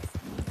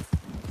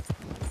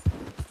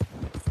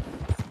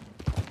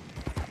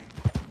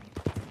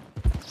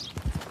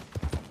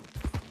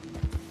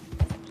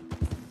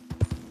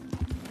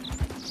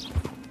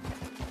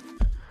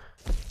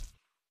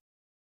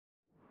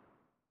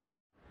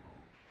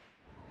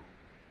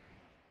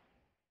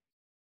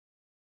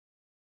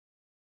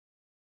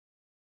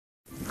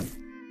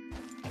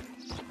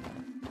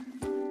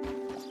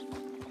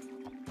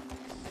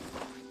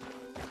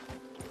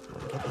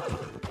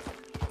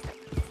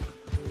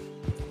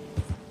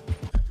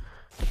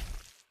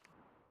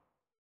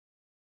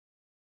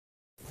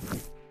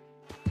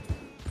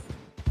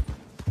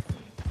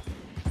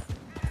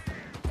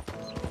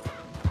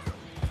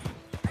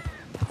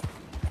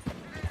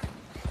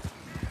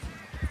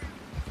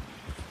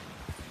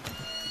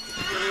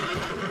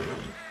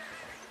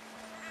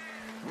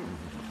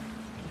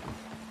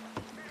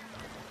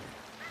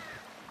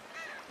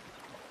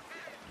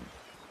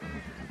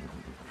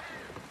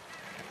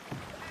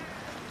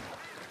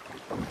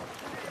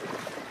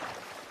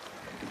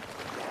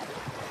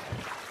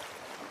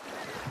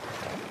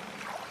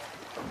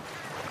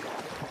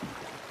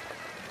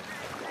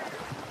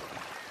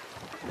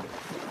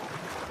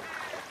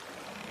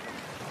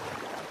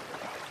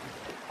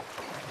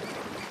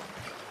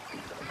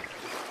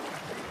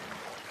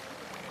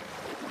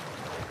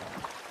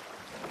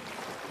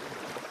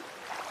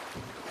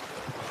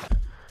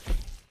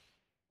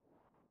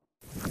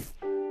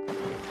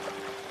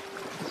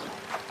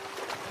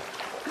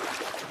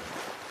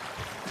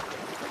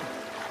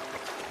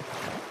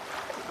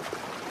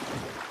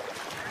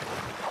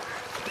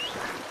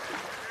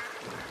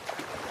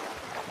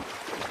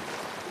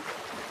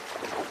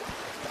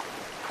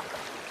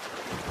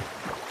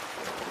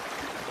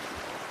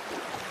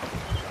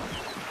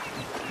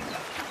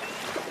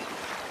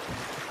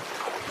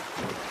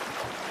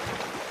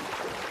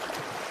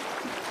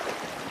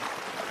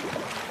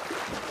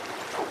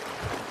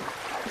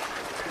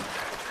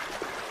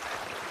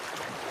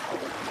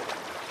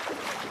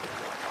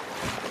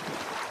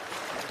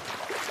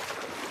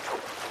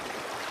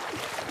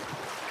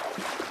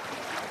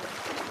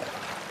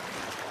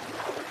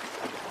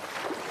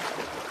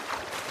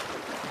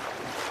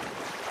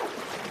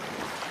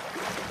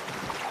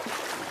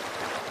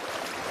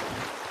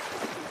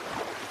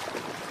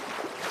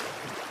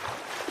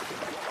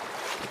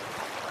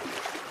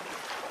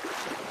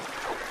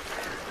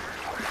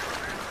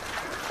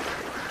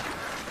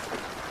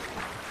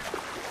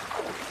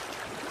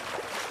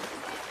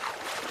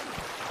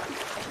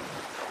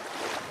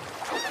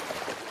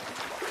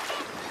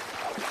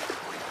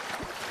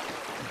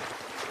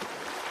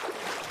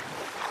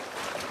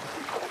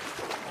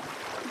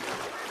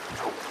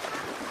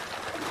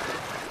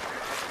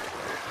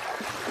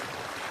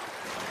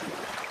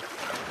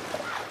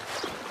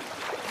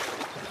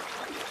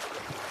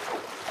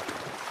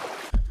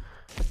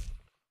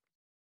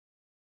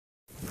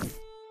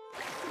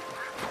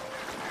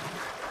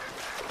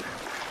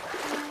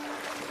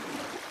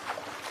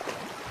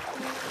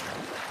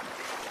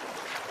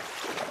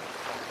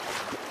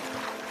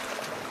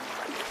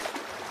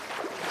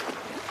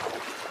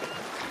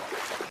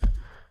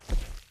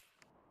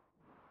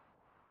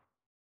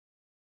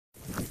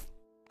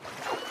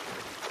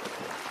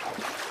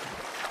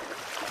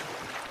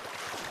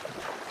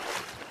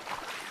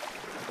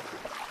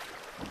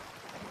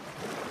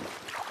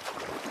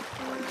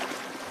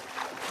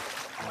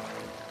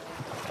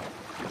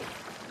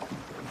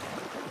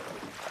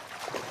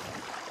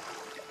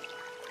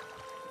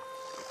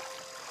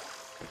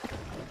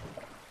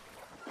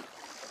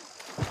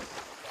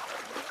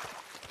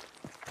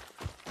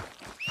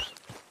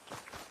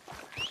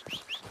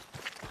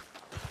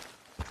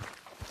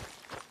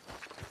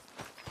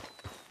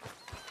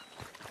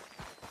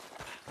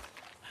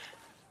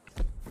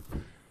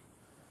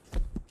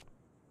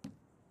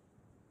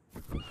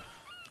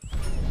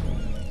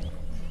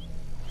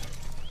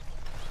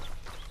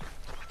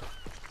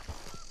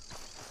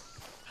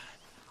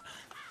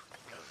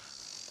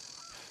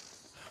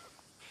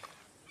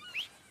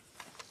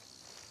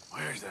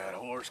 Where's that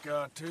horse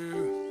got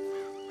to?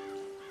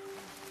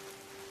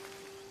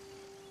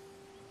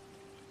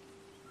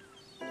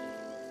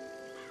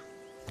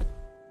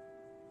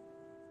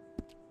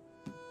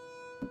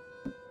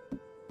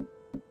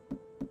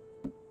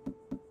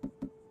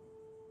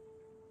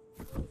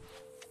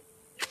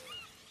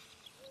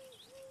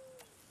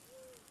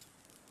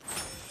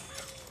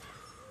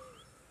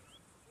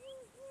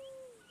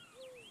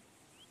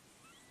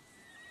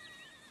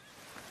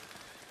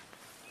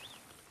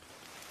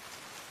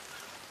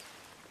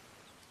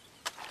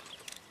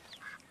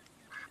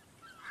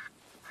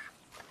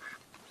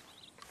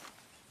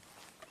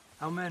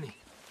 How many?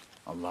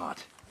 A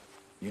lot.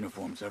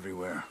 Uniforms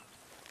everywhere.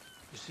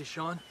 You see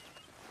Sean?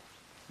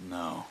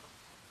 No,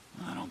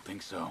 I don't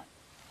think so.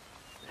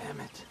 Damn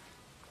it.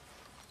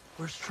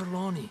 Where's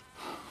Trelawney?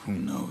 Who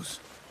knows?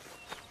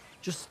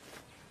 Just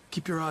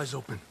keep your eyes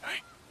open.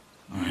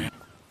 All right.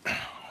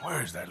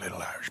 Where's that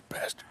little Irish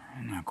pest?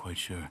 I'm not quite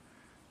sure.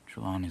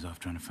 Trelawney's off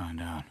trying to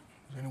find out.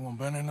 Has anyone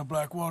been in the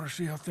Blackwater,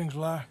 see how things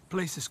lie?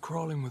 Place is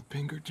crawling with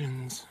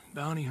Pinkertons,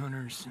 bounty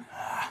hunters,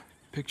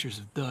 pictures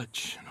of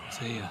Dutch and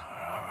Hosea.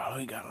 Well,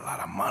 we got a lot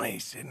of money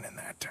sitting in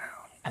that town.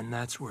 And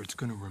that's where it's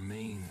gonna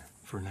remain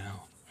for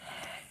now.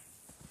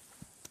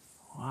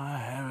 Why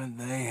haven't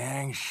they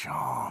hanged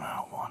Sean,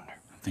 I wonder?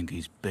 I think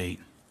he's bait.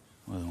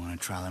 Well, they want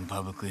to trial him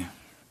publicly.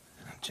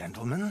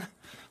 Gentlemen,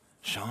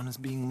 Sean is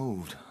being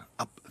moved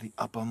up the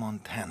upper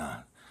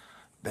Montana,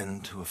 then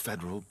to a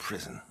federal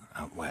prison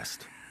out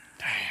west.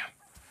 Damn.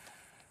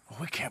 Well,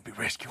 we can't be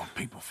rescuing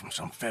people from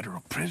some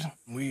federal prison.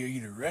 We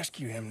either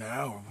rescue him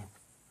now or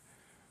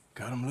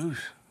cut him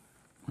loose.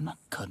 We're not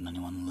cutting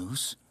anyone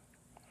loose.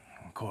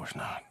 Of course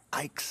not.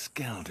 Ike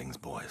Skelding's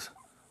boys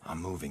are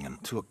moving him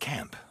to a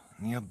camp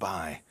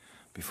nearby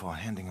before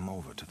handing him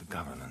over to the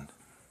government.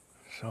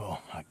 So,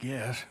 I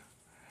guess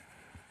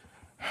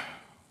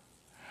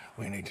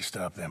we need to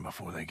stop them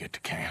before they get to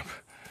camp.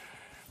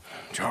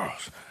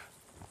 Charles,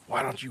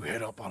 why don't you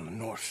head up on the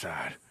north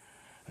side,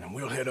 and then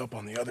we'll head up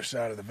on the other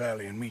side of the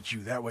valley and meet you.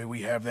 That way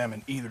we have them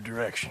in either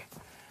direction.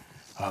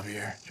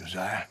 Javier,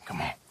 Josiah, come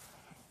on.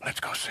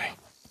 Let's go see.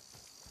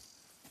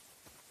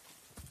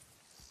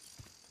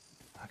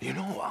 You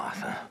know,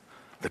 Arthur,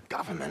 the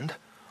government,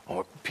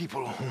 or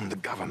people whom the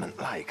government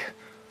like,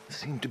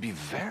 seem to be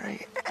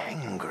very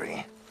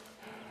angry.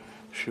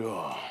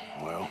 Sure.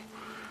 Well,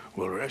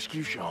 we'll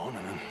rescue Sean,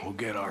 and then we'll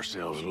get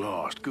ourselves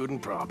lost, good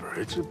and proper.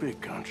 It's a big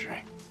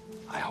country.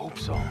 I hope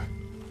so.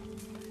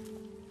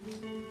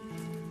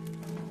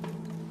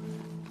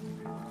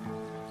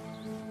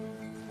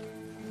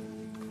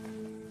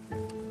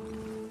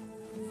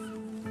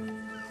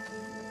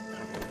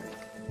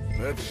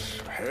 Let's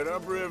head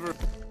upriver.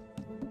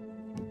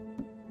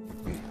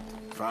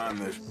 Find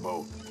this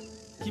boat.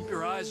 Keep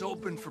your eyes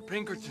open for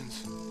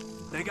Pinkertons.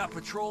 They got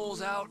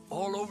patrols out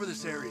all over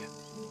this area.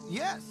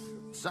 Yes,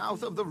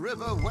 south of the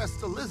river,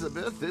 West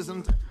Elizabeth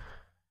isn't...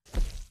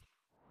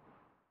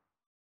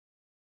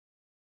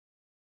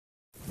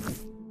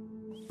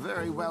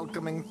 very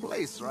welcoming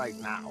place right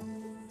now.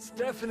 It's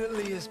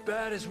definitely as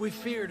bad as we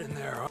feared in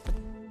there.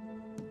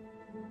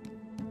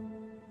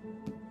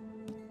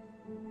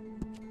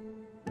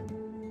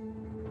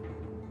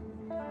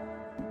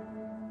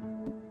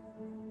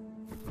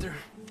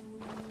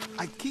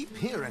 I keep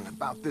hearing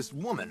about this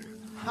woman,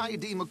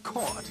 Heidi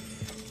McCord.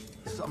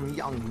 Some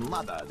young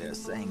mother, they're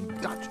saying,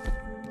 Dutch.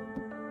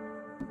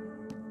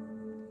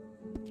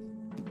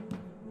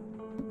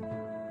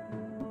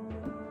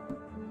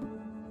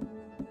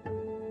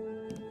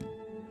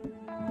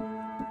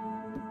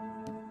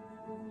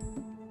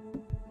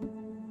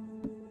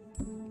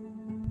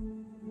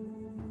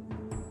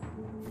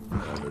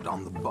 Murdered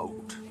on the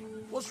boat.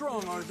 What's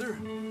wrong, Arthur?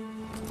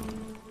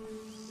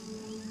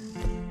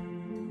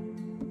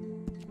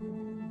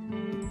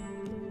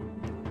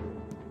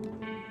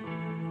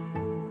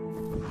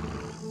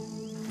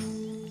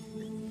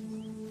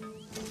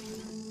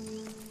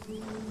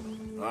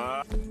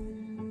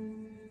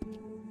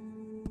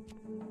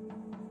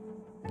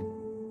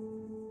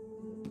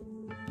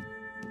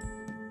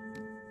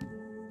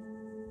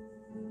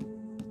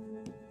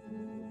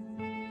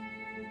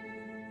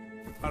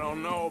 I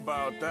don't know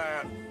about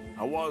that.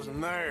 I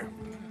wasn't there.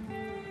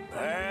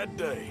 Bad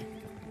day.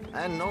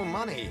 And no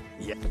money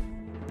yet.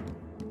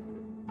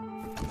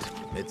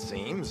 It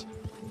seems.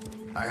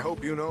 I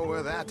hope you know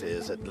where that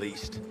is, at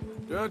least.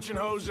 Dutch and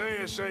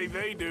Hosea say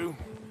they do,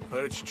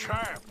 but it's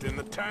trapped in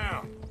the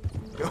town.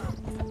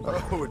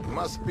 Oh, it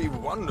must be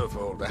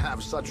wonderful to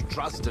have such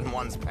trust in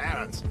one's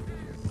parents.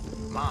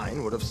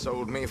 Mine would have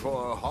sold me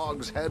for a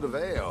hogshead of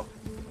ale.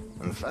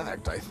 In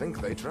fact, I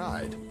think they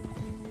tried.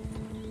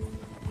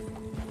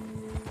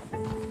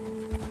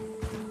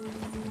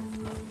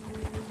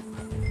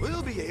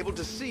 We'll be able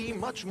to see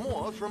much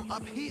more from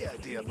up here,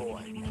 dear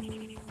boy.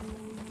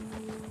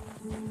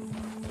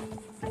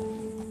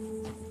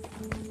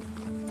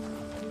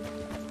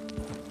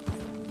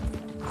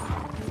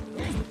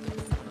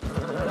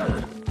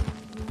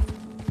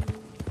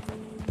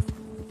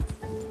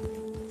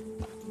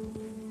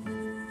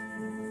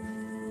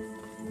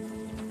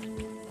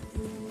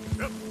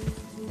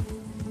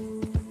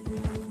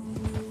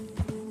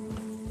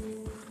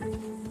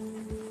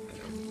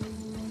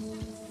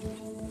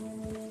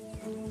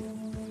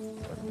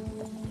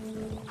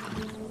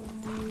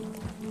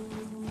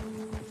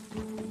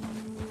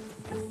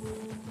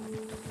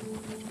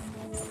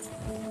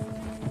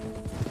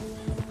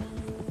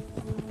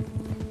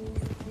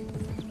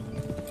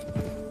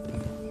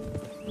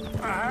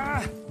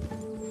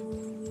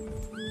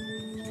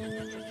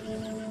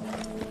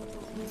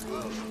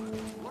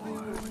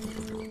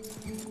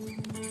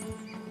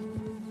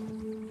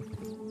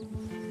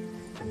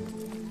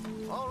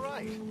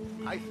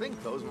 I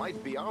think those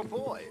might be our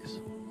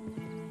boys.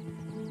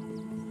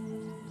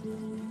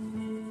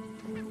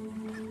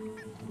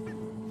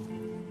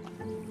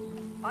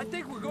 I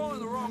think we're going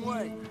the wrong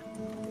way.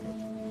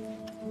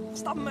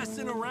 Stop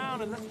messing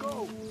around and let's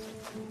go.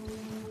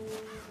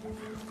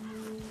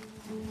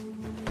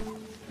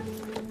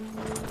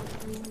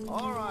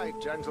 All right,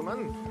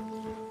 gentlemen.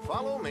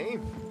 Follow me.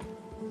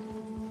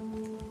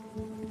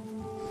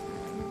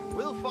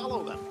 We'll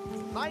follow them.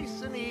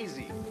 Nice and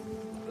easy.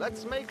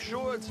 Let's make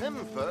sure it's him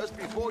first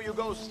before you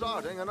go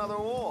starting another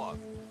war.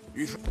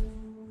 You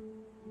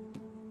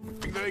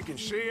think they can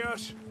see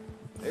us?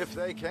 If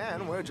they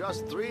can, we're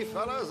just three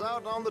fellas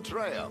out on the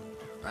trail.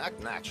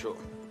 Act natural.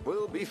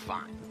 We'll be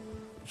fine.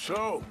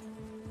 So,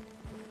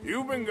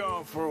 you've been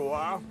gone for a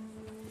while.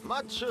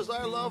 Much as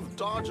I love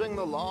dodging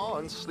the law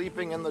and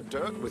sleeping in the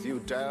dirt with you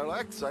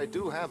derelicts, I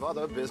do have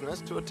other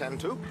business to attend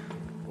to.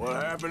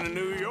 What happened in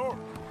New York?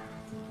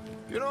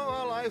 You know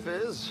how life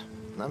is.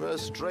 Never a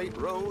straight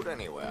road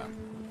anywhere.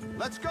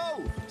 Let's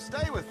go!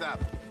 Stay with them!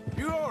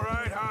 You all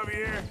right,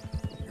 Javier?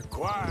 You're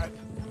quiet.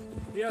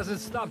 He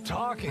hasn't stopped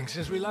talking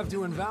since we left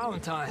you in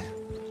Valentine.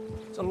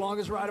 It's the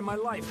longest ride of my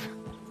life.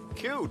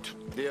 Cute,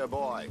 dear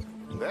boy.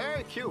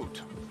 Very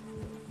cute.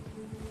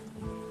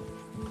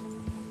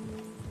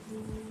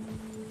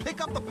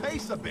 Pick up the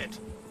pace a bit.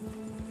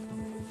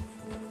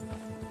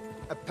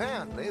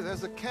 Apparently,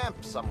 there's a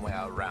camp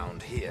somewhere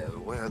around here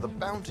where the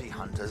bounty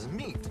hunters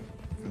meet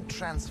and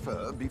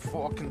transfer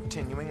before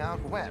continuing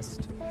out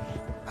west.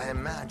 I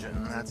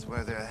imagine that's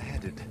where they're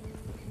headed.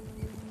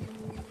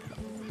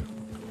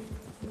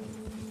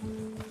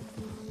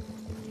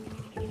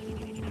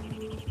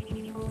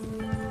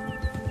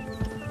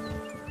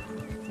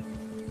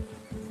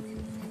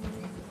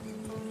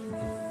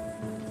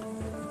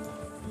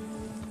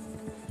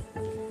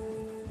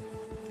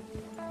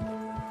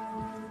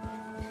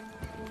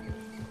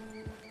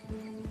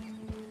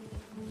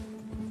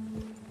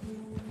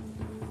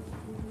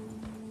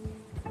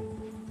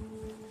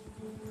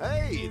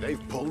 Hey,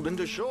 they've pulled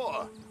into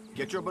shore.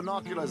 Get your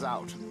binoculars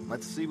out.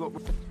 Let's see what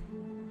we're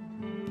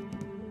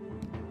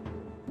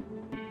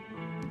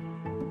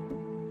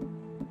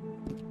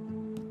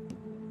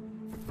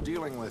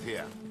dealing with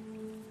here.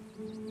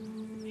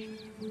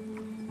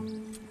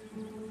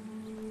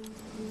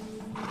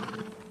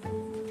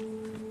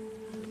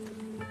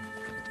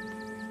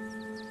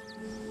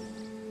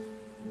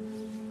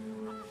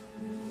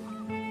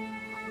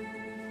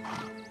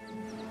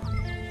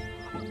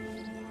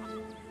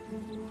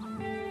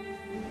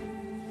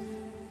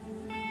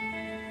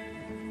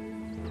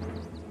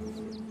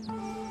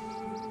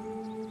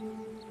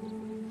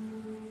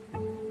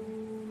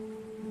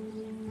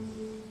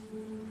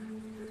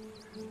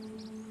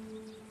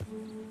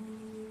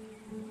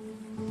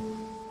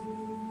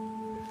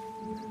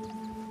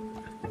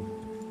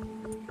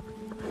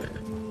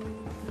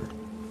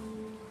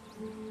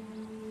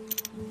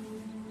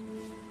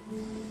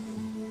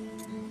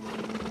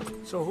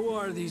 So who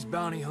are these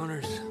bounty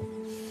hunters?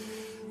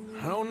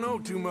 I don't know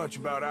too much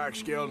about Ike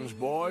Skelton's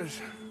boys,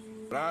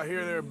 but I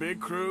hear they're a big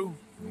crew,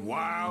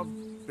 wild,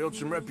 built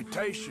some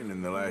reputation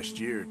in the last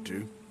year or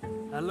two.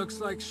 That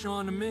looks like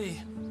Sean to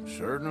me.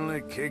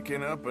 Certainly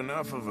kicking up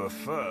enough of a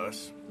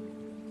fuss.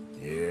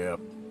 Yep,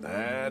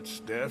 that's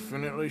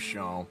definitely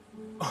Sean.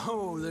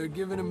 Oh, they're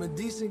giving him a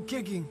decent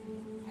kicking.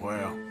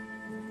 Well,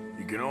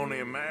 you can only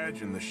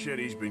imagine the shit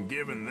he's been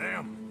giving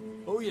them.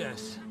 Oh,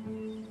 yes.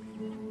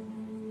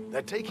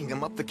 They're taking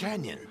him up the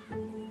canyon.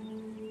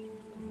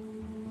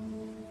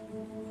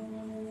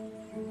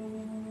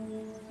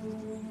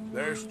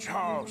 There's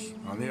Charles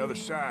on the other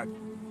side.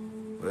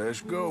 Let's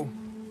go.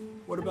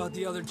 What about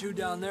the other two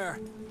down there?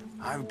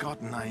 I've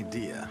got an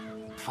idea.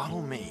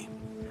 Follow me.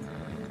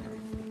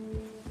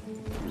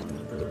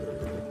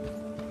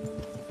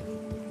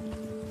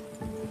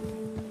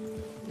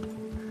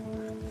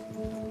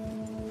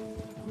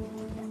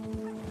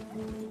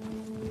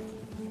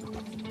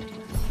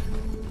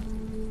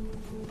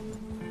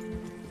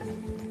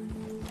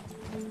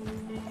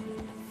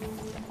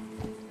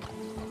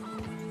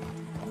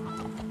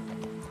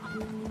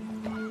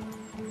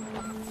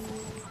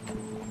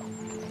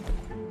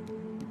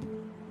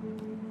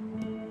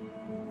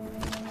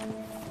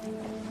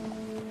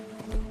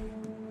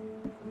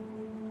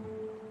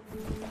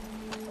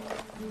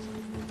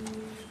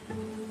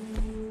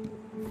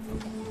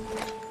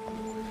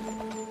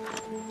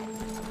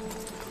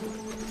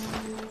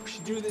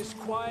 Do this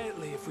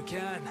quietly if we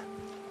can.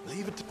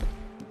 Leave it to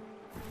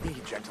me,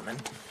 gentlemen.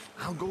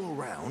 I'll go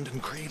around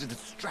and create a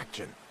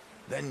distraction.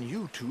 Then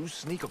you two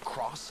sneak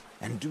across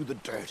and do the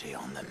dirty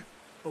on them.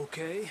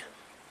 Okay.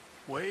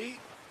 Wait.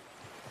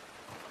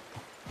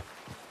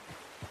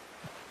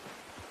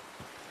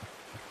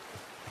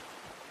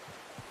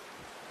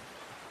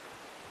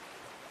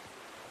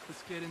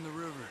 Let's get in the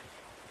river.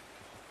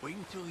 Wait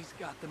until he's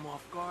got them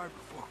off guard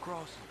before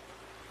crossing.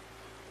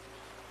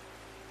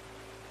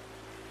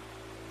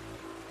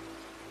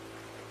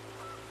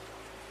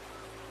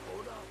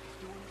 Hold up, he's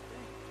doing his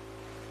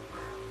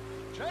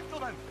thing.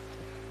 Gentlemen!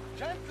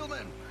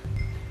 Gentlemen!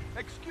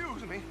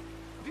 Excuse me,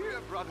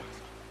 dear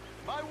brothers.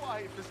 My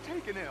wife is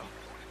taken ill.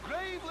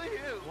 Gravely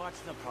ill. What's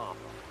the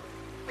problem?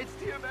 It's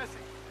dear Bessie.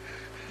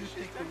 Just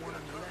take the one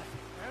on the left.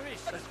 Hurry,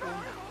 Let's go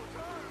now.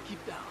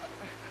 Keep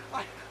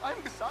down.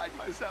 I'm beside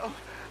myself.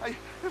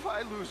 If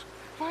I lose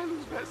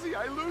Bessie,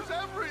 I lose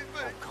everything.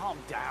 Oh, calm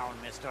down,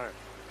 mister.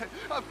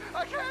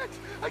 I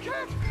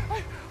can't.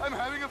 I'm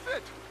having a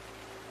fit.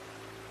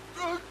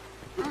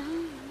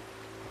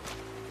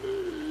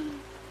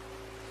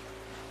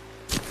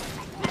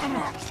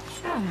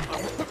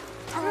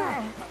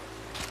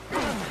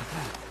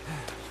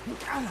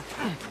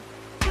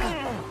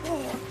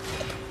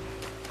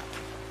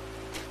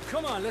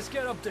 Come on, let's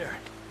get up there.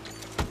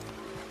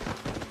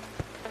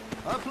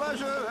 A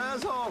pleasure,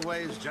 as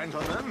always,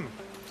 gentlemen.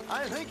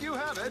 I think you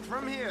have it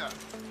from here.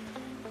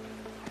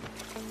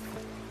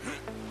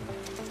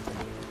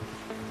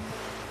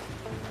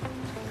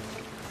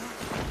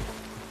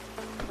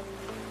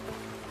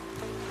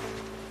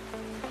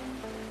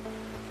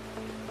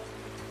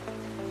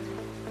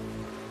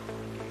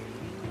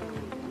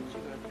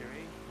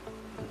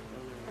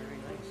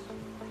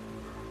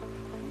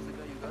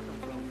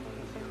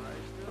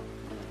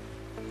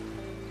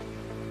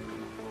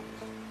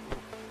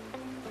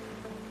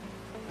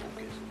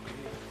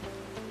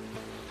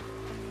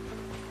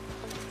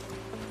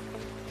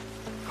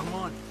 Come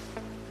on.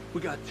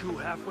 We got two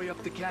halfway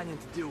up the canyon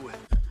to deal with.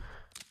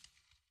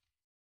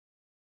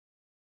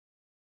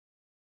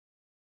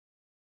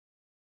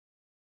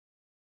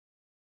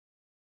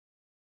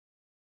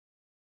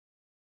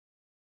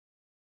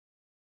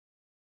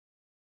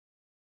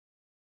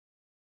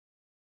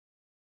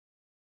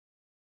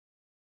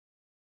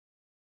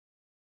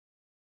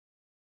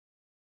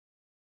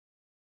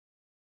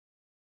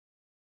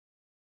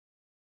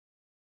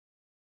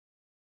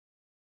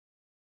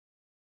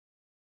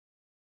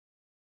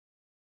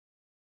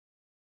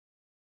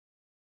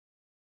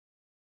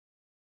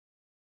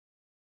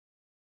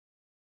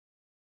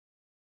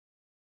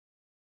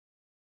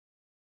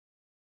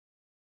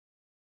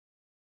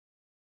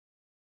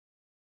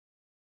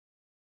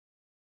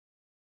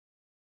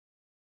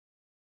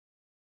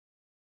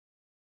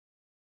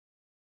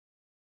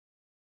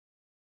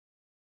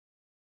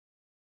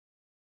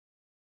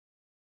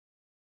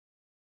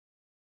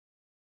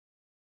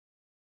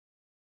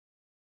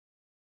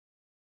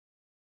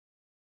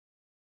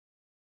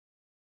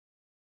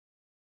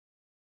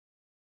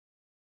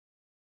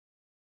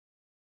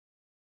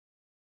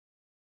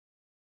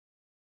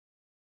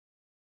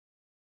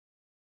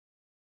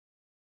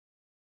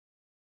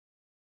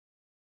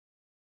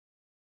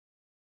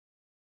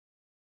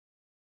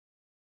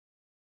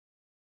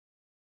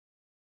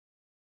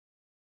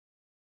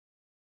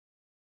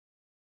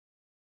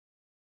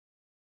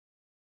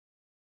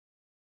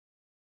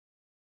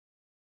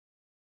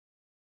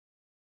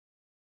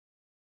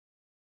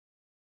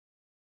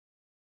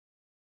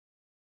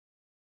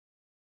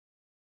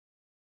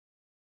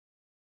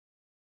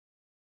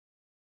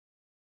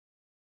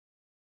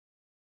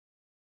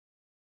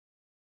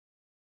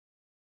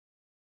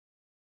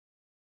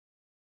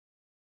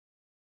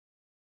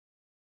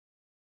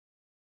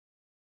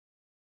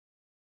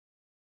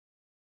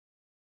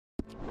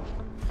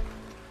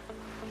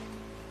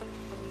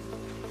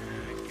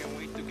 I can't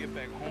wait to get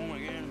back home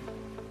again.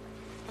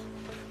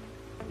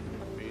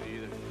 Me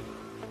neither.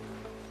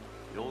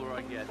 The older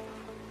I get,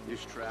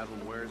 this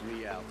traveling wears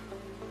me out.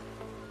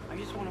 I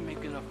just want to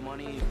make enough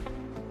money,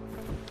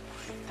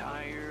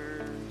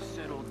 retire,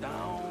 settle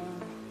down,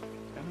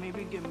 and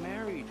maybe get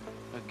married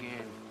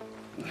again.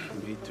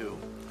 Me too.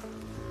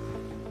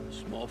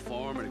 Small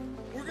farm and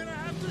We're gonna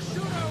have to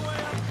shoot our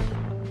way up.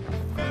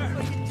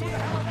 Who the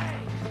hell are they?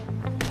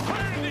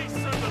 Where did these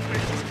sons of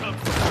bitches come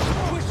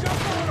from? Push up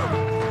on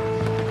them!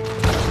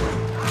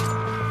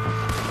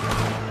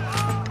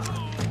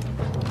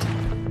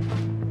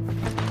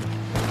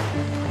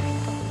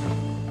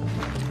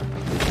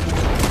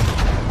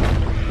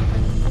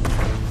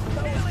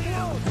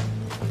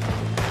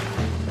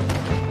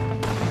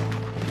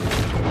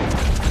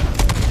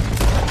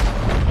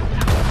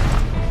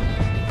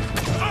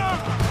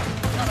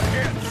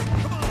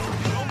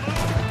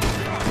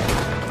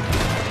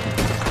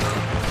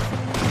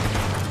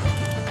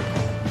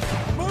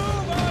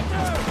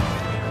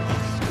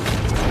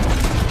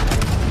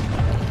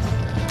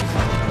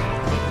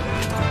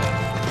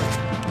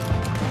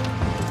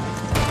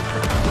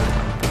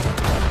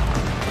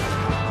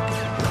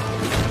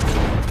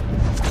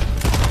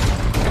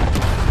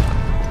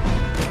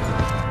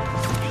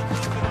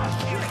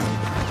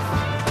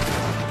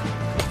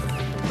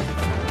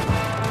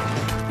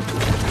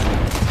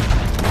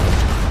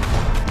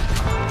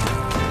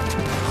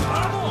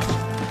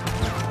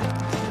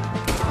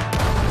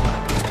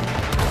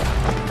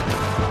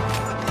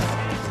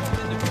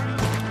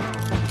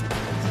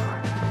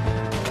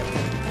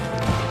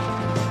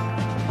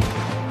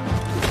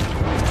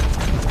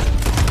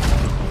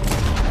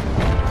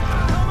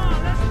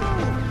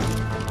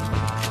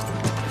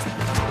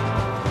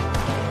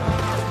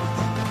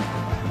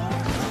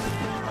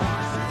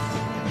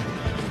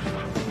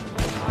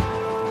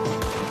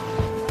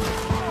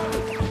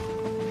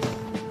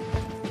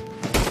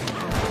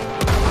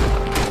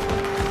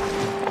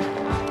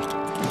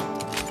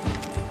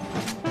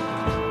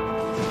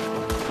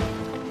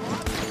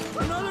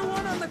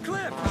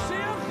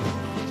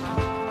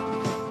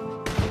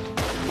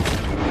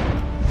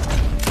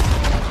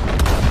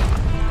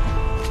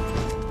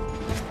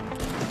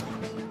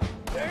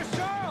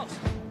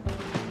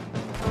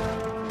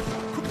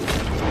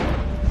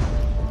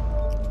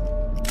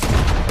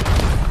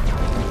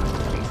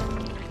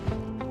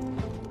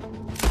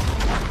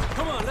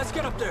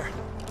 there.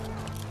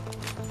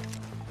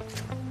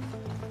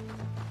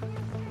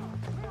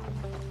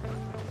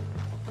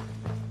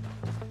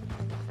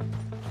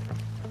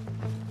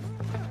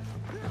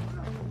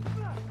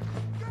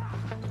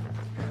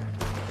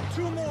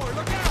 Two more,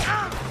 look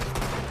out!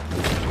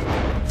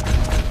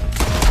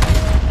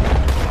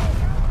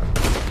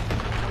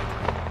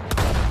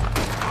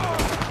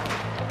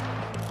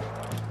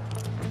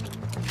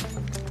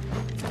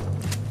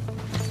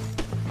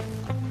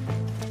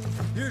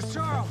 Here's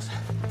Charles.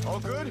 All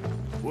good?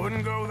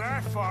 Wouldn't go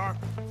that far.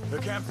 The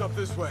camp's up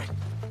this way.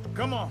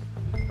 Come on.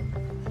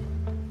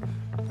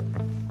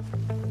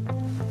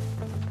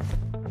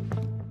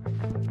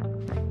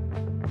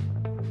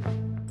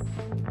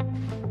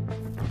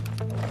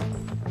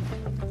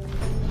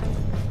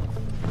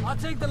 I'll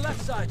take the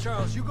left side,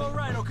 Charles. You go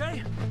right,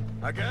 okay?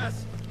 I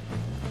guess.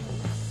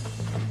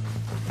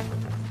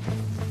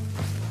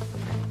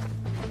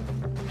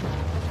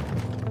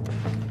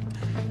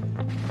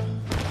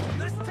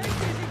 Let's take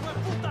these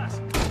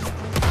hijueputas!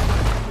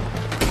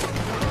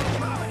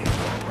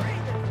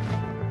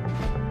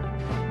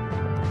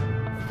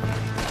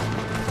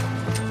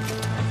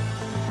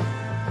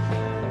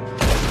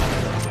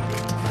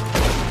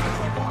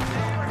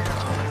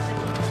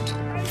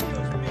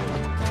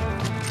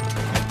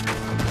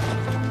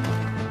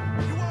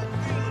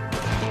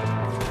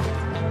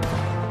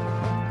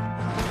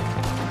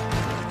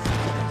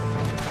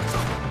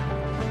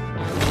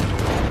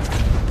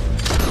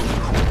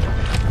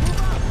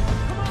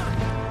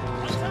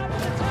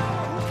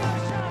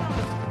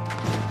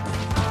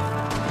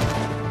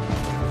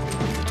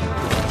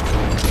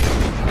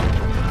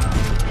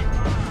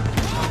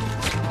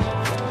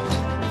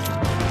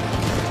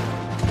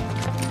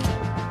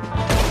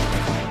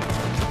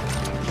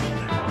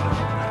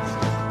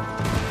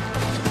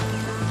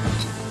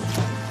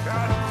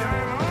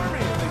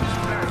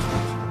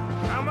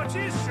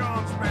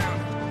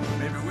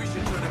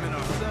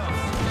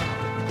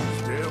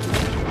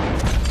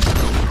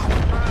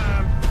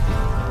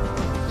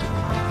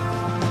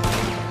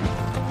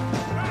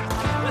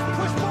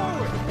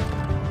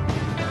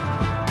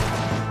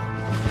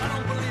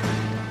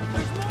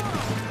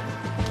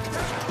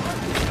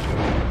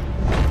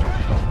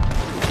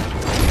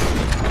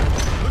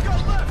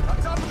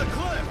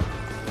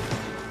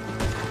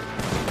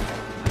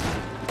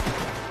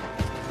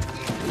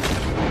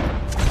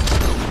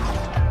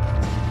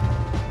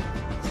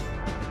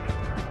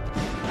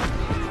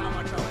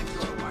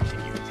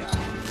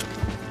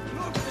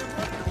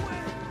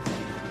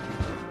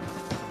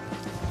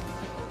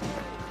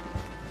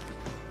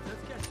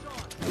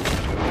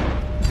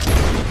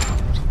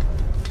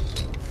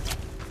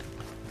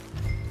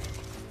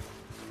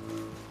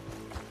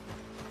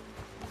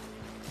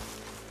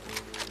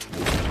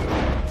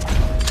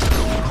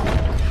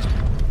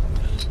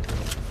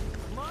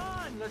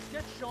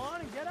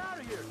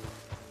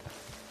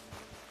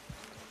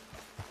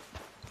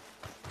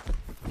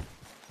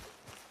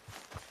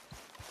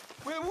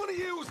 Will one of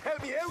yous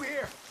help me out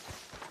here?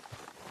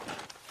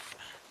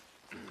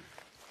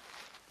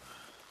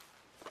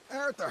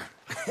 Arthur.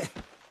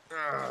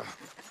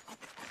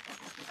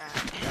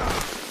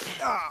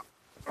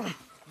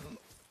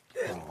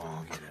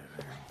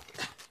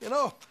 You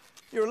know,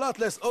 you're a lot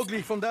less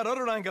ugly from that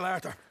other angle,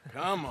 Arthur.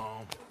 Come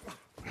on.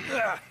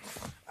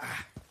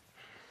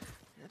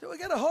 Do I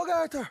get a hug,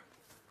 Arthur?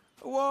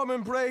 A warm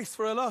embrace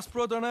for a lost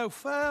brother now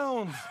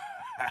found.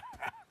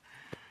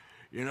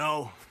 You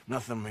know,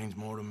 nothing means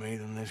more to me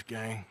than this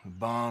gang, the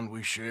bond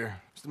we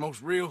share. It's the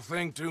most real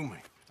thing to me.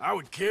 I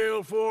would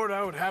kill for it,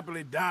 I would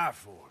happily die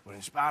for it. But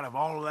in spite of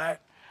all of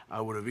that,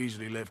 I would have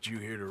easily left you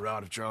here to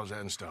rot if Charles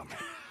hadn't stopped me.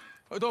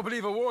 I don't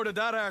believe a word of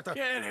that, Arthur.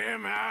 Get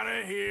him out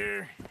of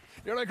here.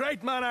 You're a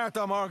great man,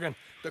 Arthur Morgan.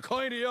 The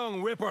kind of young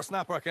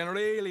whippersnapper can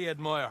really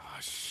admire. Oh,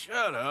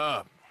 shut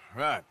up.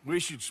 Right, we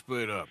should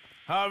split up.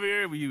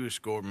 Javier, will you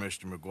escort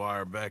Mr.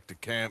 McGuire back to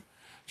camp?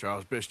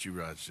 Charles, best you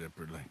ride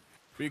separately.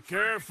 Be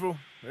careful.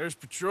 There's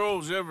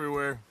patrols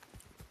everywhere.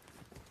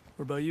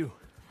 What about you?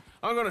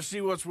 I'm gonna see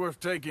what's worth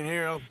taking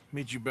here. I'll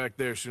meet you back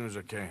there as soon as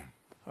I can.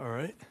 All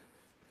right.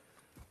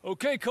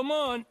 Okay, come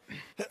on.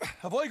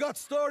 Have I got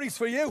stories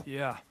for you?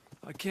 Yeah,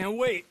 I can't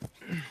wait.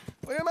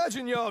 I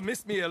imagine y'all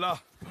missed me a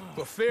lot,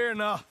 but fear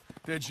not.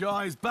 The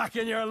joy's back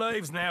in your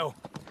lives now.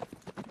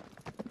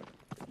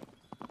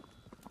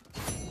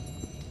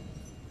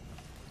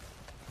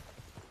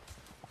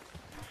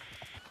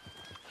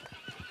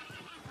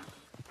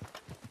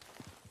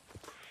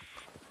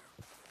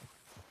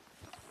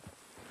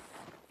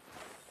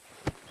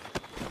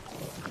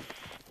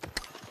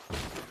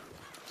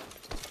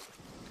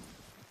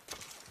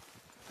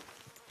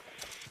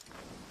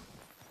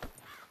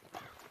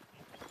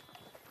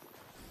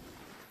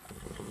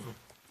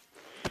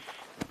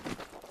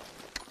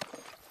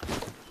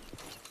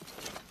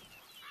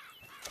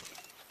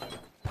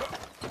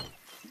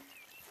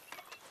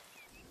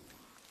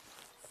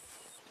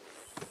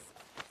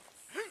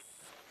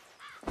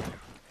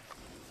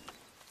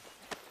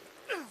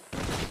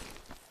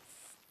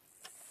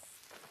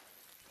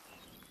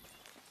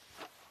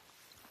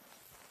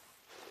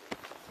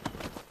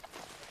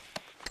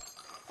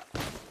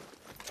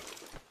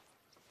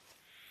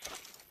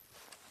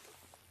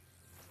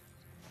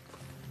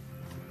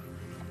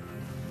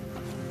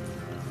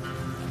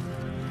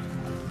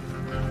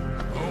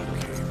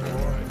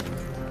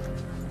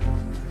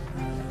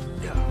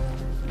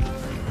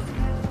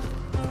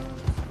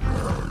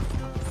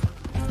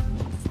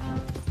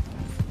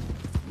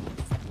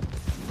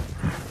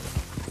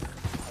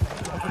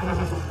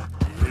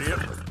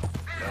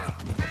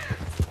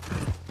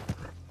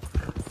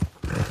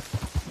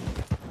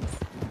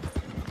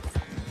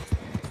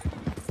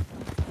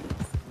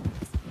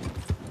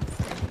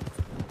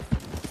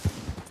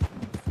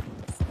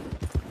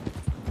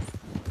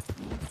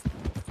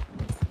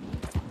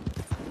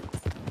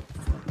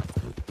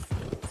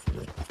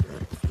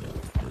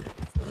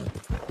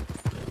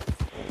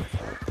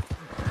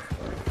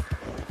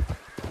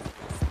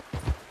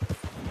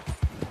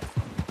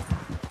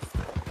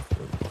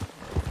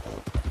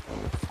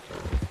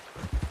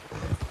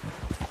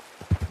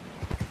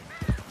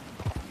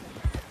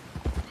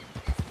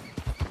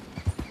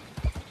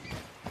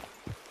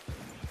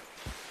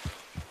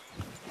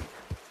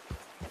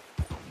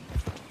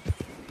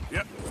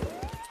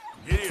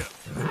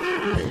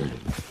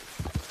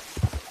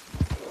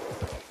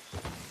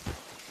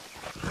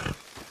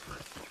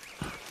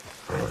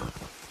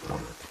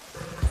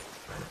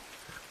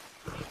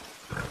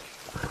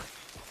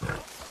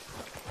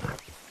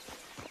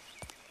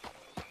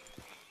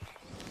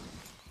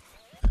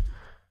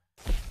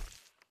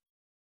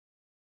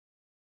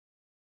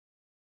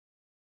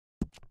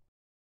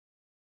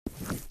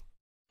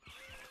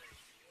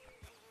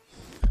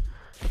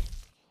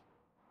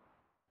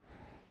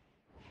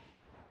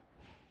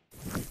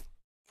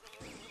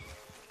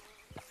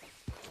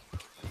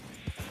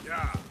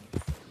 Yeah.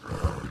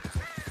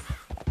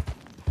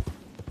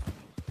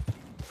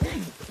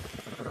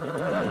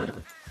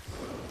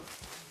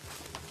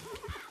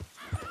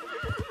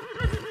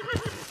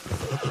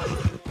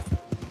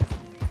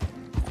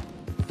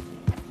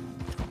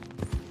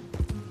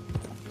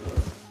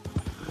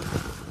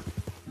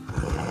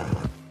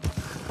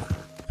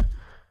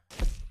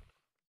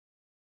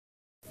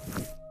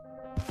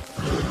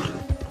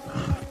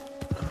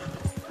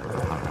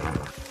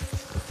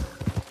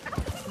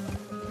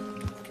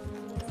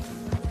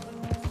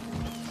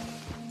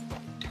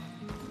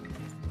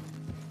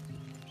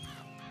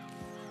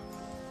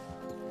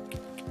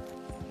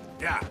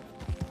 Yeah.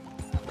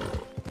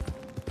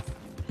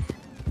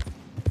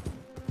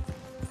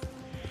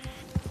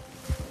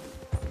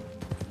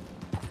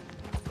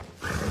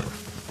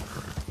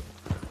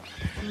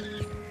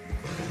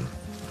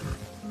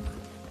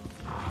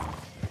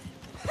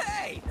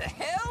 Hey, the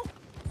hell?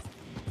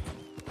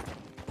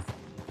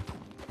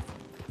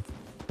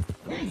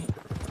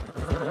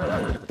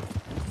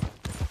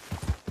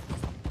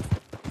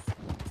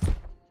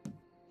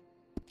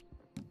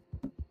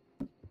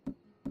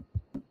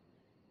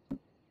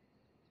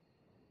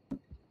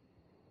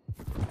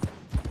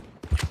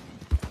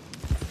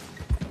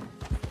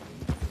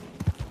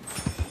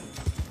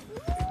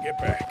 Get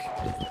back.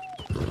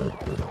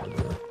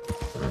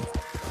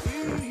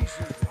 Easy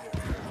there,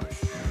 boy.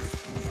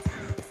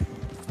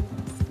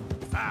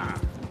 Ah!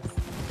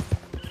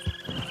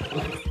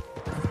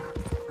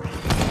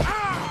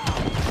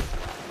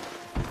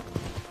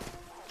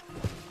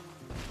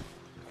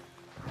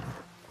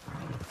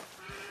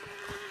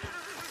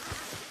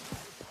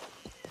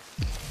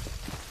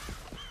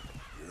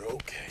 You're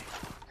okay.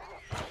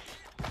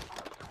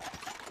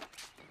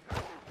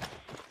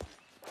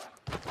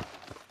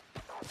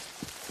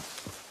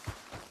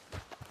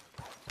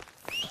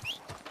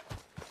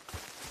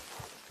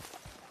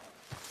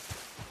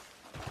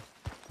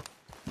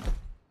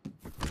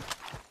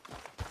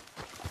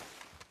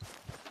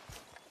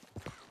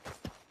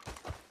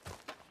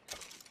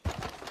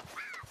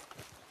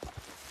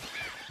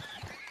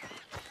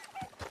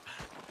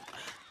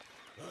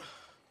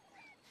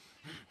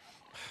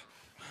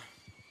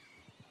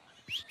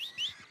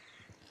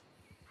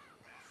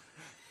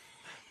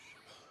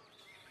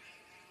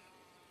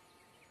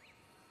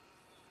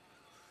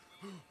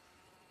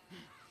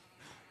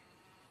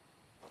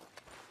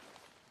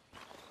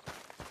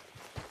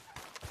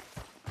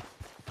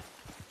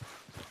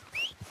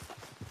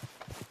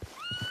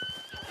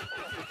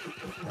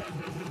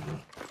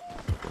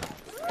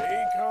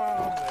 Stay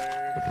calm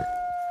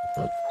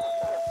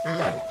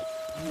there.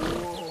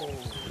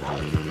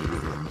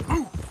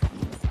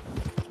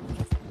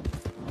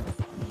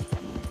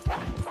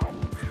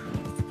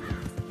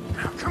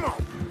 Now, come on.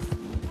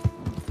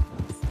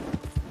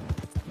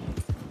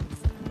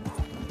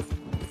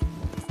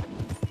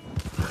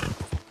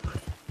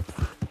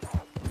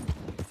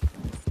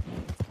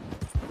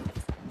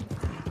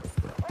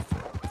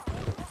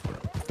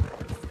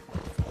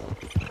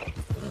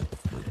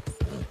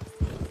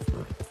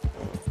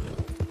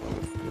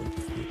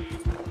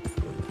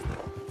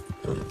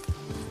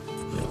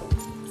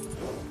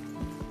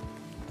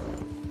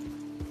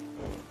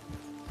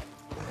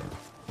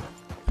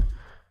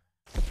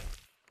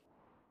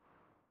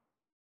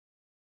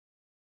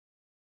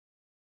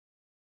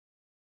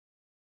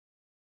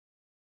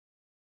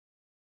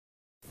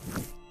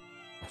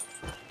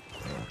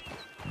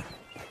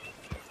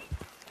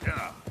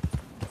 Yeah.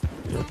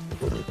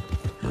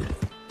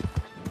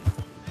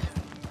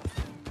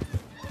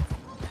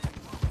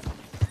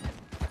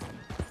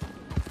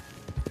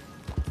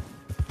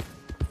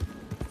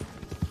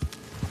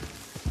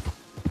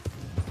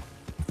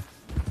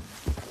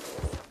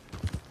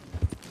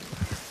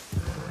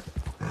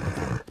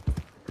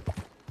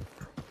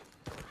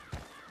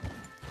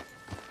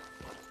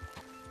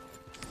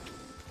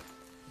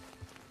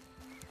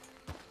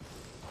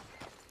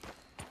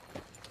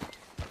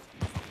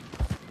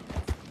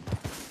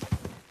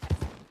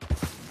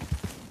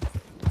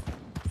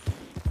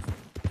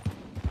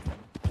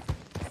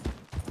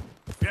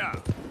 Yeah.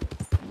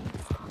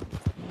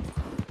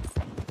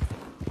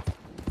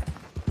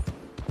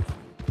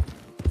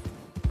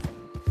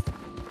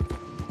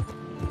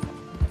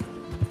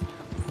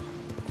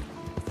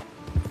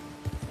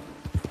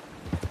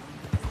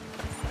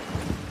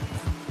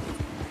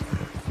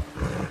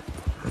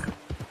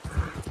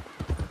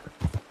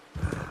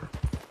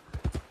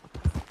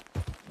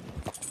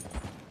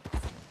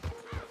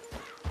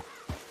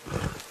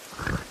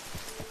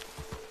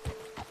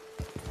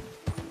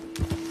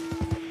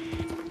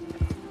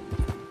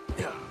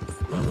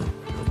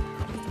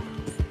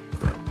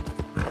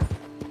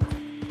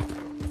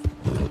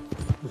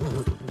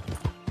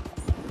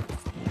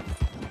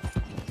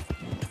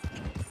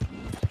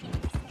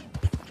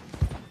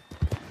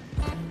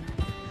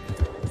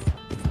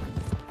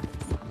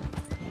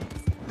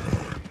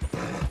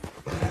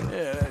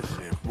 Yeah, that's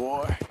it,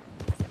 boy.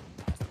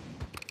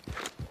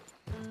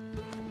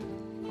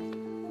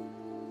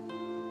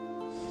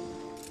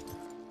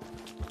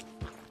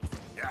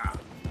 Yeah.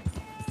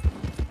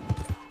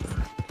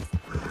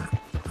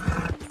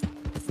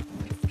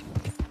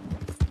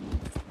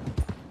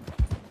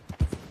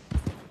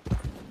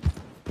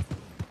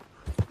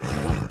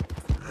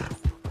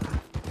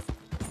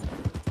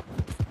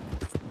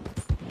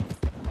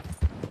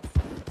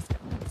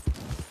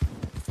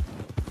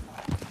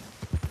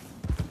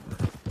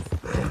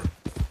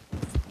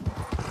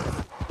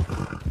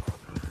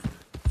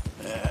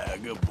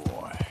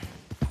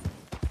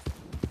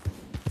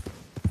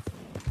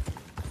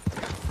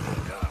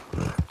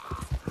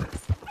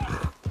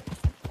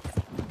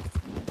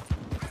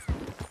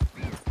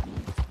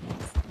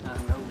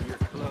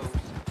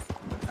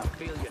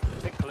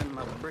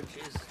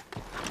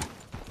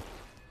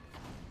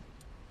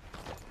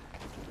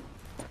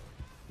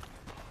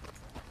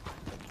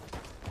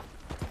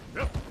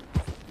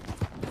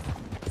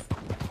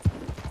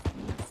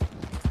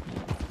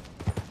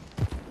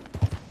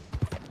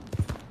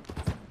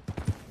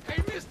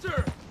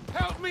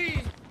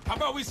 me! How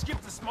about we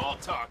skip the small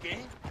talk, eh?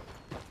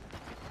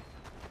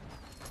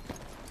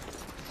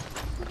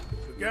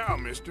 Look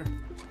out, mister.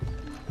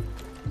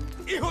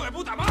 Hijo de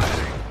puta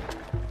madre!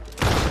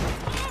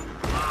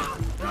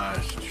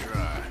 Nice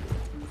try.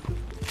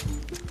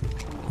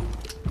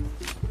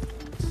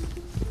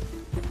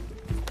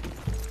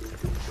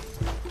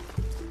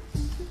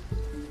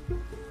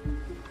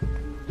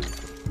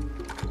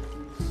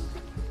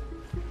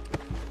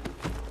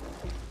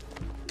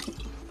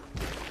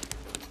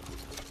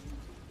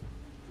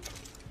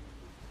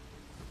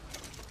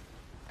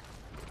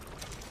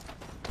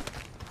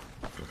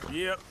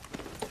 Yep.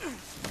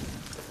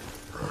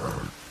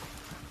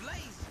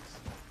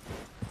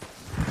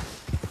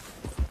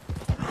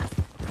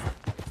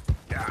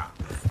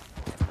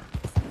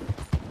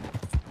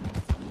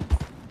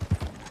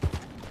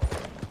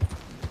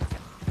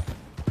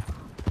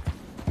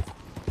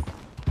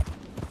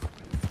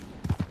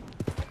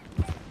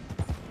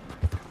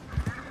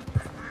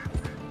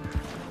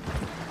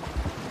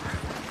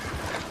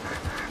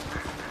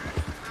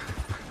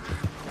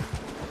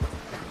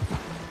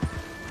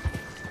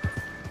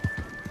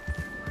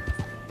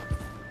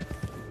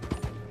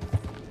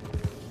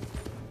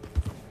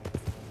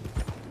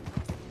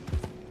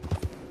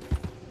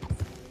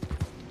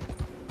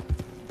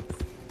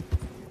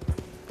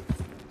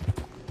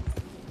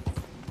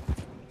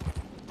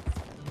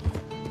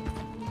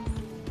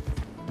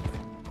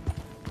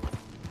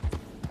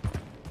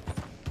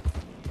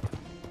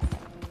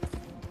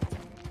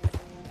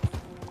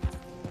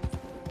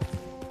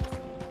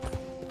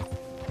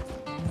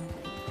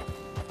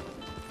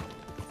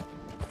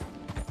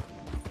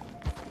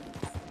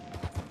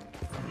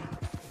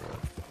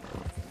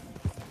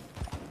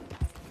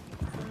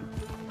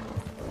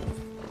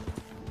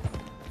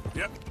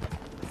 Yep.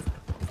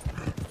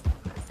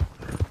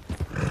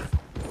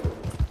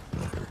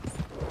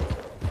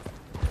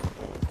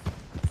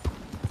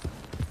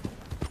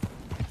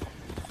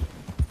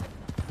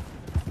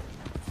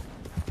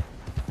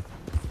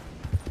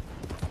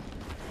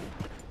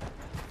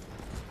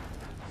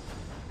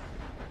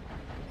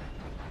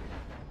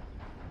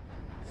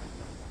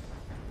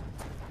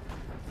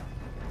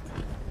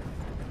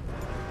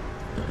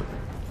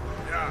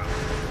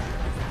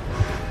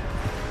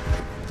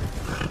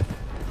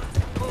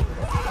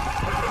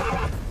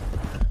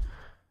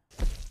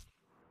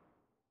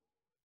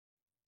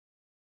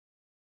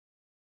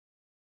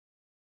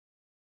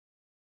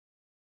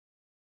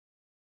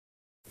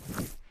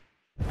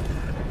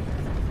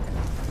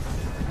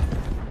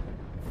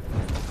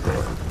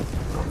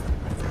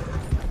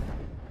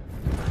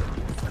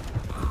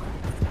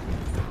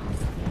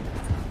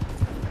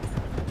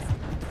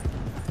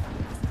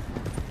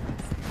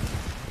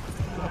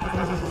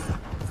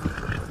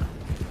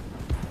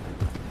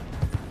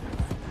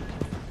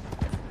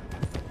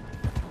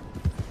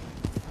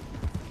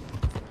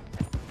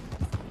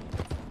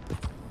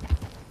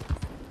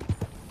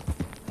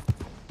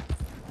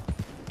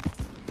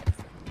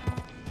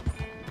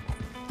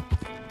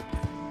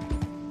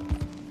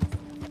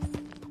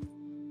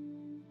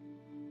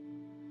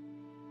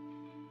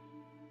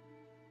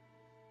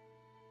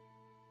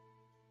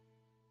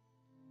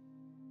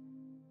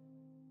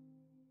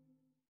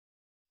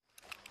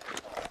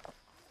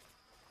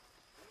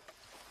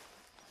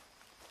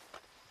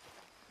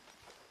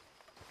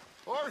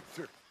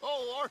 Arthur!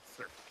 Oh,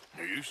 Arthur!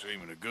 You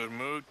seem in a good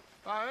mood.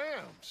 I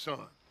am, son.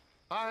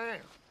 I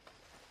am.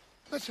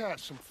 Let's have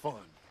some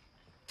fun.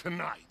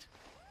 Tonight.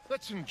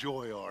 Let's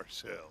enjoy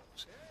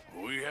ourselves.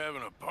 Are we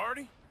having a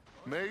party?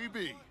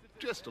 Maybe.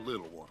 Just a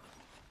little one.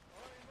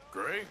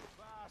 Great.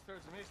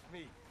 Bastards missed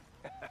me.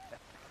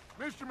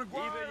 Mr.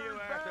 McGuire Even you,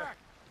 is Arthur. back.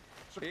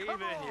 So Even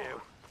come on.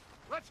 you.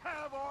 Let's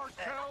have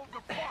ourselves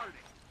a party.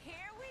 Here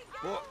we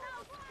go. What?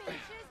 No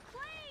speeches,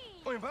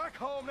 please. I'm back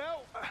home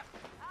now.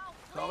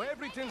 So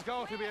everything's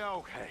going to be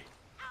okay.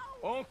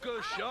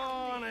 Uncle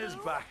Sean is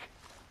back.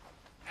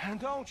 And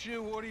don't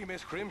you worry,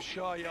 Miss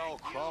Grimshaw, you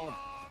old crone.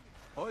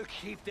 I'll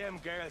keep them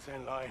girls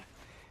in line.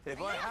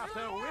 If I have to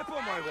whip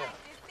them, I will.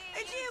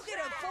 Did you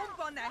get a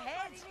bump on the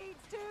head?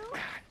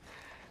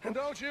 And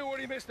don't you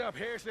worry, Mr.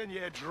 Pearson,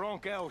 you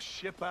drunk old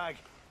shitbag.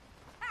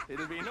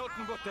 It'll be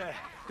nothing but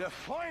the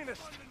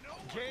finest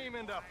game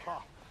in the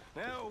pot.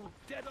 Now,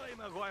 Deadeye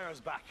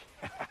Maguire's back.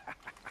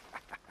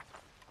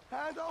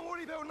 And don't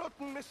worry about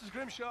nothing, Mrs.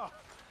 Grimshaw.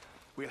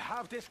 We'll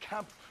have this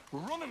camp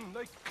running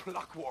like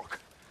clockwork.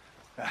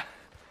 I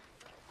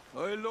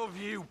love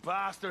you,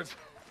 bastards.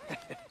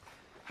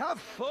 Have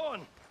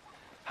fun.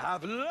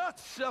 Have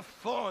lots of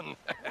fun.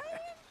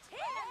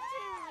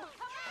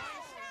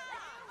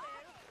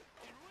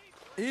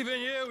 Even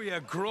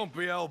you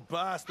grumpy old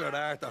bastard,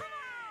 Arthur.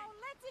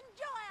 Let's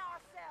enjoy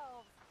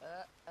ourselves.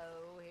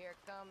 Uh-oh, here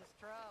comes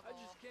trouble. I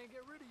just can't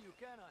get rid of you,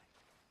 can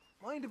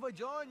I? Mind if I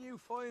join you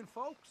fine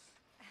folks?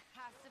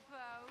 I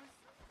suppose.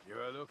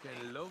 You're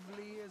looking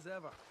lovely as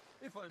ever,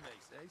 if I may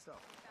say so.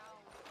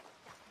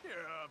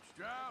 Cheer up,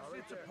 Strauss.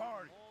 It's a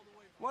party.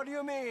 What do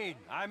you mean?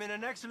 I'm in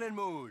an excellent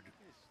mood.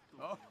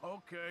 Oh,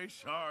 okay,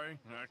 sorry.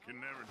 I can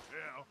never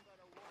tell.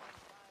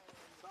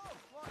 So,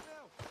 what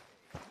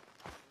now?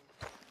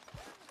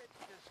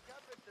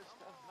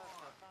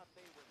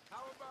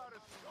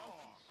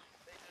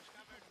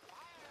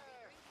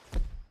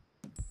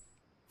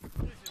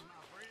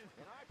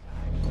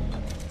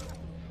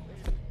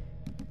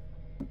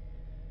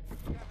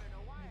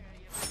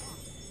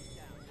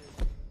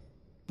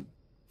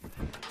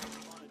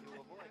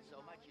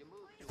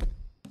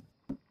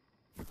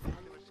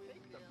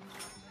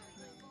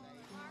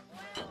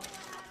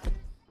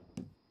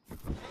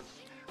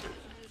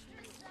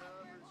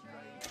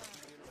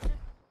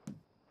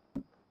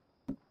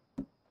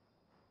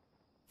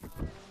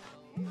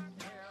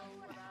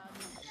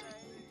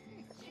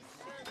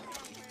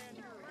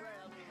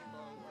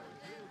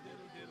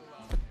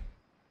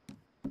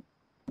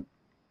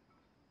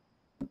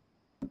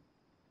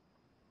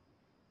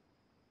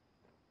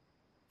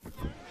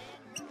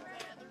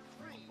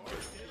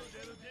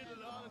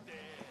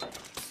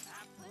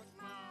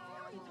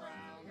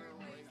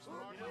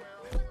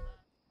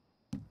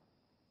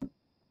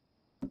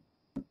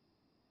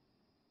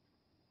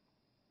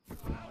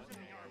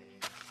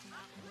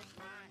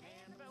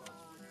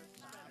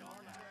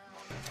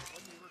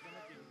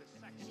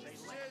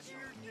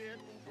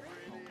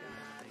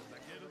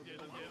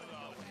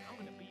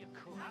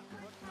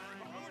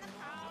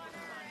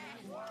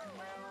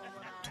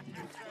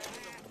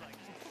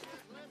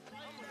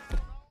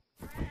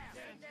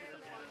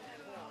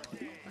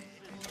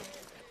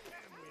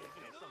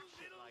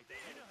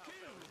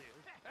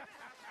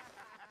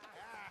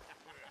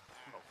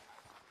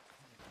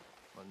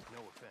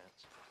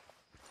 defense.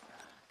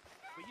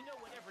 But you know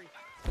what every...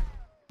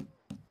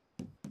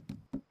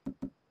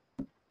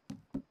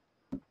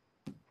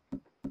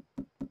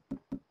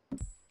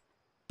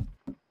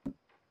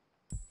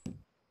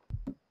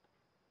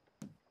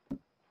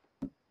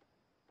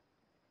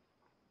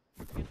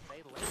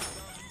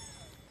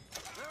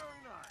 Very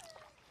nice.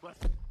 But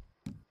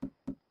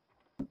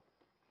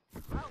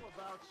how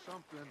about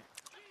something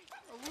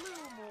a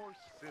little more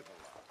civilized?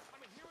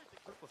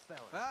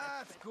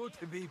 Ah, it's good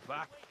to be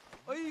back.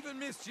 I even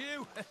missed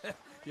you,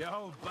 you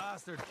old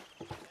bastard.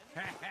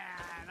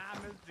 And I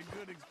missed a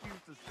good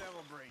excuse to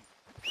celebrate.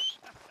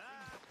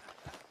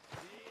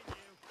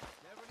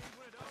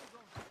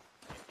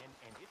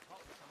 And it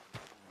taught me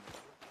something.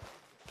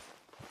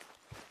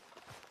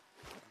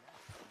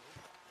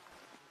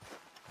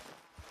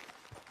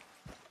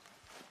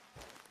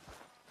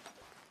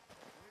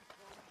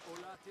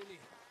 Hola, Tilly.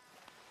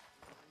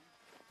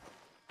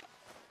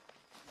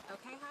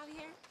 Okay,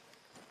 Javier?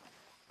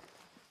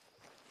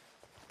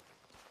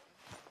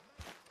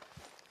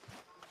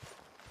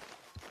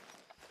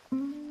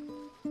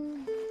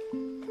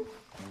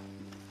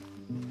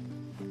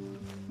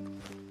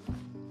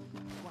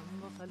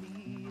 Cuando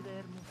salí de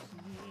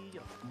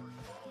Hermosillo.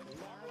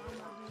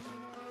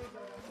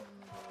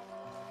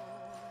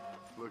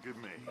 Look at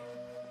me,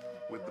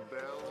 with the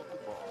belle of the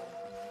ball.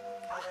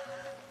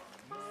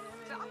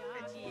 Stop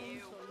it,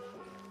 you.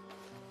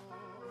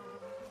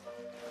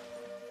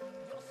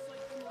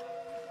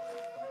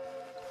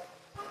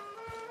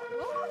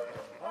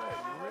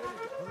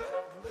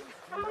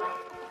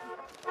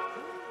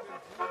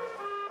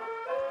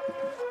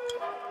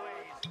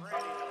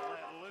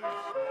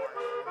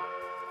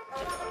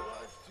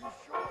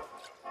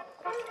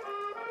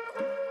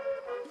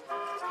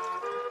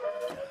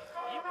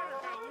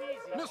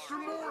 Mr.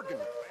 Morgan!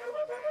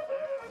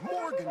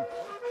 Morgan!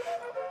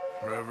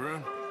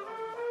 Reverend?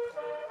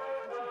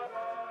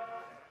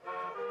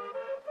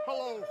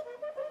 Hello!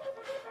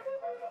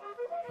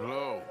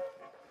 Hello.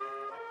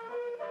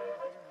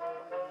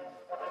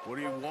 What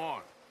do you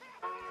want?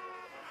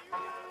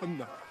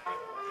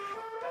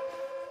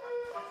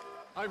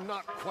 I'm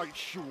not quite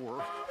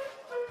sure.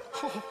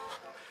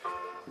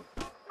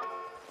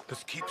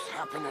 This keeps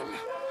happening.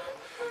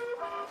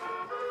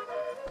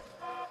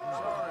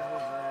 Sorry,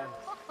 Jose.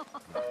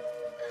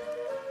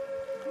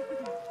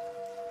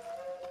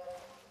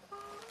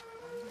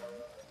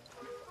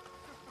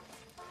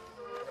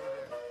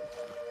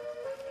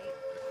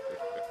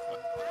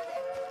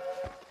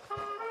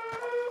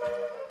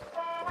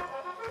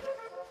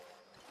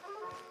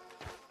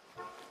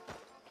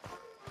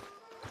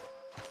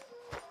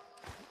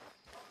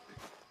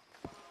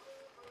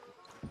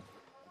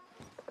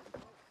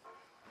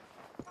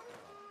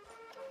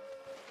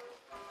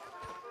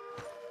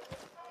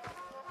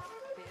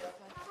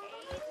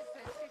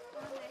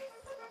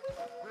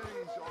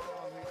 Things are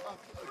on the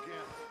up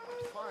again.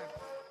 Fine.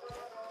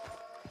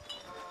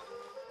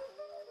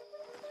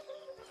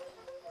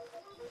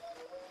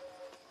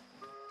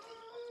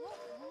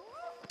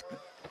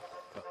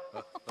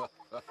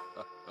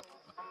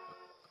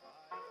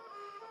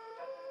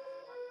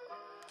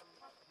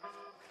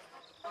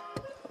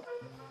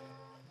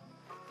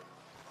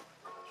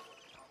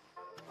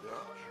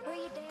 Will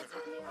you dance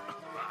with me right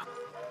now?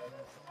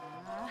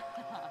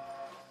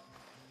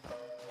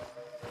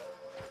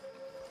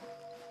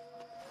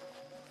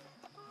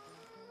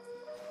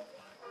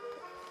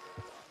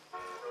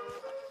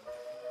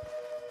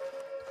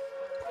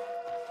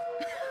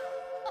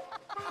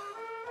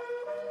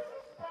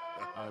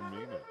 I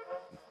mean it.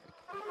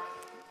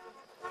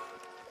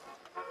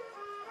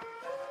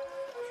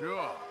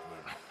 Sure,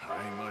 but I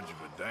ain't much of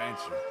a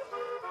dancer.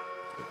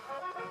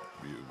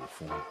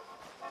 Beautiful.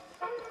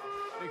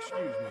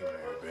 Excuse me,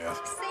 Mary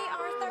Beth. See,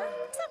 Arthur,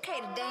 it's okay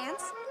to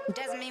dance.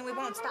 Doesn't mean we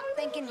won't stop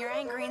thinking you're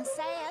angry and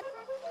sad.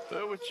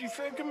 That what you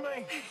think of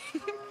me?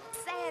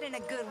 Sad in a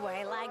good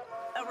way, like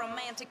a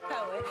romantic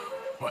poet.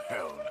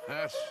 Well,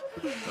 that's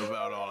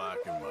about all I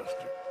can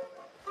muster.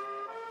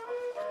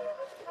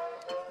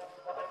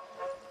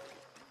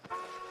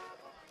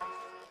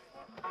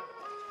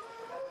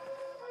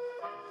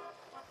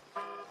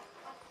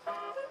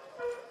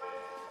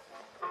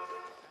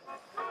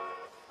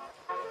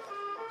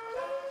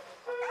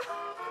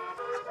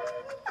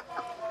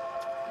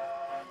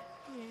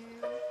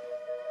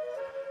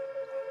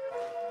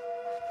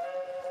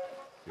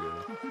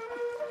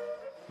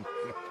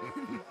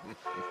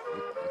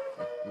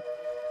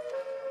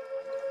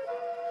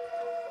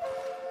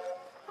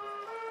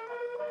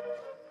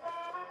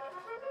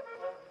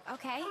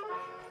 Okay.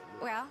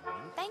 Well,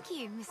 thank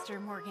you,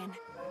 Mr. Morgan.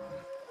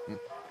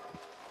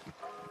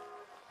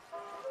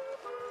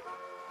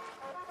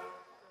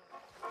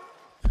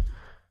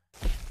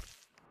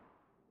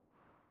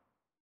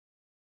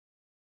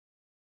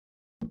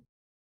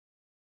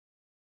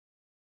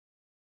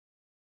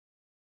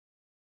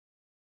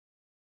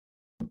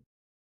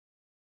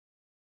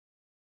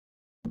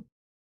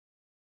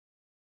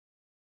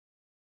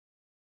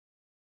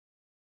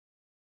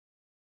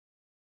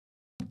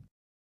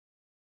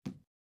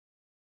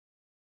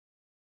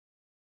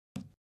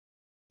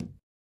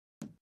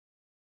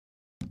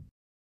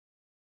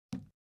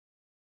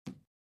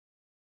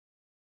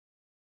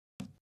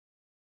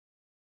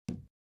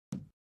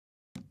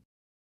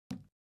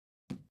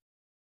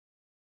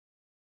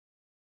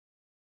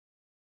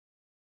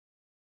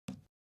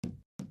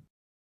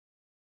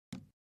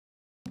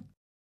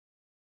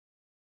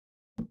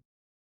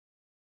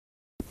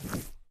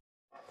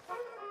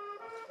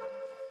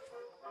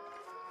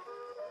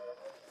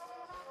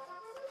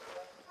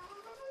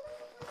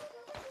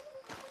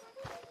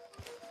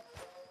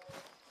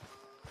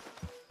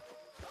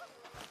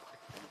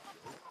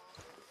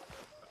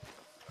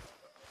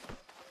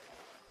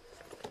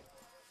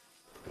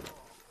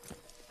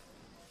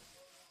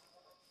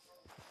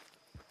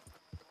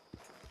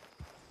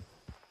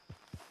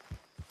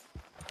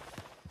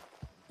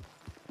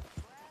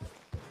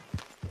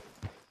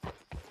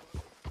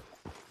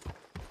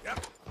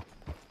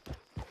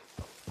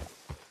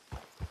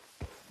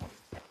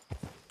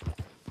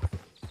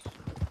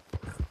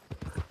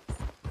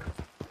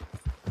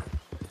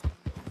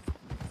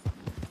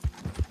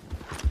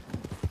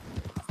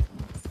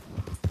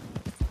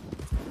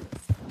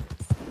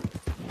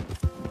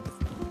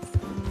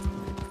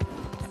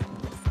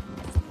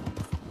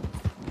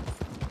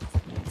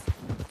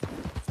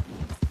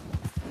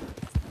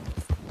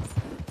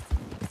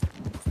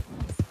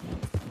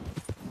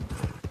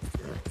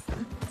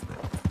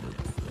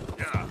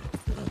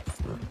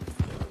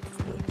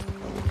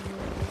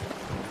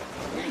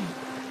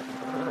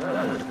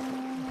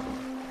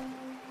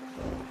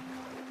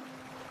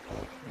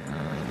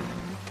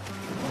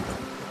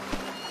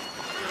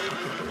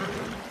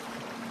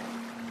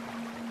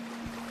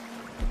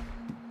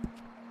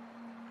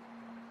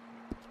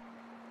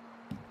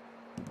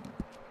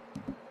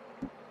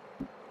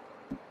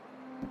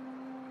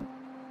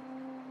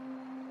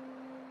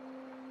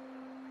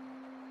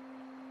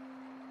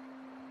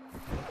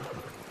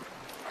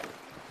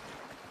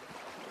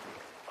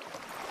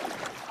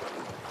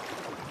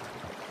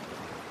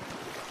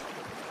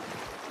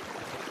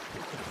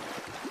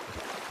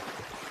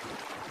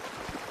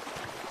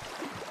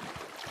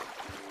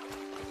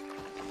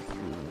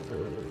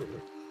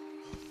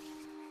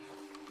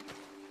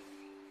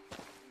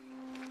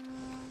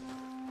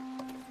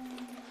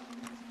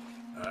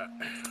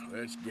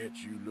 Let's get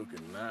you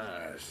looking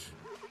nice.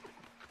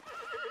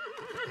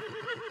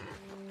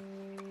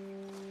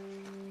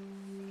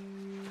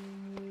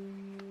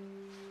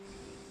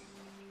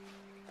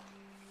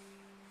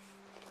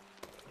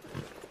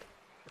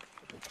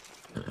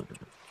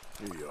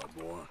 Here you are,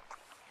 boy.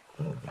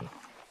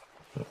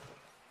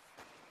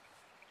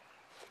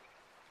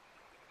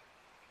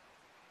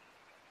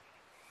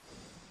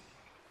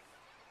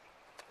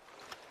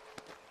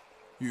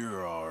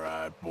 You're all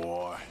right,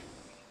 boy.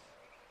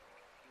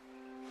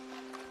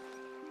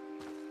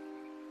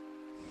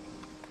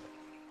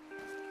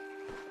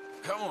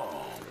 Come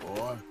on,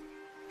 boy.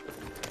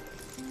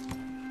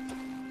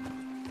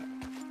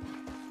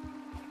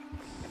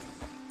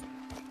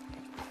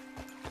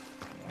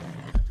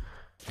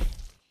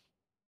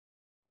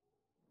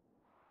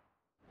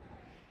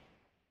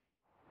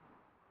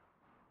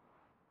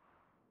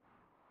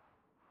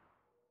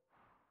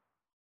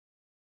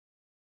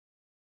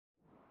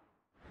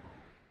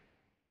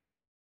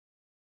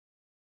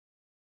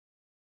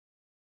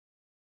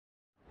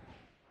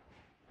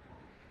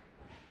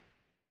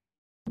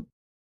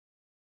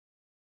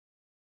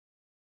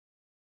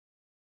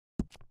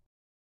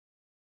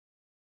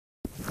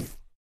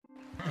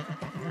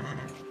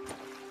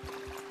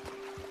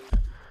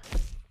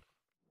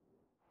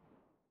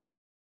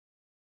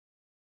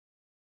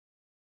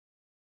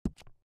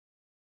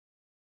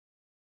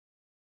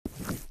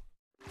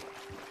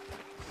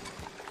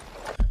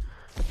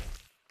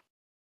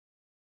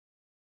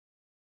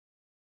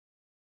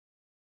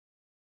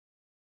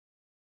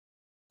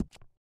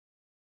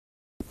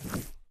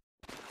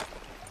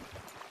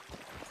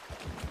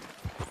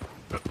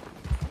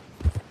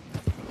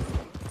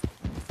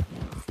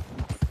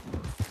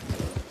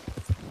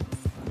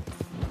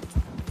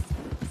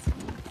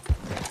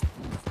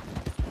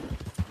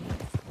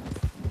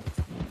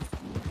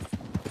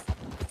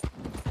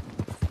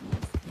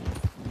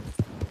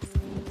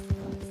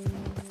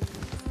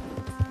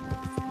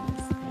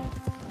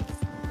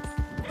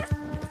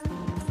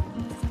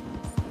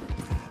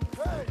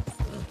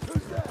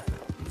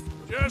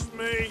 Just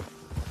me.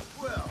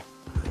 Well,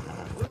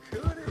 look who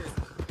it is.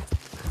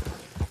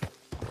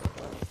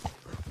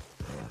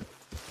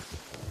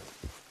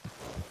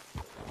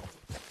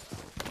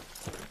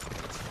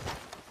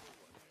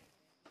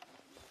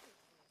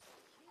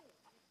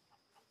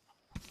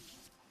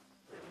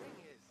 The thing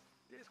is,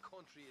 this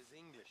country is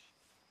English.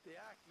 They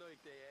act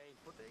like they ain't,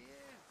 but they is.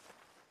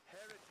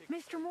 Heretics.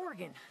 Mr.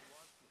 Morgan.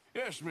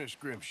 Yes, Miss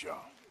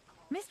Grimshaw.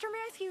 Mr.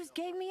 Matthews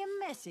gave me a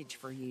message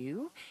for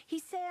you. He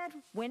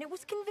said when it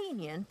was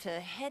convenient to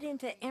head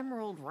into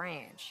Emerald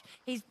Ranch.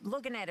 He's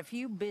looking at a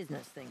few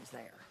business things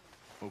there.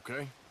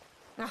 Okay.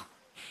 Oh,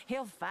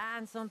 he'll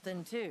find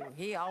something too.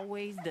 He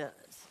always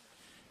does.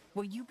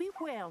 Will you be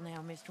well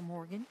now, Mr.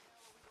 Morgan?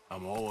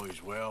 I'm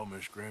always well,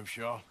 Miss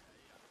Grimshaw.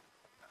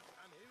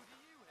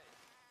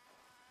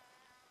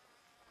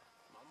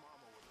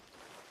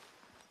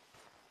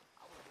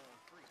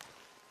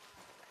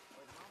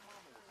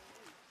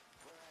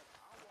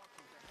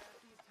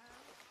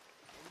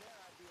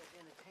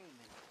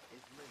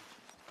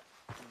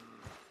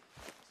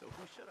 So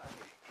who should I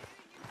be?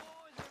 You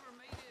boys ever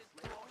made it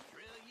to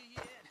Australia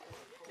yet?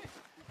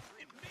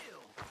 Hey,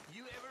 Bill,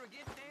 you ever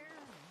get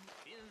there?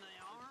 In the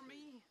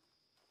army?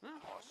 Huh?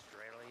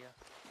 Australia?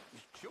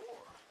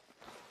 Sure.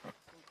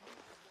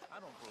 I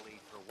don't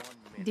believe for 1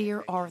 minute.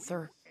 Dear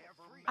Arthur,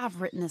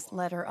 I've written this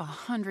letter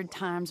 100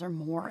 times or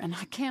more, and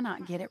I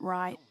cannot get it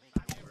right.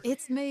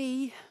 It's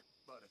me.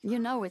 You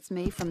know it's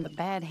me from the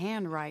bad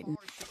handwriting.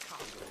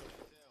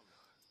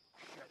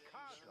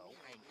 Chicago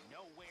ain't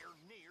nowhere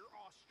near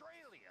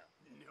Australia.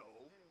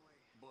 No,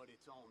 but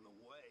it's on the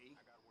way.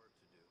 I got work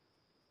to do.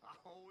 I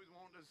always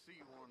wanted to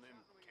see one of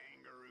them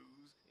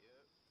kangaroos.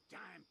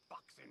 Giant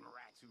boxing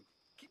rats who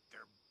keep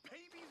their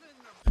babies in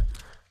their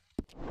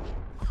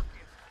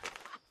pockets.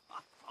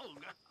 Oh,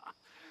 God.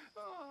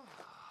 Oh.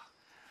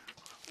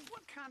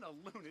 What kind of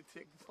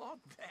lunatic thought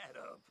that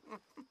up?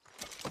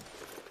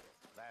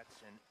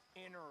 That's an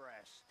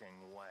interesting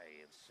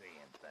way of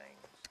seeing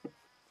things.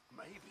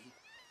 Maybe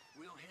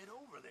we'll head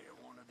over there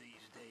one of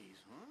these days,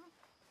 huh?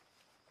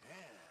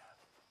 Yeah.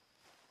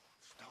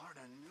 Start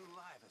a new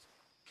life as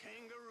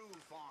kangaroo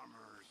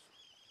farmers.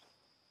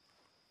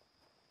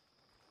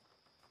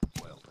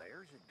 Well,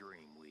 there's a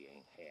dream we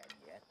ain't had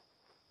yet.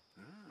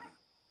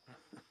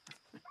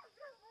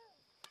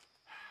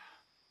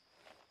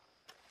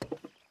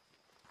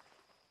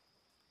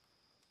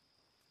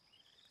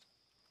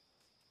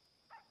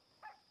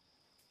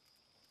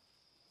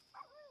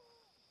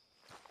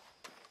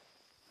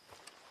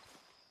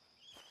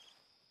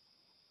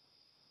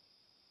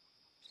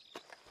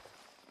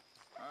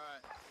 All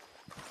right,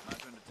 my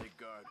turn to take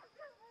guard.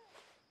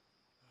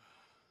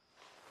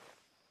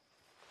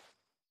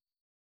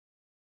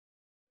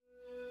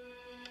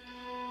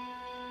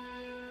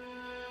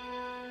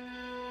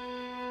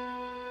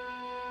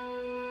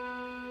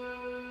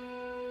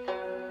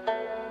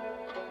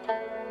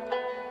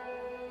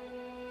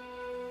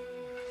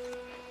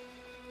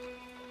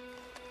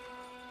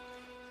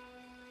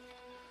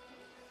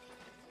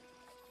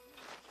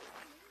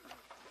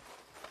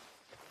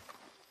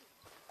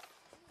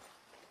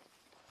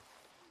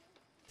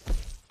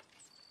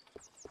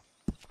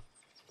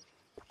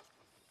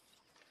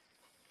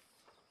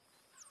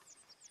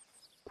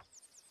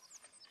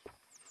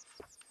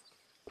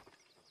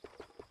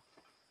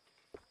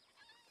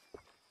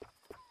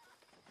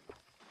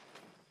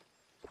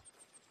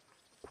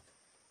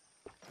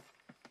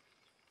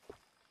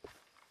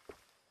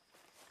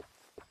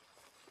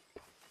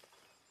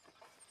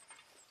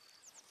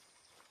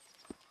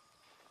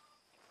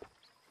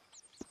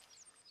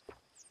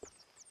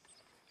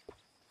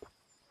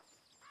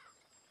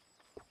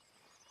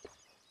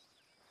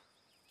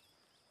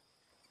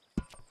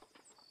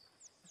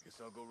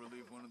 I'll go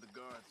relieve one of the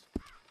guards.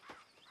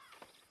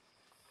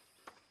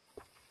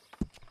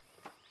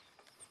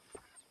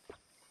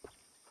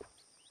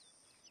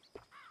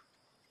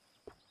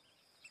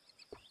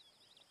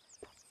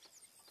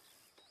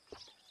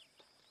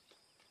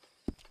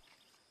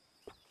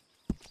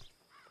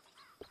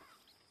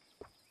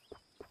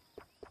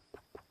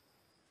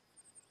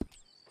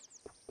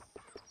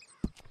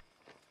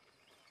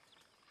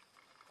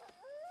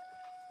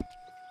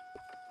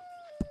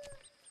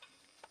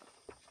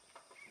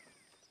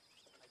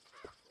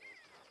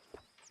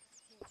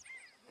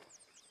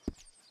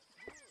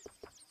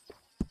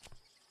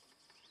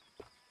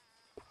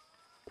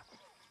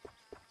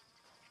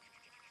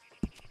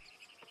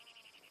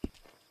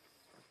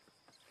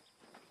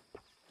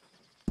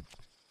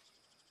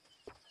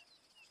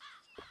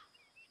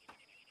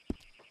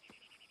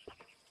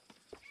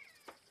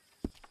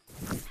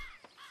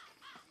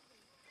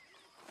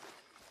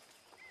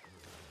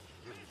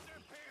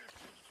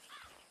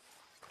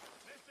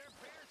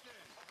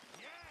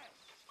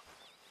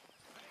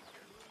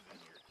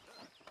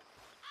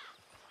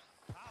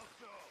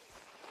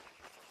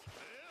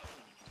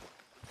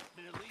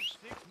 Been at least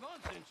 6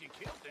 months since you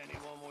killed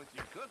anyone with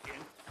your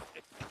cooking.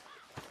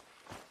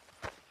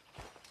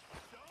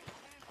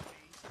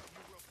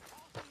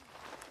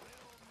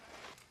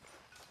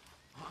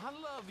 I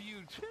love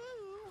you too.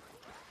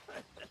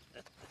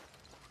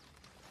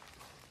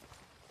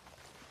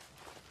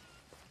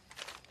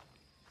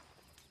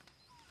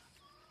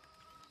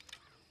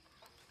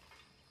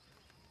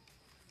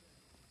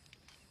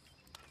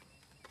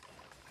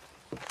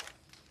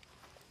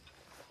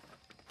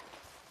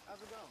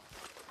 How's it going?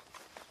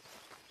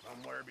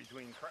 Somewhere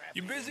between crap.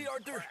 You busy,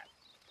 Arthur?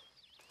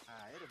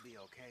 It'll be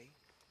okay.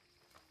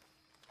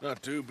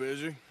 Not too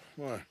busy.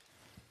 Why?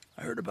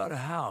 I heard about a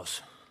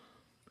house.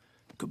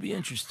 Could be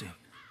interesting.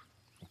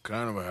 What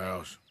kind of a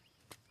house?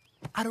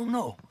 I don't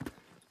know.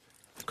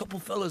 A couple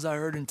fellas I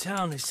heard in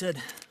town, they said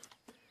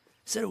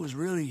it was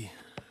really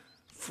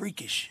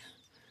freakish.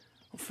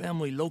 A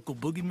family local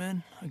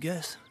boogeymen, I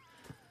guess.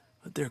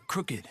 But they're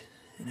crooked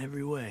in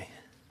every way.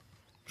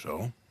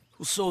 So?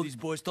 Well, so these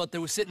boys thought they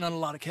were sitting on a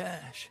lot of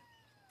cash.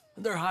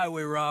 They're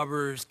highway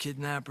robbers,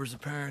 kidnappers,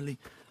 apparently.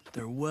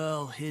 They're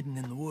well hidden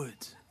in the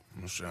woods.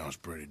 That sounds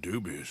pretty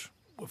dubious.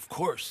 Of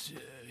course,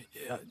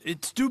 yeah,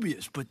 it's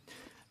dubious, but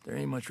there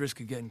ain't much risk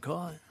of getting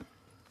caught.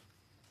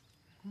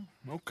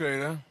 Okay,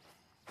 then.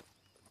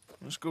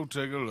 Let's go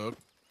take a look.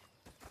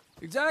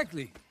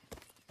 Exactly.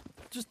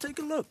 Just take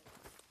a look.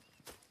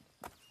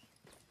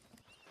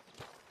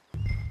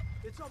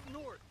 It's up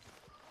north,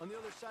 on the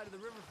other side of the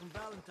river from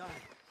Valentine.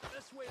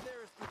 Best way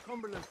there is through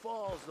Cumberland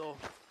Falls, though.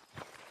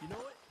 You know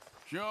it?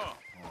 Sure,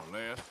 more or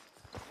less.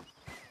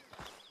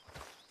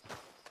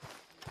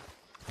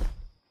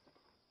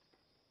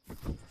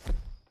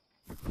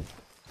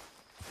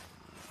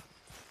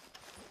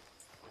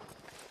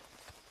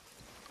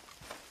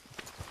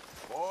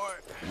 Boy.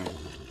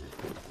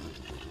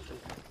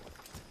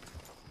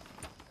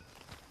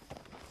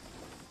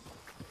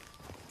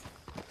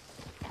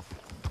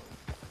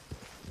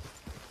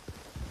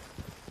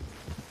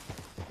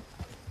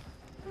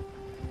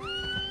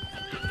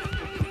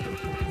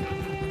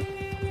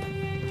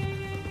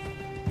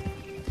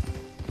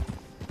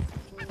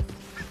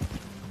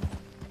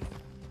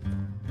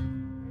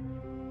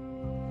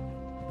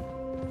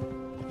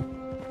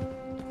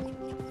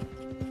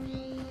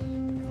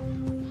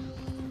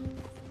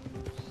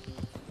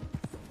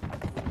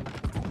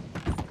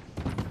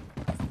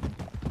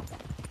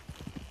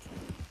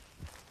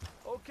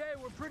 Okay,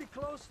 we're pretty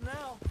close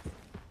now.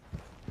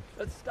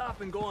 Let's stop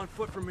and go on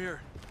foot from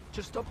here.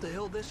 Just up the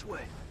hill this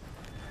way.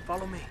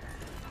 Follow me.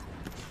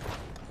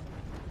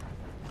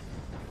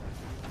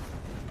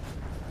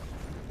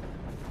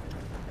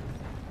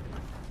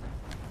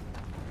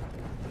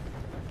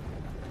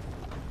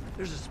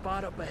 There's a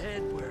spot up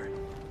ahead where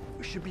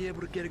we should be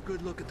able to get a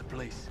good look at the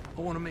place.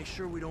 I want to make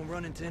sure we don't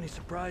run into any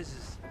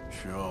surprises.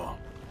 Sure.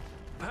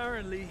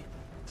 Apparently,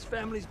 this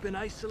family's been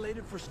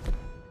isolated for so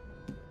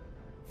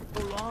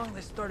long,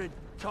 they started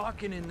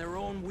talking in their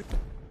own weird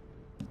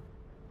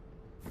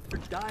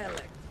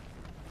dialect.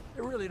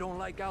 They really don't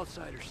like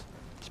outsiders,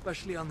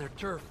 especially on their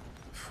turf.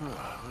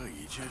 Well,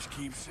 you just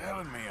keep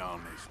selling me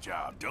on this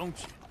job, don't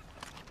you?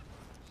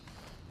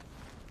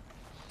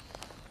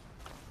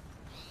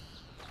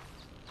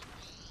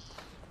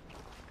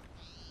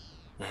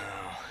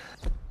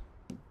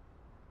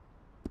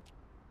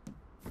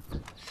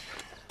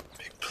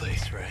 Big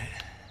place, right?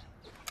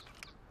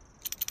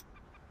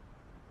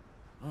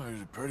 Well,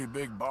 there's a pretty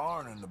big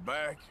barn in the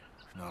back.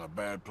 Not a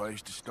bad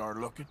place to start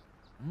looking.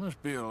 There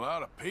must be a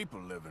lot of people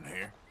living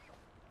here.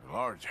 A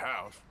large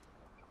house.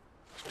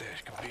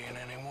 This could be in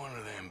any one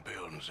of them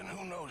buildings, and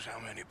who knows how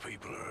many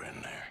people are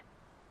in there.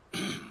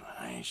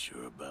 I ain't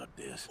sure about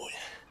this. Boy,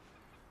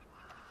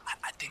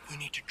 I think we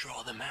need to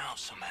draw them out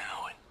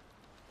somehow.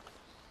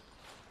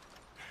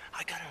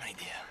 I got an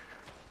idea.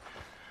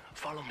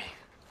 Follow me.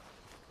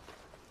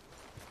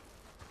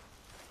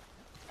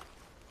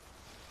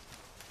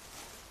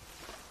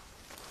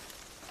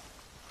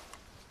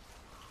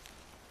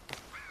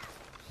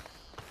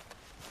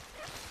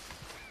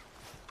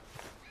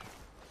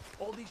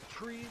 these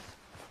trees?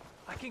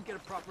 I can't get a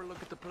proper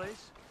look at the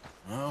place.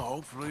 Well,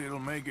 hopefully it'll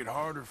make it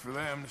harder for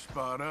them to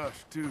spot us,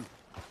 too.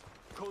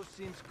 Coast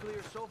seems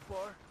clear so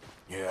far.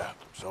 Yeah,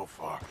 so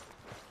far.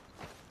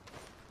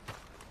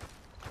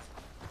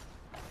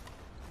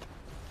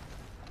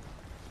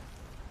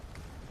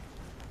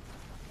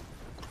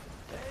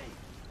 Hey,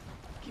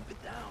 keep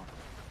it down.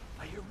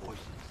 I hear voices.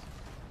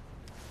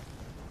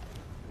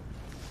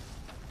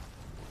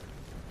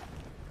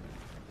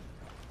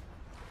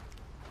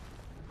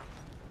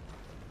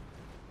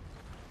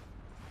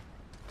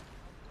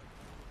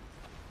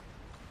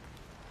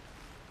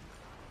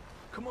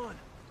 Come on,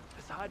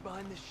 let's hide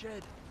behind this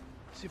shed.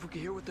 See if we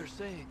can hear what they're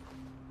saying.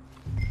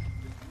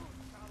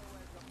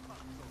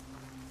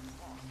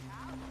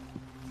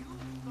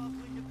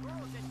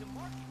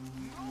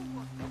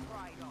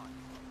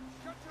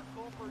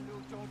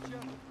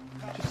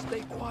 Just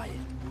stay quiet.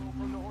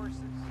 From the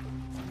horses.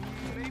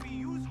 Maybe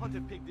you's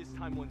hunted pig this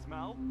time once,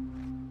 Mal.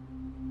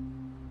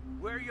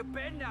 Where you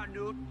been now,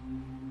 Newt?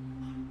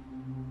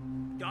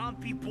 Don't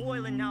be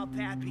boiling now,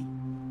 Pappy.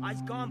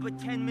 I's gone but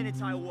 10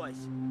 minutes I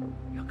was.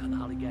 You can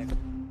hollygag.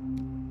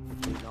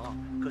 You know,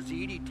 'cause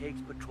Edie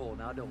takes patrol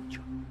now, don't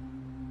you?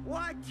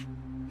 What?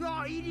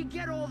 No, Edie,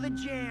 get all the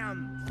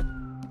jam.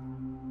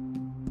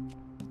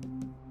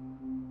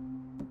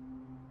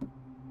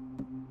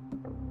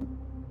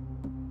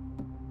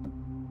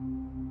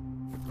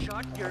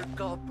 Shut your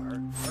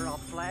gulper, or I'll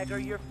flagger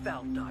your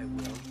felt, I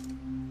will.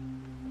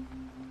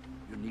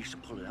 Your niece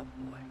will pull it up,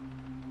 boy.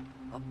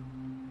 Up.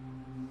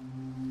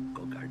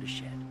 Go guard the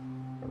shed.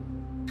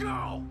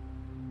 Go!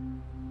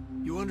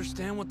 You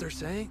understand what they're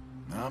saying?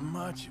 Not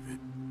much of it.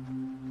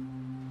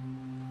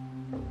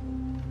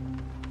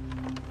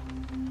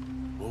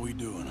 What we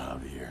doing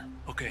out here?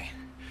 Okay,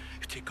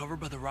 you take cover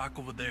by the rock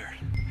over there.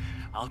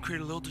 I'll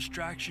create a little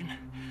distraction,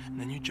 and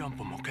then you jump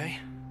them, okay?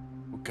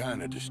 What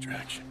kind of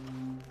distraction?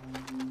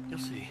 You'll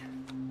see.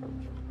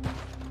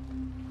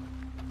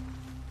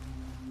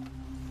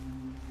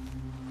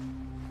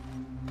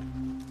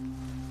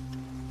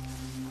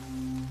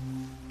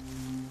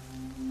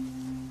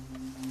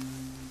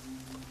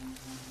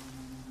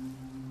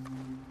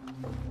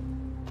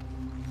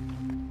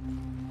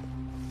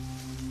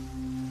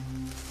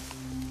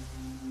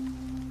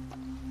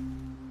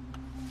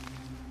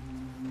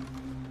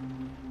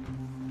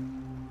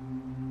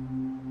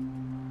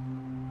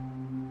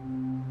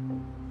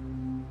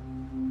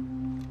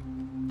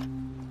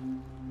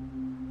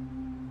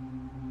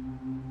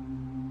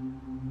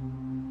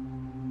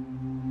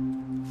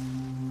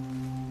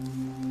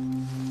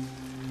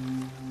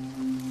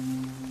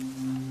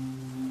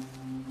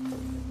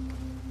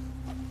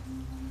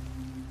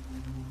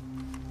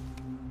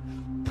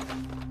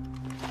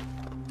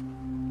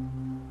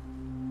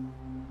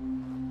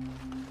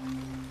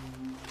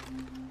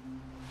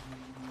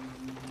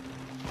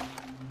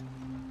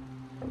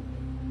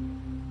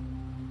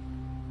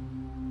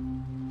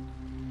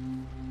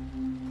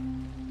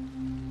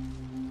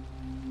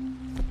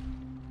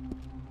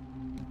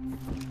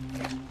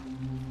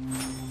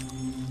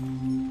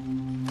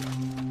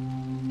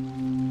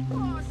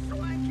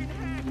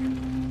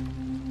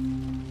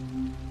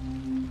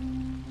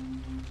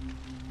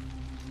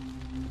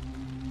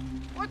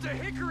 What the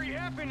hickory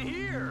happened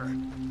here?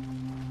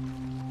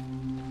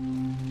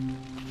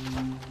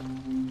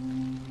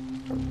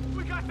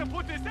 We got to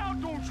put this out,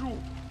 don't you?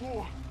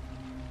 Oh.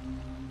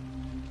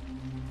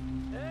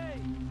 Hey!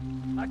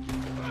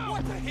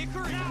 What the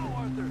hickory? Now,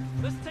 Arthur!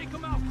 Let's take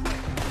them out quick!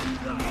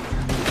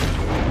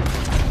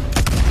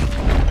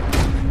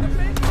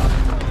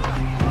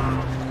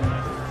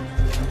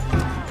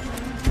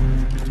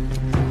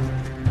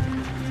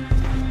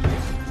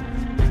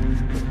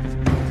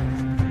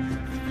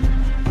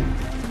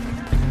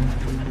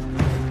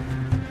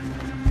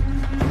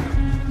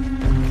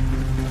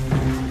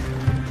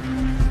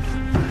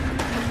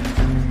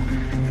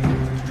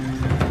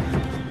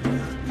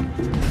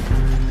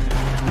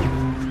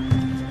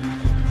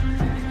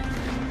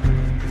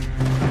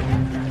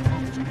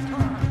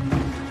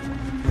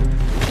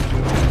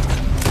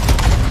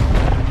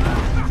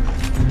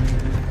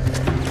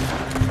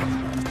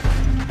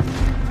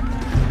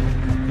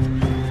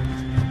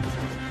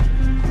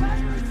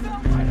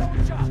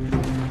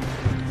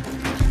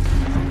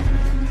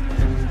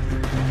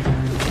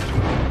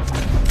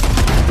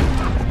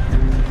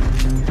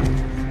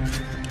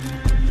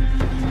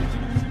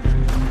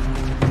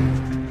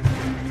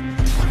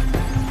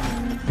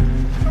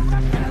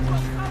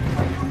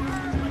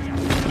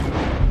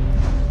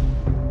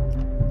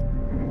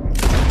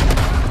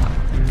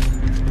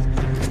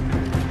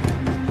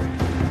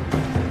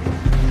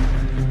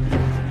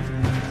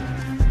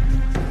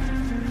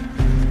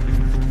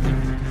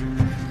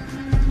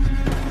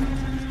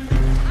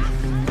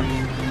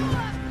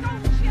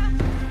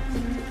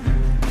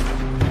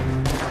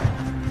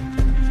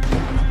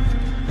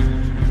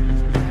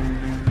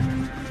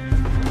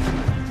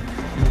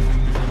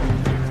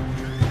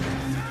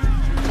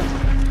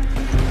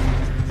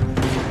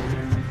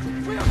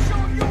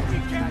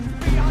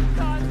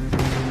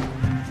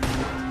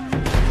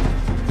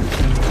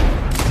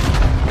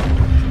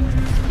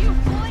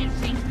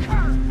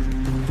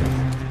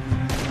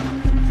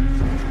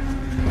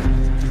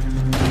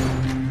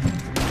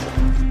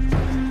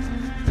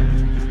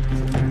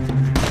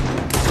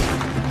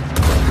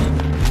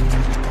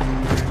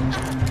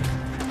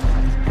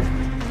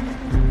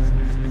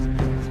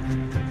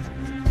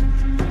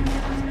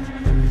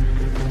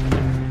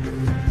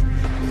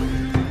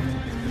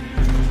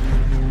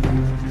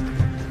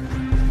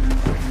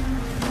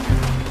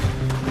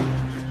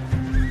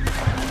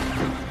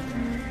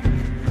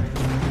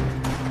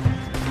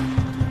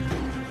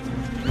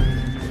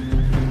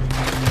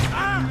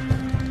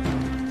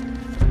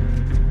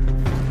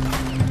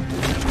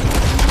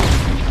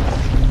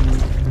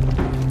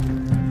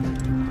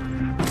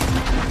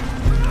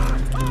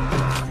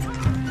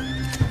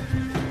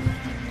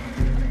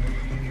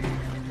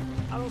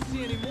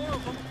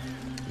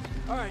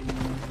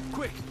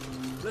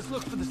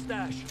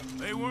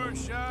 weren't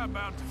shy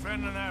about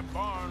defending that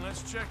barn.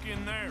 Let's check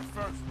in there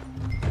first.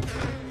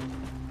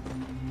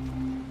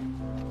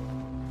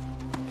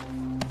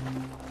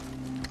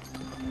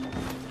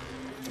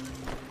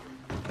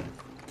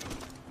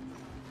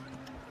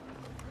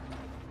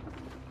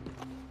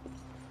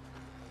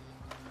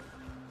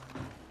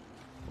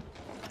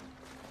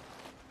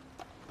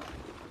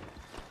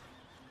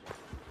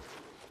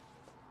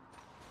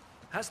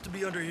 Has to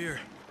be under here.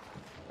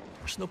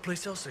 There's no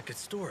place else I could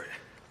store it.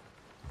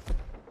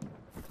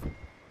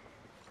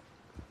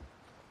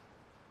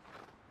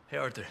 Hey,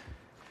 Arthur.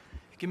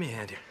 Give me a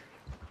hand here.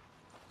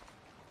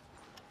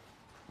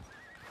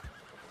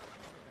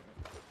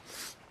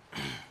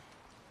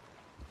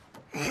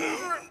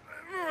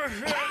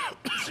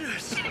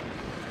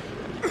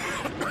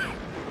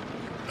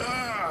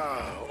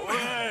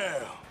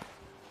 Well,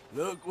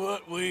 look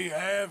what we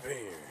have here.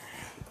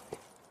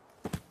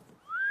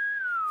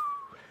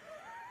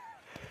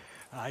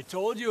 I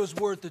told you it was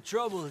worth the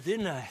trouble,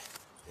 didn't I?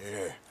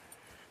 Here,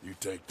 you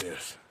take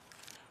this.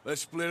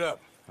 Let's split up.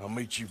 I'll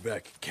meet you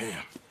back at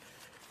camp.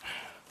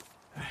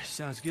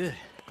 Sounds good.